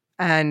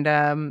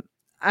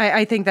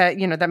I think that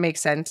that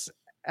makes sense.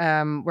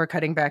 We're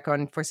cutting back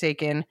on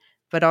Forsaken,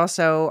 but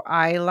also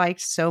I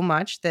liked so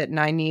much that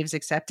Nynaeve's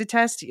accepted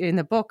test in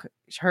the book.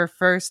 Her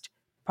first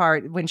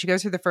part, when she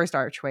goes through the first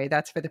archway,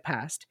 that's for the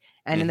past,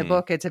 and in the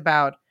book, it's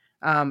about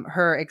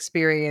her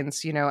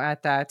experience.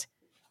 At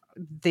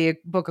the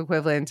book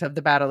equivalent of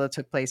the battle that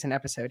took place in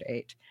episode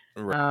 8.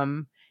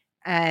 Right.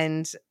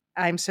 And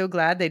I'm so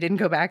glad they didn't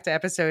go back to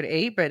episode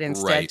 8, but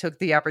instead took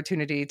the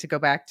opportunity to go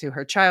back to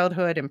her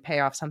childhood and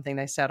pay off something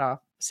they set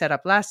up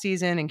last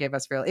season and give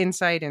us real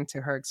insight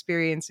into her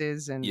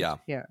experiences. And yeah.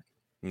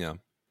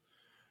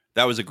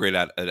 That was a great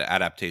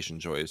adaptation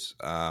choice.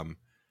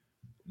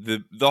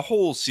 The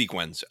whole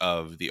sequence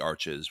of the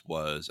arches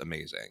was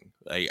amazing.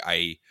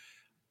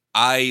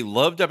 I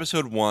loved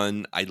episode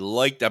 1. I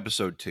liked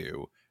episode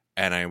 2.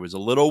 And I was a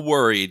little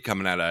worried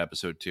coming out of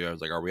episode 2. I was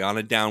like, are we on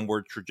a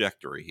downward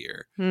trajectory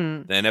here?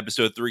 Then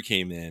episode 3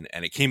 came in,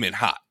 and it came in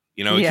hot.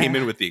 It came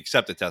in with the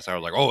accepted test. I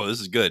was like, oh,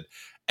 this is good.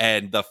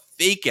 And the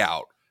fake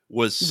out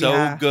was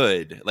so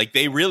good. Like,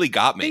 they really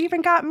got me. They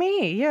even got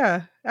me.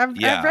 Yeah.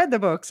 I've read the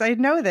books. I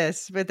know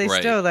this, but they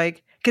still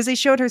because they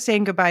showed her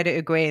saying goodbye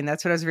to Egwene.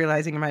 That's what I was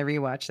realizing in my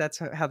rewatch. That's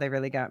how they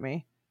really got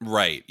me.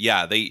 Right.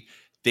 Yeah. They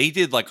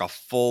did like a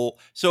full.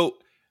 So,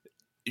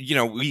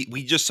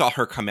 we just saw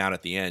her come out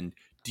at the end.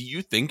 Do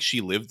you think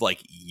she lived like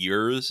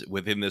years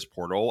within this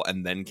portal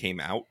and then came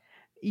out?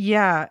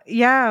 Yeah.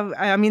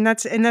 I mean,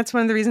 that's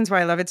one of the reasons why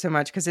I love it so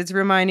much, because it's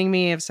reminding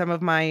me of some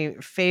of my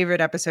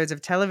favorite episodes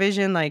of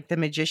television, like the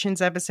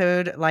Magicians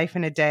episode, Life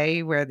in a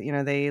Day, where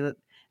they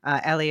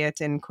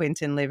Elliot and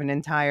Quentin live an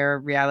entire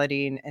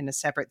reality in a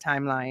separate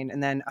timeline,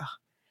 and then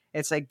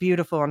it's like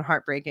beautiful and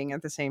heartbreaking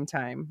at the same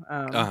time.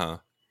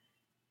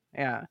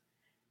 Yeah.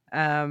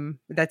 I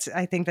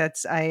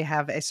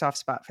have a soft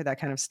spot for that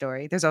kind of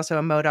story. There's also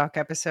a MODOK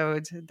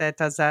episode that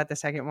does that. The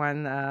second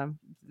one,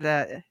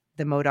 the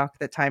MODOK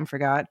that time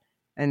forgot.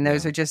 And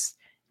those are just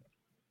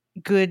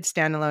good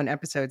standalone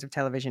episodes of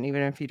television,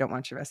 even if you don't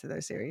watch the rest of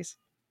those series.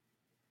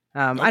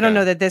 I don't Okay.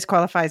 know that this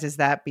qualifies as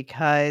that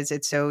because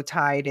it's so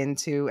tied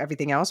into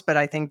everything else, but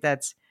I think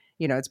that's,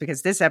 it's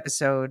because this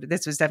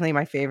was definitely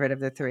my favorite of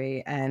the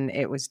three, and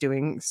it was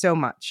doing so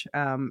much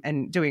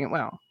and doing it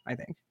well, I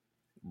think.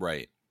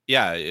 Right.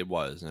 Yeah, it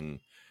was. And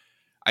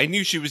I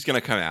knew she was going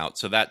to come out,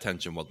 so that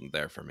tension wasn't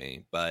there for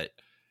me. But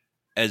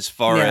as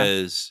far Yeah.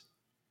 as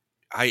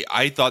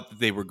I thought that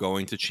they were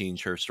going to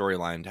change her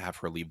storyline to have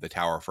her leave the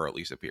tower for at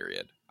least a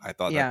period. I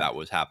thought that Yeah. that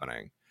was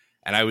happening.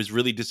 And I was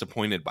really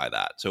disappointed by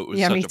that. So it was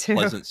Yeah, such me a too.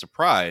 pleasant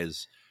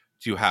surprise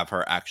to have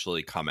her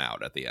actually come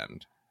out at the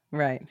end.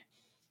 Right.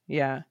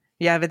 Yeah.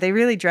 Yeah, but they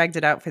really dragged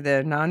it out for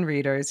the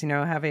non-readers,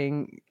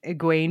 having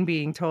Egwene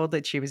being told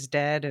that she was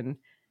dead, and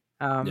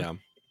Yeah.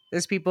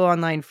 there's people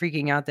online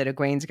freaking out that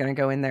Egwene's going to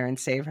go in there and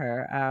save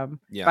her. But I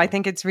Yeah.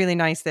 think it's really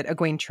nice that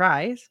Egwene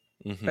tries,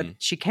 but Mm-hmm.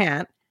 she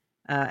can't.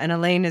 And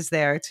Elaine is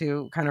there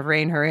to kind of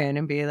rein her in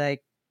and be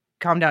like,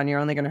 calm down, you're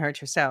only going to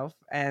hurt yourself.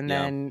 And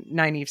Yeah. then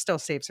Nynaeve still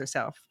saves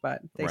herself,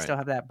 but they Right. still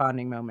have that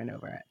bonding moment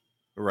over it.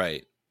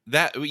 Right.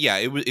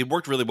 It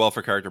worked really well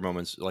for character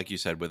moments, like you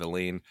said, with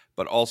Elaine,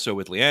 but also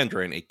with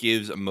Leandrin. It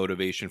gives a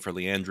motivation for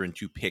Leandrin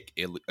to pick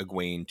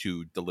Egwene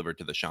to deliver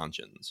to the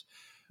Shanshans.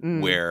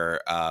 Mm.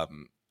 Where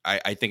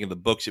I think in the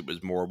books it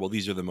was more, well,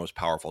 these are the most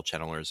powerful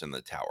channelers in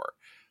the tower.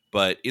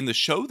 But in the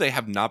show, they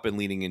have not been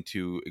leaning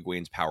into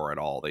Egwene's power at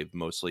all. They've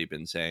mostly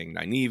been saying,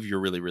 Nynaeve,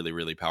 you're really, really,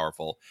 really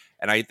powerful.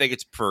 And I think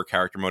it's for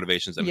character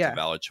motivations and it's a Yeah.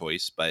 valid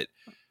choice. But,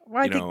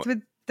 Well, I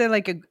think they're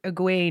like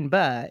Egwene,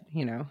 but,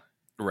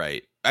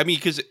 right. I mean,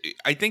 because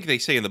I think they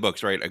say in the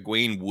books, right,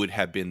 Egwene would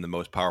have been the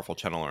most powerful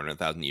channeler in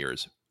 1,000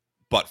 years,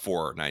 but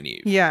for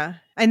Nynaeve. Yeah.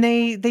 And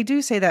they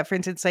do say that, for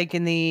instance, like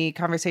in the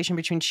conversation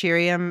between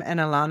Shiriam and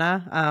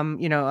Alana,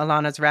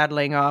 Alana's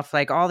rattling off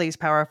like all these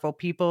powerful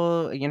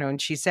people,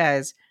 and she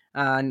says,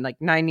 like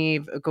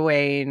Nynaeve,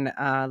 Egwene,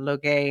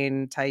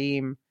 Logain,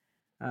 Taim.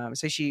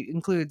 So she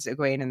includes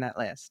Egwene in that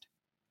list.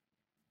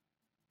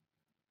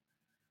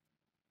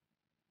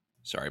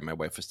 Sorry, my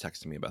wife was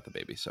texting me about the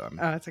baby, so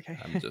it's okay.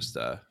 I'm just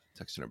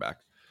texting her back.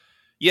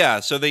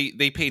 Yeah, so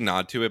they pay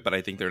nod to it, but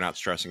I think they're not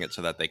stressing it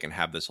so that they can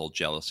have this whole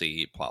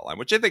jealousy plotline,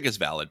 which I think is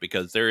valid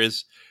because there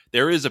is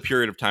a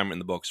period of time in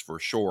the books for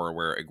sure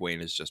where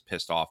Egwene is just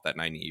pissed off that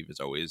Nynaeve is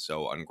always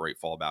so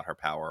ungrateful about her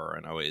power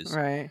and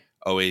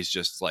always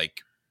just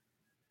like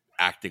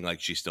acting like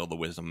she's still the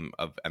wisdom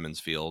of Emond's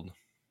Field.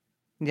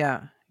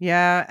 Yeah,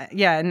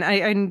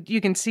 and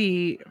you can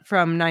see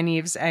from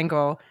Nynaeve's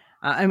angle.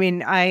 I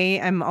mean, I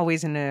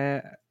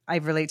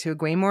relate to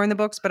Egwene more in the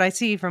books, but I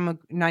see from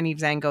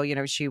Nynaeve's angle,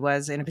 she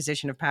was in a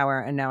position of power,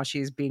 and now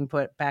she's being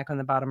put back on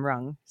the bottom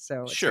rung.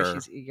 So it's why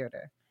she's eager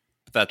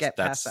to get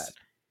past that.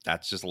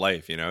 That's just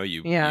life,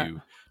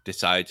 You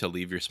decide to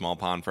leave your small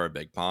pond for a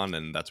big pond,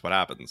 and that's what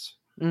happens.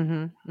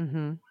 Mm-hmm.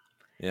 Mm-hmm.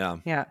 Yeah.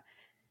 Yeah.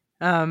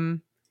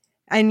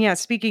 And yeah,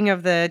 speaking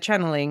of the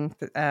channeling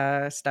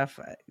stuff,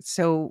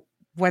 so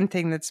one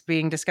thing that's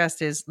being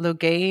discussed is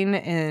Logain,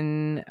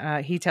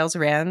 and he tells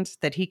Rand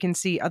that he can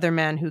see other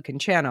men who can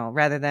channel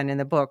rather than in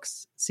the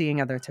books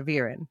seeing other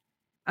Taviran.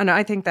 And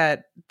I think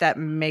that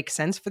makes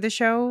sense for the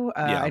show.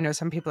 I know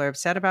some people are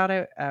upset about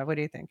it. What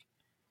do you think?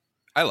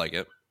 I like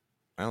it.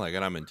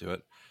 I'm into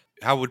it.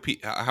 How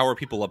are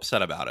people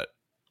upset about it?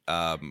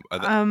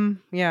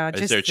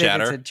 Is there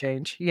chatter? It's a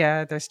change.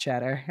 Yeah, there's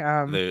chatter.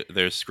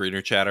 There's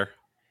screener chatter.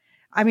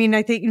 I mean,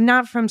 I think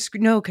not from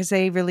because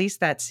they released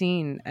that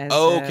scene as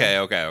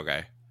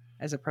okay.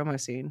 As a promo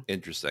scene.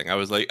 Interesting. I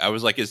was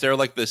like, is there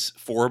like this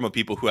forum of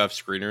people who have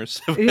screeners?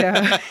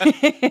 Yeah.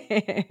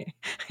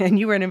 And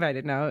you weren't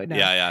invited. No.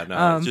 Yeah.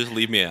 No, just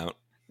leave me out.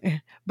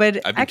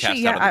 But I've been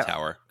cast out of the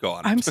tower. Go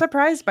on. I'm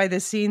surprised by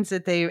the scenes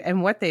that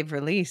what they've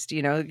released,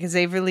 because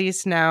they've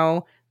released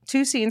now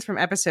 2 scenes from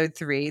episode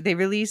 3. They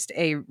released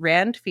a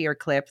Rand Fear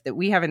clip that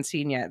we haven't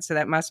seen yet. So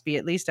that must be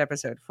at least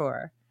episode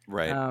 4.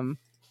 Right.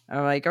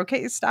 I'm like,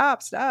 okay,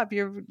 stop.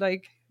 You're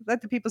like,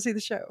 let the people see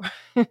the show.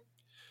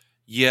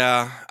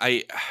 Yeah.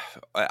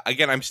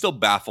 I'm still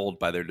baffled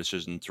by their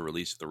decision to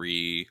release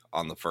 3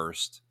 on the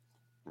first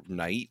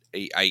night.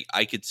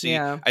 I could see,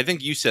 I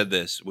think you said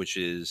this, which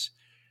is,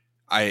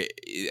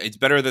 it's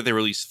better that they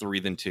release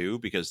 3 than 2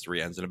 because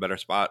 3 ends in a better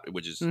spot,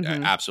 which is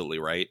absolutely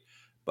right.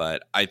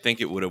 But I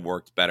think it would have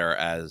worked better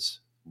as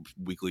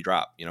weekly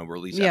drop.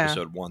 Release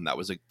episode 1. That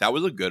was a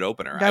good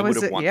opener. I would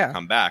have wanted to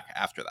come back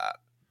after that.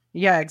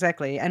 Yeah,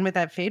 exactly. And with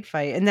that Fade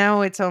fight, and now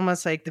it's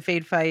almost like the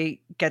Fade fight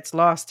gets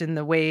lost in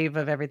the wave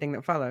of everything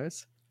that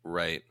follows.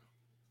 Right.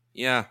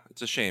 Yeah,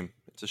 it's a shame.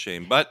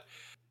 But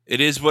it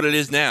is what it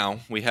is now.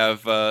 We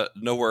have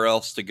nowhere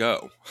else to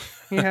go.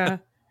 Yeah.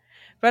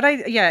 But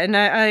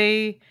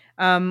I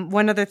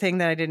one other thing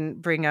that I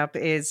didn't bring up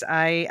is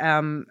I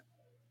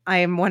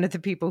am one of the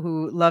people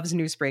who loves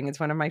New Spring. It's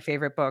one of my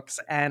favorite books,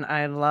 and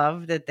I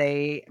love that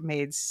they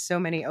made so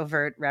many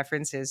overt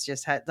references,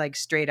 just had like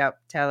straight up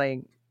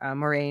telling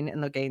Moraine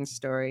and Logain's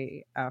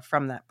story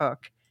from that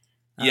book.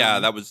 Yeah,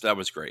 that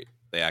was great.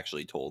 They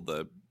actually told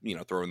the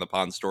throw in the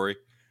pond story.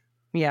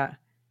 Yeah.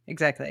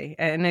 exactly.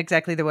 And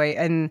exactly the way.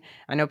 And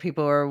I know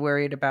people are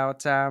worried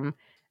about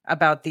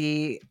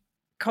the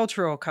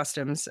cultural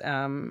customs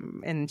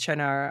in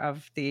Shinar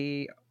of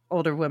the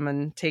older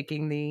woman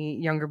taking the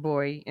younger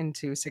boy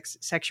into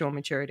sexual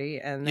maturity.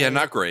 And Yeah,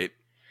 not great.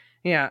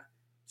 yeah.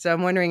 So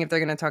I'm wondering if they're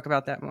going to talk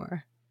about that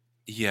more.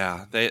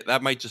 Yeah,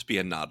 that might just be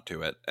a nod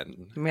to it,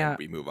 and Yeah.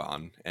 we move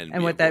on and And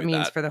we what that avoid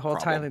means for the whole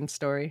problem. Thailand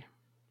story.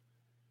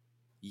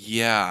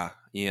 Yeah,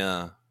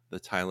 the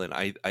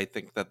Thailand. I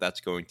think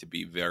that's going to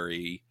be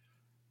very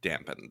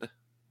dampened.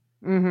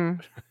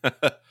 Mm-hmm.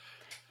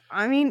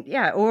 I mean,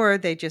 yeah, or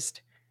they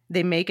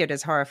make it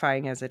as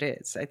horrifying as it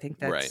is. I think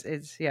Right.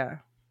 yeah.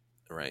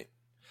 Right.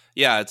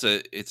 Yeah,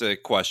 it's a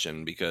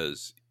question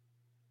because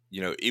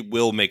it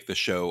will make the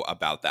show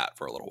about that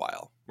for a little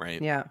while,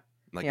 right? Yeah.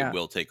 Like Yeah. it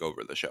will take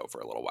over the show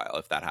for a little while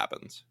if that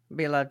happens.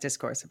 Be a lot of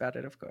discourse about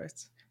it, of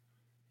course.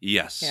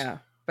 Yes. Yeah.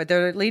 But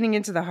they're leaning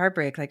into the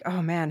heartbreak, like,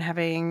 oh man,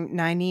 having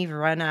Nynaeve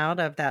run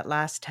out of that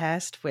last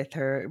test with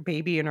her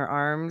baby in her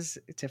arms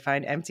to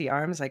find empty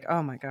arms, like,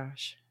 oh my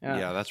gosh.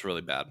 Yeah, that's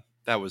really bad.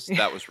 That was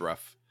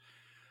rough.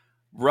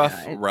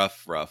 Yeah,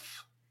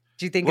 Rough.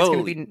 Do you think it's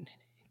going to be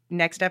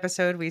next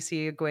episode we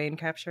see Egwene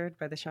captured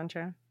by the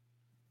Shan-Chan?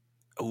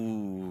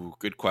 Oh,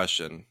 good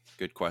question.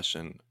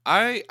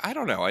 I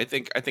don't know. I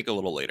think a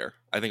little later.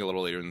 I think a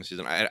little later in the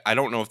season. I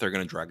don't know if they're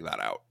going to drag that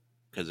out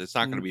because it's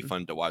not going to be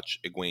fun to watch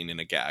Egwene in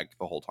a gag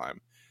the whole time.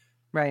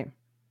 Right.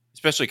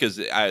 Especially because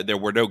there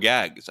were no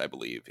gags, I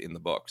believe, in the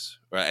books.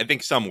 Right? I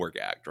think some were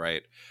gagged,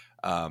 right?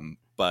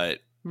 But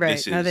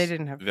this is they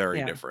didn't have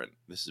very different.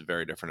 This is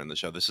very different in the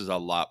show. This is a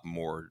lot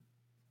more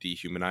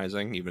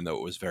dehumanizing, even though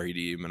it was very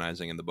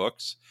dehumanizing in the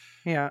books.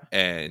 Yeah.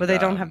 And but they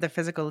don't have the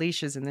physical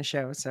leashes in the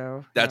show,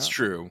 so that's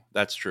true.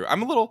 That's true.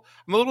 I'm a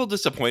little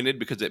disappointed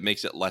because it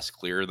makes it less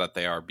clear that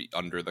they are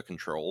under the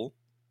control.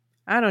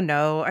 I don't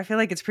know. I feel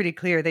like it's pretty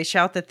clear. They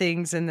shout the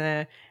things and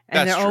they're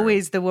true.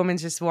 always the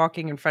woman's just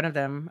walking in front of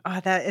them.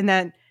 Oh,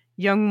 that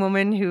young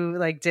woman who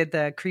like did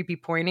the creepy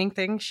pointing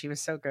thing, she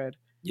was so good.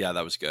 Yeah,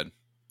 that was good.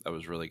 That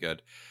was really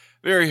good.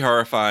 Very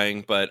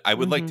horrifying, but I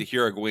would like to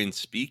hear Egwene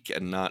speak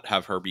and not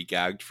have her be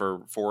gagged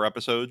for 4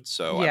 episodes.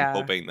 So I'm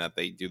hoping that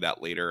they do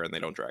that later and they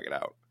don't drag it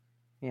out.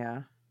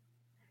 Yeah.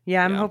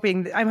 Yeah, I'm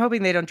hoping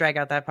they don't drag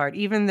out that part,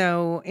 even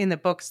though in the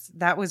books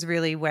that was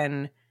really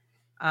when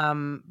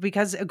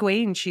because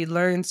Egwene she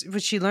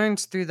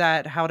learns through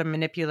that how to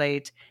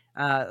manipulate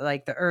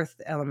like the earth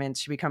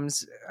elements. She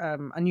becomes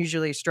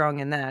unusually strong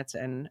in that,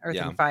 and earth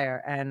and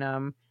fire,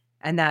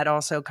 and that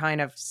also kind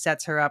of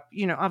sets her up.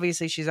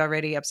 Obviously she's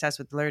already obsessed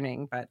with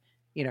learning, but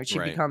she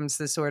becomes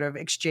the sort of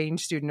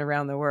exchange student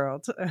around the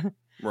world.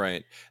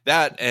 Right.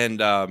 That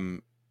and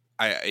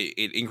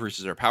it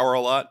increases her power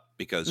a lot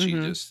because she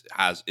just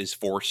is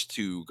forced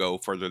to go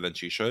further than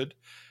she should.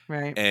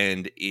 Right.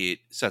 And it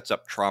sets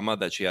up trauma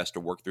that she has to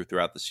work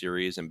throughout the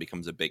series and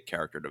becomes a big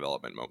character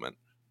development moment.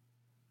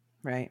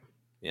 Right.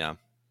 Yeah.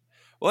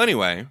 Well,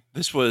 anyway,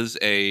 this was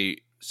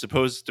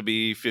supposed to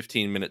be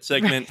 15-minute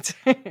segment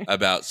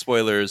about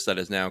spoilers that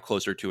is now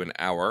closer to an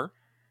hour.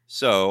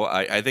 So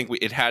I think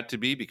it had to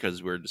be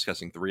because we're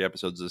discussing 3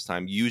 episodes this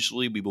time.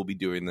 Usually we will be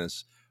doing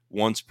this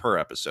once per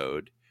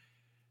episode,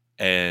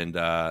 and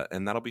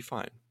that'll be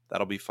fine.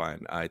 That'll be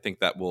fine. I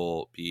think that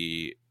will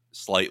be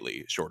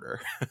slightly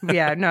shorter.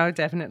 Yeah, no,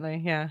 definitely.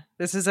 Yeah.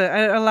 This is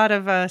a lot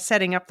of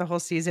setting up the whole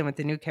season with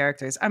the new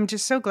characters. I'm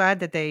just so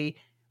glad that they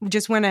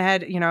just went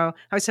ahead. I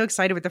was so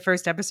excited with the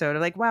first episode.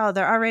 Like, wow,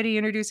 they're already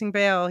introducing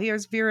Bale.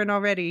 Here's Viren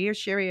already. Here's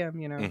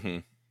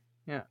Shiriam,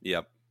 Yeah.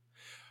 Yep.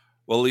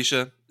 Well,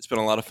 Alicia, it's been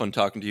a lot of fun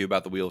talking to you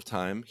about the Wheel of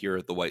Time here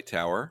at the White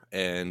Tower,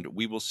 and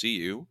we will see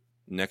you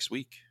next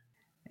week.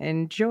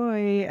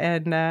 Enjoy,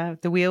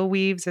 and the wheel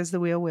weaves as the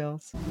wheel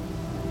wills.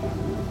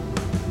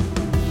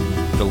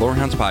 The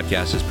Lorehounds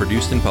podcast is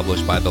produced and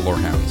published by The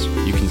Lorehounds.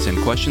 You can send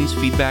questions,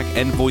 feedback,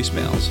 and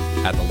voicemails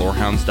at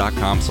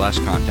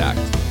thelorehounds.com/contact.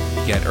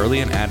 Get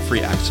early and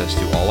ad-free access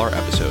to all our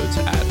episodes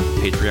at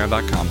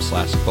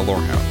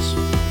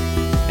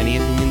patreon.com/thelorehounds. Any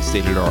opinions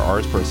stated are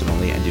ours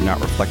personally and do not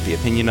reflect the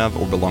opinion of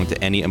or belong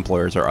to any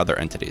employers or other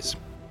entities.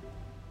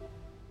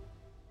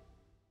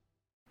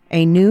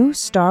 A new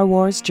Star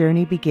Wars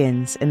journey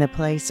begins in the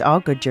place all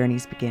good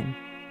journeys begin.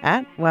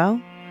 At,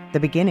 well, the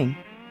beginning.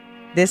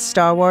 This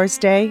Star Wars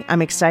Day,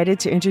 I'm excited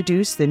to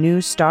introduce the new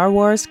Star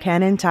Wars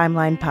Canon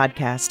Timeline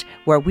podcast,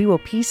 where we will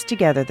piece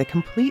together the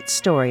complete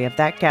story of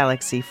that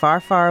galaxy far,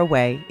 far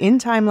away, in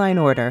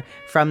timeline order,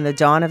 from the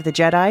dawn of the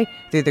Jedi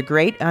through the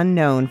great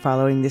unknown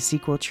following the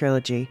sequel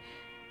trilogy.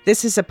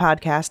 This is a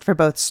podcast for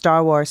both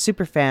Star Wars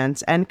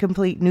superfans and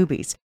complete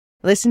newbies.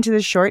 Listen to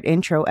the short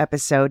intro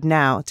episode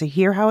now to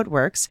hear how it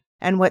works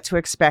and what to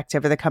expect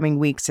over the coming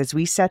weeks as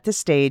we set the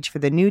stage for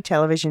the new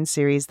television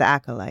series The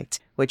Acolyte,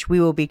 which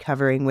we will be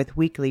covering with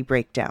weekly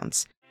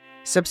breakdowns.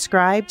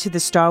 Subscribe to the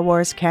Star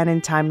Wars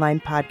Canon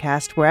Timeline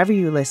podcast wherever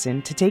you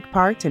listen to take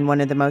part in one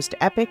of the most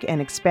epic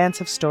and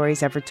expansive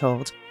stories ever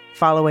told,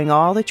 following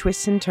all the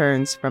twists and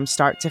turns from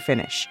start to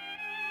finish.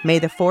 May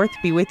the 4th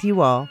be with you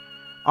all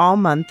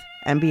month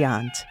and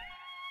beyond.